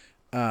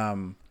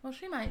 Well,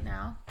 she might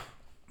now.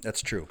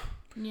 That's true.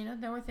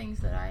 There were things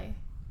that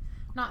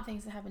not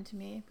things that happened to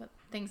me, but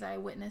things I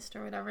witnessed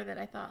or whatever that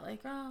I thought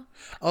like, oh.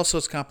 Also,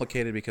 it's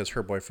complicated because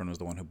her boyfriend was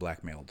the one who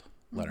blackmailed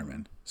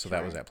Letterman. So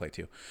that was at play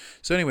too.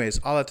 So anyways,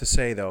 all that to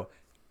say though,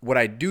 what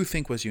I do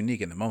think was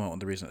unique in the moment,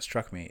 the reason it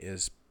struck me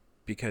is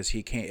because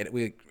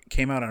we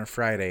came out on a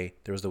Friday,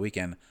 there was the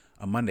weekend,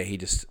 on Monday he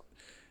just,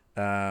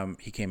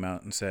 he came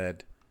out and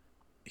said,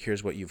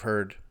 here's what you've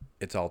heard,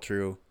 it's all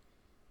true.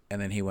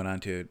 And then he went on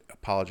to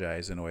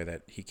apologize in a way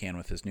that he can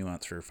with his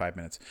nuance for 5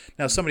 minutes.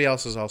 Now, somebody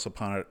else has also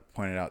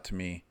pointed out to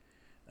me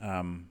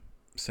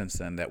since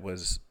then that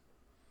was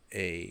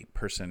a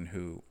person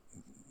who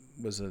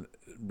was a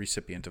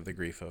recipient of the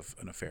grief of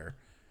an affair.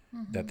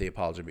 that the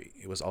apology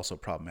it was also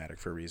problematic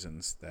for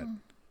reasons that,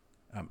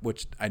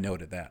 which I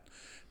noted that.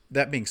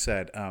 That being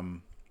said,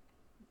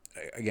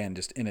 again,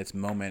 just in its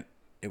moment,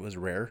 it was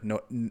rare.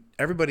 No,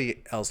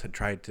 everybody else had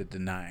tried to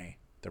deny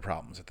the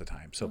problems at the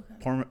time. So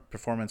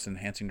performance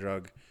enhancing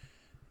drug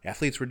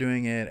athletes were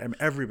doing it. I mean,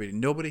 everybody,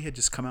 nobody had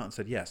just come out and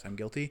said, yes, I'm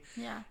guilty.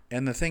 Yeah.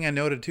 And the thing I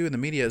noted too in the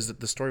media is that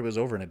the story was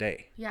over in a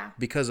day. Yeah.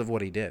 Because of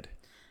what he did.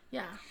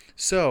 Yeah.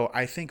 So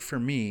I think for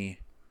me,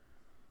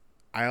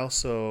 I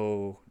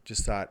also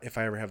just thought if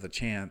I ever have the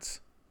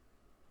chance,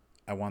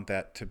 I want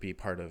that to be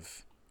part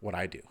of what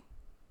I do.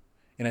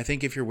 And I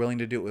think if you're willing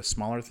to do it with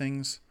smaller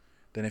things,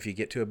 then if you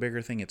get to a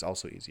bigger thing, it's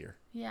also easier.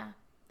 Yeah.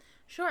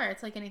 Sure.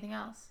 It's like anything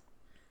else.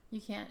 You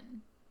can't,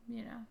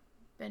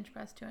 bench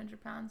press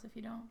 200 pounds if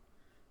you don't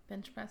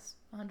bench press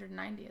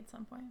 190 at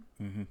some point.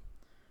 Mm-hmm.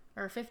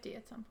 Or 50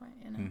 at some point,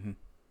 Mm-hmm.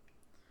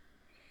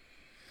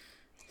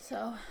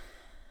 So,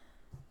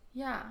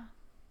 yeah.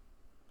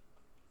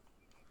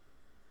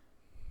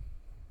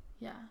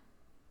 Yeah.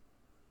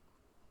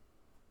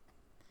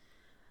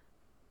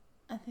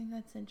 I think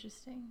that's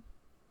interesting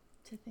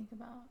to think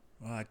about.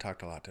 Well, I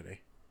talked a lot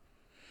today.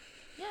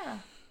 Yeah.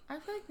 I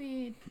feel like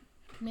we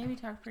maybe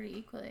talked pretty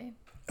equally.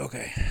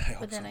 Okay.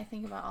 But then I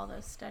think about all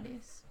those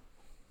studies.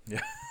 Yeah.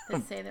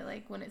 That say that,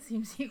 like, when it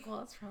seems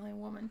equal, it's probably a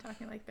woman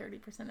talking like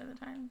 30% of the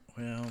time.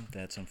 Well,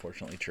 that's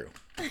unfortunately true.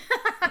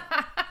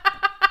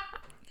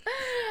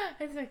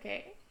 It's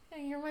okay.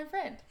 You're my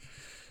friend.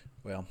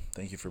 Well,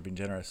 thank you for being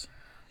generous.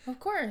 Of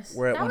course.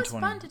 We're at that was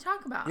 120. fun to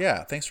talk about.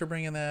 Yeah, thanks for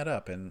bringing that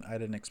up. And I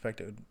didn't expect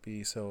it would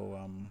be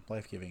so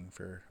life-giving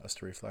for us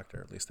to reflect,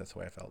 or at least that's the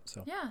way I felt.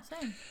 So Yeah,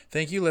 same.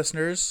 thank you,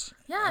 listeners,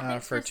 Yeah,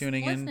 thanks for for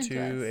tuning in listening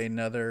to to us.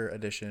 another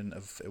edition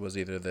of It Was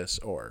Either This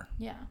or.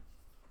 Yeah.